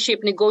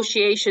 leadership,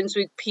 negotiations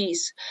with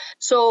peace.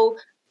 So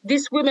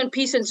this Women,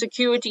 Peace and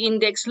Security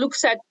Index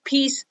looks at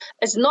peace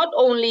as not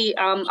only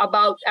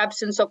about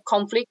absence of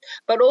conflict,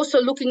 but also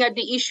looking at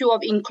the issue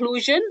of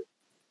inclusion.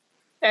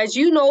 As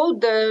you know,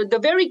 the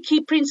very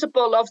key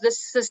principle of the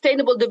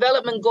Sustainable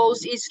Development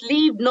Goals is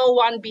leave no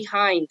one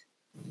behind.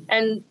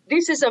 And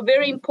this is a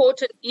very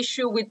important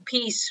issue with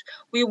peace.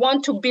 We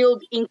want to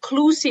build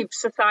inclusive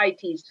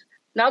societies.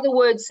 In other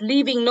words,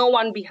 leaving no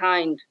one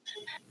behind.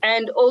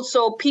 And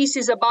also, peace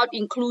is about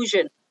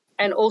inclusion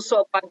and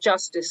also about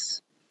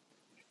justice.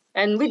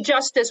 And with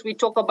justice, we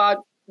talk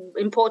about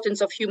importance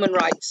of human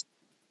rights.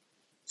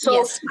 So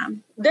yes,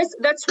 ma'am.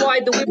 That's why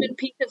the Women,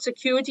 Peace and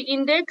Security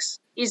Index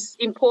is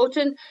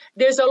important.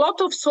 There's a lot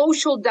of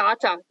social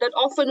data that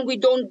often we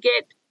don't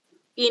get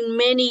in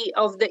many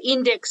of the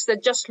index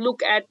that just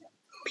look at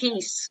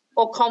peace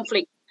or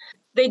conflict.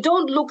 They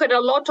don't look at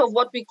a lot of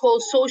what we call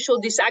social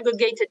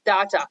disaggregated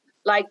data,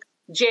 like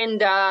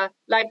gender,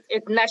 like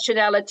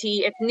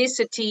nationality,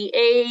 ethnicity,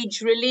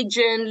 age,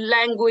 religion,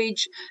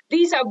 language.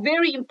 These are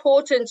very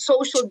important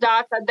social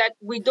data that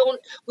we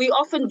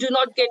often do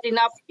not get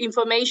enough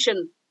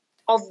information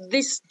of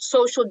this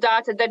social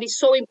data that is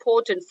so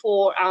important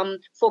for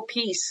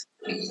peace.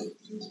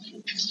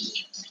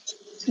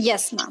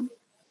 Yes, ma'am.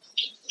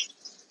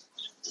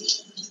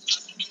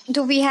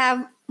 Do we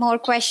have more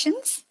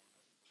questions?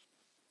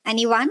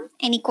 Anyone?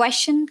 Any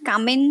question,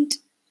 comment,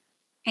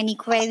 any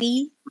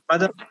query?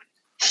 Madam,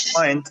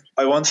 mind,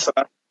 I want to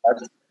ask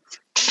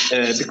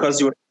that because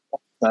you were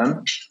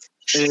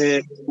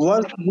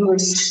was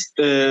US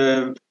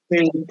failed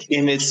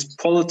in its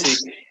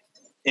politics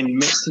in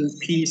making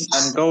peace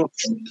and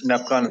government in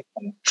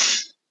Afghanistan?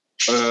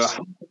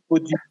 How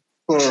would you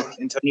for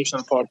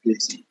international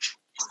parties?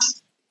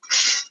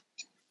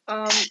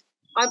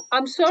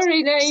 I'm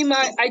sorry, Naeem,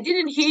 I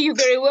didn't hear you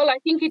very well. I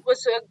think it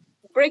was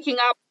breaking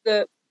up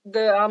the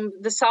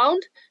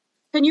sound.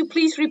 Can you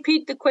please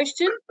repeat the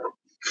question?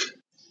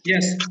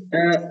 Yes.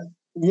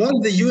 Well,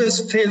 the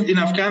U.S. failed in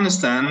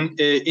Afghanistan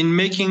in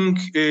making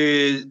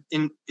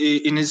in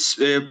its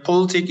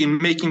politic in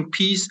making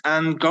peace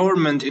and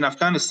government in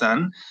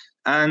Afghanistan,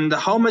 and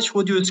how much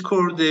would you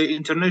score the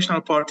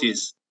international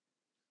parties?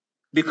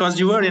 Because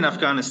you were in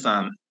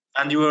Afghanistan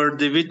and you were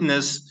the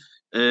witness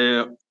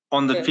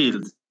on the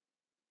field.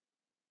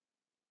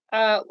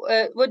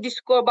 What do you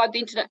score about the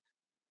internet?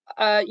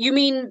 You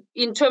mean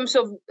in terms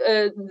of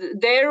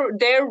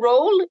their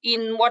role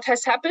in what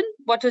has happened?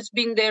 What has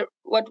been their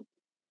what?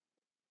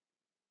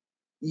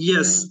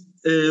 Yes.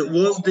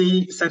 Was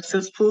they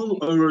successful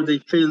or they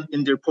failed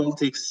in their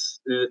politics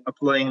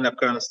applying in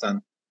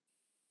Afghanistan?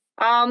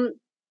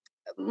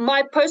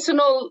 My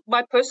personal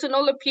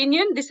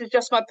opinion, this is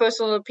just my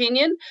personal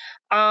opinion,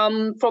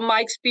 from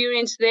my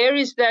experience there,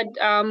 is that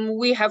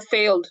we have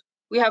failed.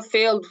 We have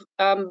failed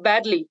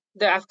badly,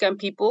 the Afghan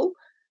people.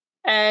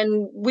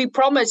 And we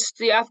promised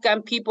the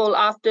Afghan people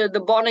after the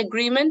Bonn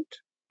Agreement,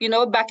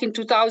 back in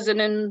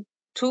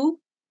 2002,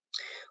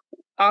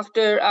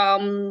 after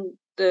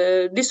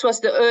this was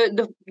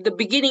the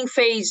beginning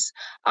phase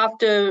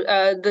after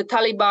the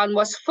Taliban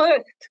was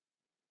first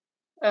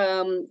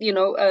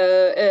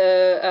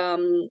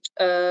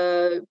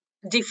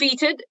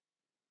defeated,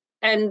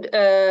 and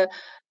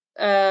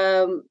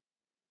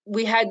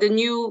we had the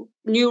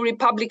new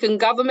Republican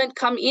government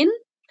come in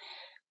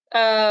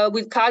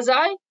with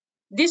Karzai.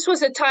 This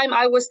was a time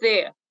I was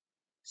there.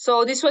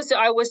 So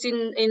I was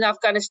in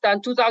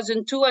Afghanistan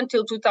 2002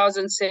 until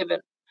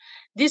 2007.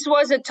 This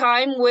was a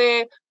time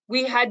where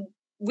we had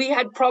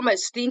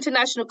promised, the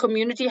international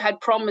community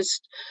had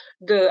promised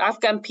the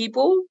Afghan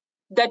people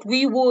that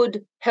we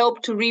would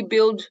help to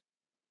rebuild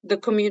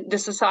the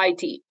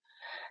society.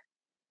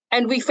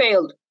 And we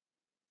failed.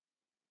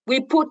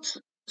 We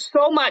put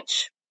so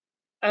much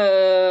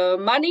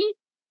money.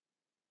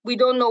 We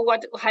don't know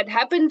what had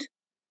happened,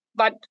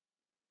 but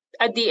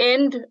at the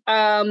end,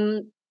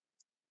 I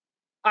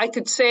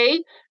could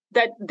say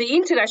that the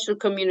international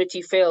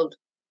community failed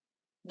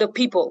the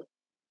people.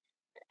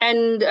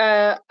 And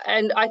I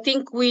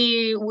think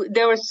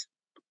there was,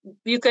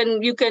 you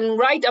can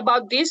write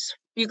about this.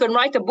 You can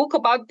write a book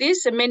about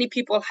this, and many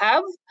people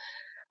have.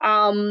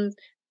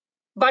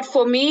 But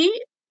for me,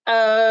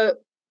 I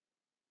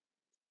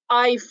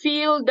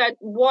feel that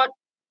what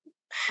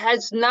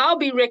has now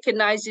been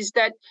recognized is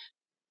that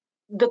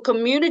the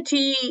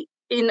community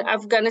in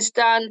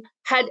Afghanistan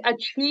had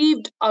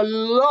achieved a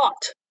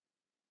lot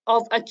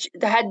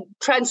had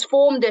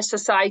transformed their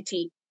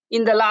society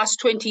in the last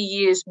 20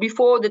 years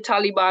before the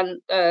Taliban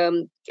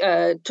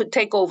to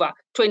take over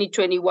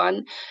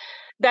 2021.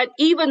 That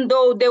even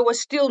though there were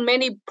still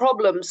many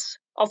problems,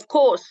 of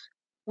course,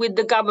 with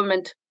the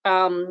government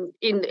in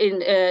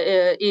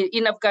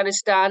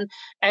Afghanistan,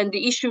 and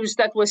the issues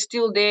that were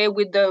still there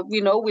with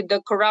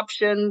the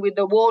corruption, with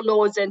the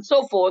warlords, and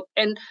so forth,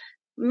 and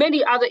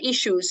many other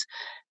issues,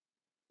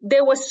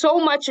 there was so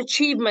much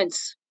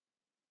achievements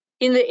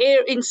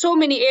in so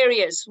many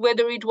areas,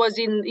 whether it was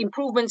in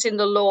improvements in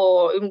the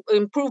law,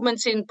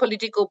 improvements in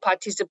political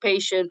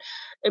participation,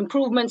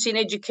 improvements in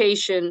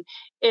education.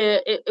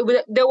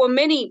 There were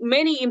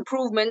many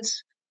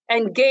improvements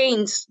and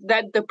gains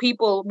that the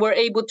people were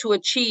able to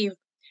achieve,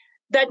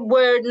 that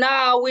were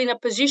now in a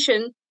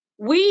position.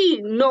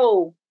 We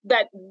know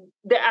that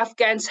the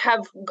Afghans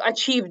have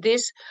achieved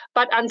this,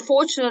 but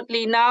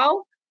unfortunately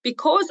now,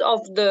 because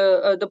of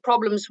the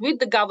problems with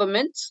the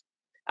governments,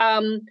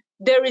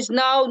 there is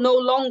now no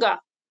longer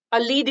a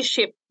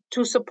leadership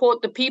to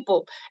support the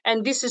people.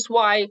 And this is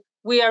why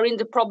we are in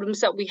the problems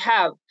that we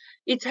have.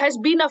 It has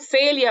been a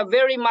failure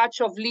very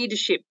much of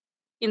leadership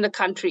in the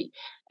country.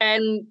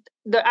 And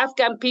the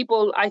Afghan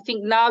people, I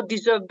think, now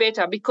deserve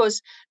better,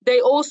 because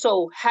they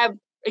also have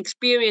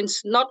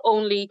experienced not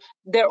only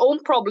their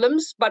own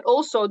problems, but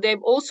also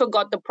they've also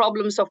got the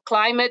problems of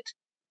climate,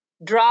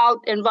 drought,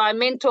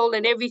 environmental,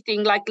 and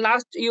everything. Like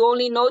you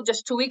only know,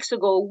 just 2 weeks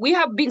ago, we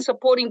have been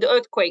supporting the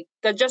earthquake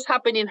that just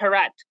happened in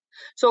Herat.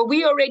 So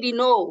we already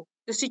know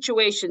the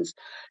situations.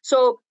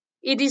 So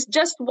it is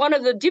just one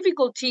of the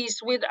difficulties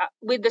with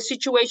the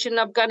situation in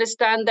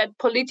Afghanistan, that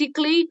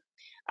politically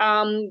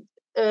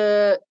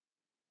the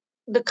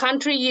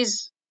country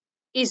is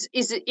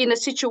in a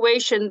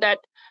situation that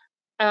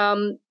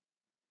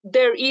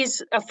there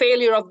is a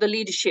failure of the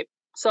leadership.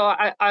 So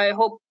I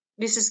hope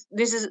this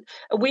is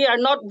we are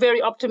not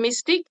very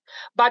optimistic,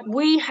 but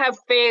we have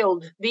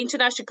failed. The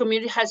international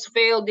community has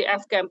failed the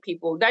Afghan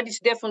people. That is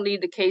definitely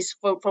the case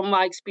from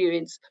my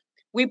experience.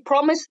 We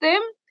promised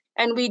them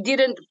and we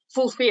didn't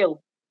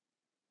fulfill.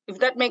 If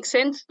that makes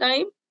sense,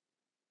 Naeem?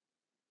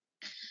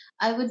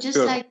 I would just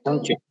like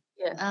to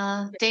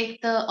take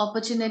the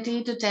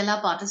opportunity to tell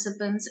our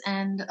participants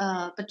and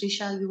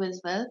Patricia, you as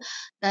well,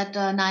 that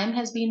Naeem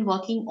has been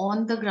working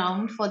on the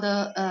ground for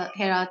the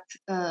Herat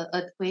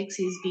earthquakes.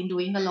 He's been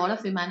doing a lot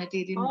of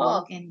humanitarian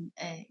work, and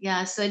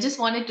so I just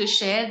wanted to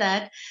share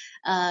that,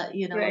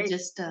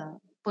 just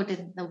put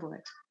in the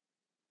word.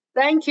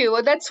 Thank you.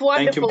 Well, that's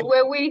wonderful.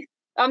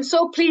 I'm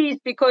so pleased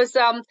because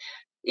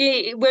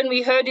when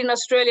we heard in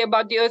Australia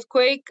about the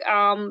earthquake,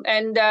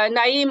 and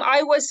Naeem,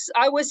 I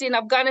was in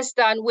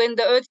Afghanistan when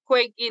the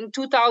earthquake in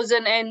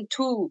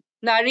 2002,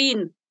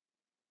 Nareen,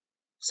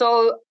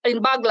 so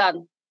in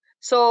Baghlan.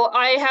 So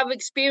I have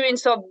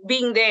experience of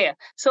being there.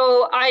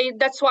 So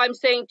that's why I'm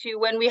saying to you,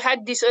 when we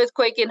had this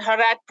earthquake in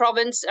Herat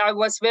province, I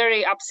was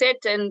very upset,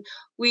 and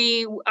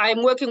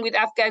I'm working with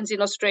Afghans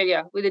in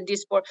Australia with the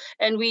diaspora,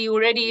 and we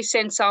already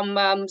sent some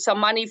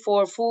money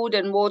for food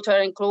and water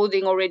and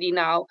clothing already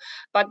now.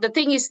 But the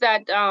thing is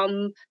that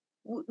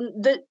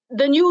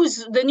the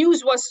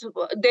news was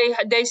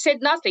they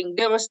said nothing.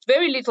 There was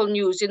very little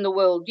news in the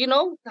world,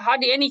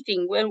 hardly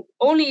anything. When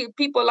only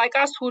people like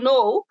us who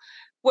know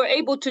were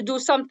able to do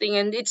something.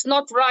 And it's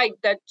not right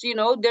that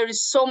there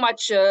is so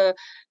much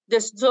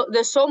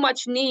there's so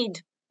much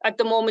need at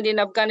the moment in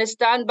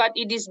Afghanistan, but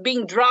it is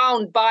being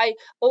drowned by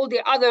all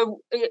the other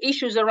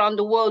issues around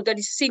the world that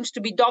it seems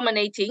to be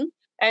dominating.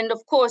 And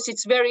of course,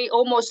 it's very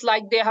almost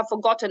like they have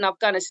forgotten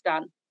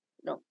Afghanistan.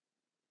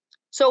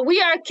 So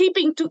we are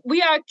keeping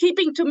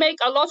to make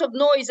a lot of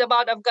noise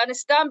about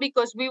Afghanistan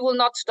because we will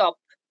not stop.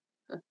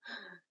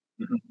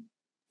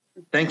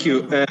 Thank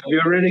you. We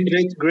are really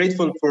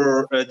grateful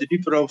for the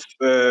people of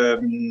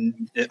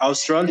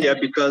Australia,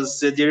 because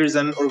there is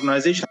an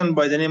organization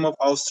by the name of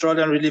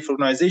Australian Relief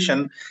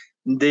Organization.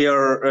 They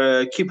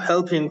are keep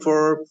helping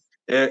for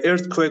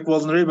earthquake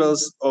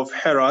vulnerables of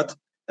Herat.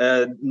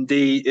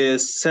 They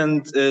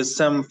send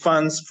some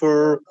funds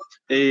for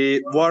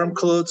warm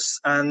clothes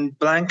and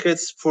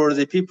blankets for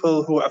the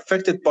people who are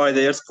affected by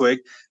the earthquake.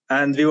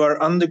 And we were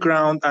on the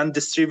ground and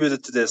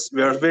distributed to this.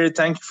 We are very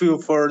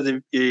thankful for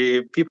the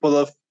people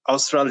of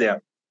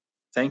Australia.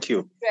 Thank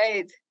you.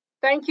 Great.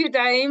 Thank you,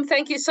 Naeem.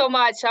 Thank you so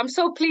much. I'm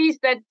so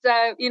pleased that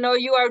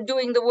you are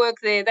doing the work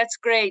there. That's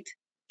great.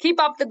 Keep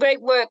up the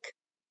great work.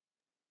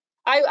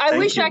 I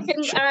wish I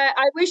can.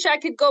 I wish I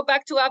could go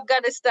back to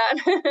Afghanistan.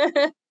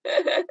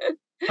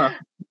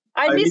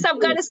 I miss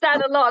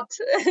Afghanistan a lot.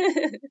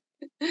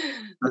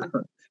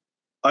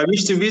 I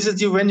wish to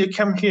visit you when you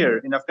come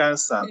here in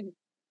Afghanistan.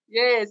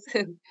 Yes.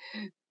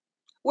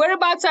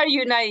 Whereabouts are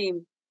you,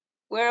 Naeem?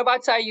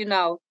 Whereabouts are you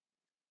now?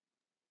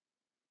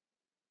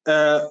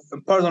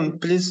 Pardon,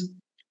 please.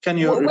 Can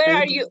you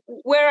repeat?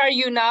 Where are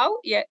you now?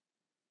 Yeah.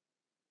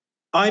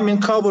 I'm in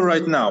Kabul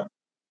right now.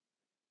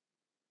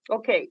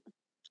 Okay.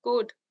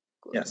 Good.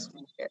 Yes.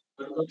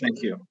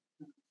 Thank you.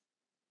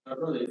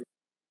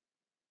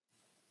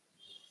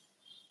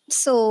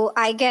 So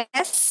I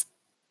guess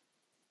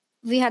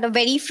we had a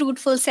very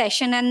fruitful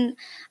session, and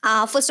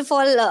first of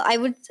all, I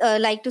would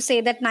like to say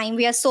that Naeem,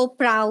 we are so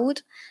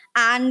proud,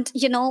 and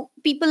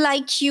people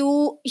like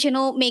you,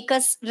 make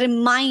us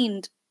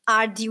remind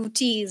our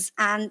duties,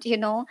 and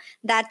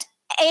that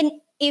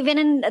even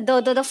in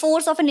the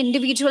force of an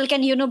individual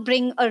can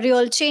bring a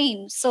real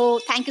change. So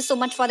thank you so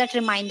much for that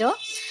reminder,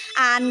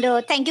 and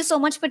thank you so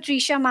much,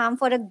 Patricia ma'am,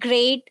 for a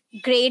great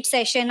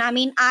session. I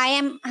mean, I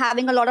am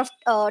having a lot of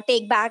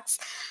take backs,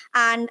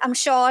 and I'm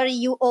sure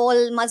you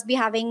all must be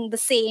having the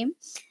same.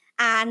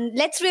 And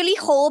let's really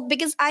hope,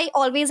 because I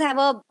always have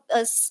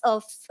a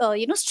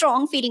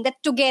strong feeling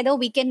that together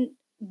we can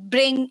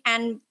bring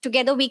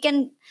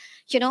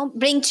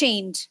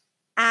change,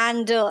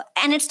 and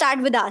it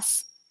starts with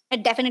us.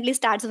 It definitely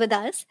starts with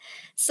us.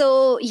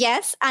 So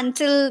yes,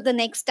 until the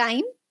next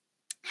time,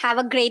 have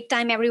a great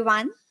time,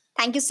 everyone.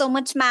 Thank you so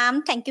much,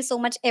 ma'am. Thank you so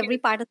much, every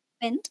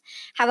participant.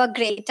 Have a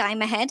great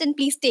time ahead, and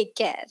please take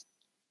care.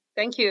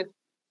 Thank you.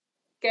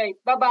 Okay,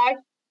 bye-bye.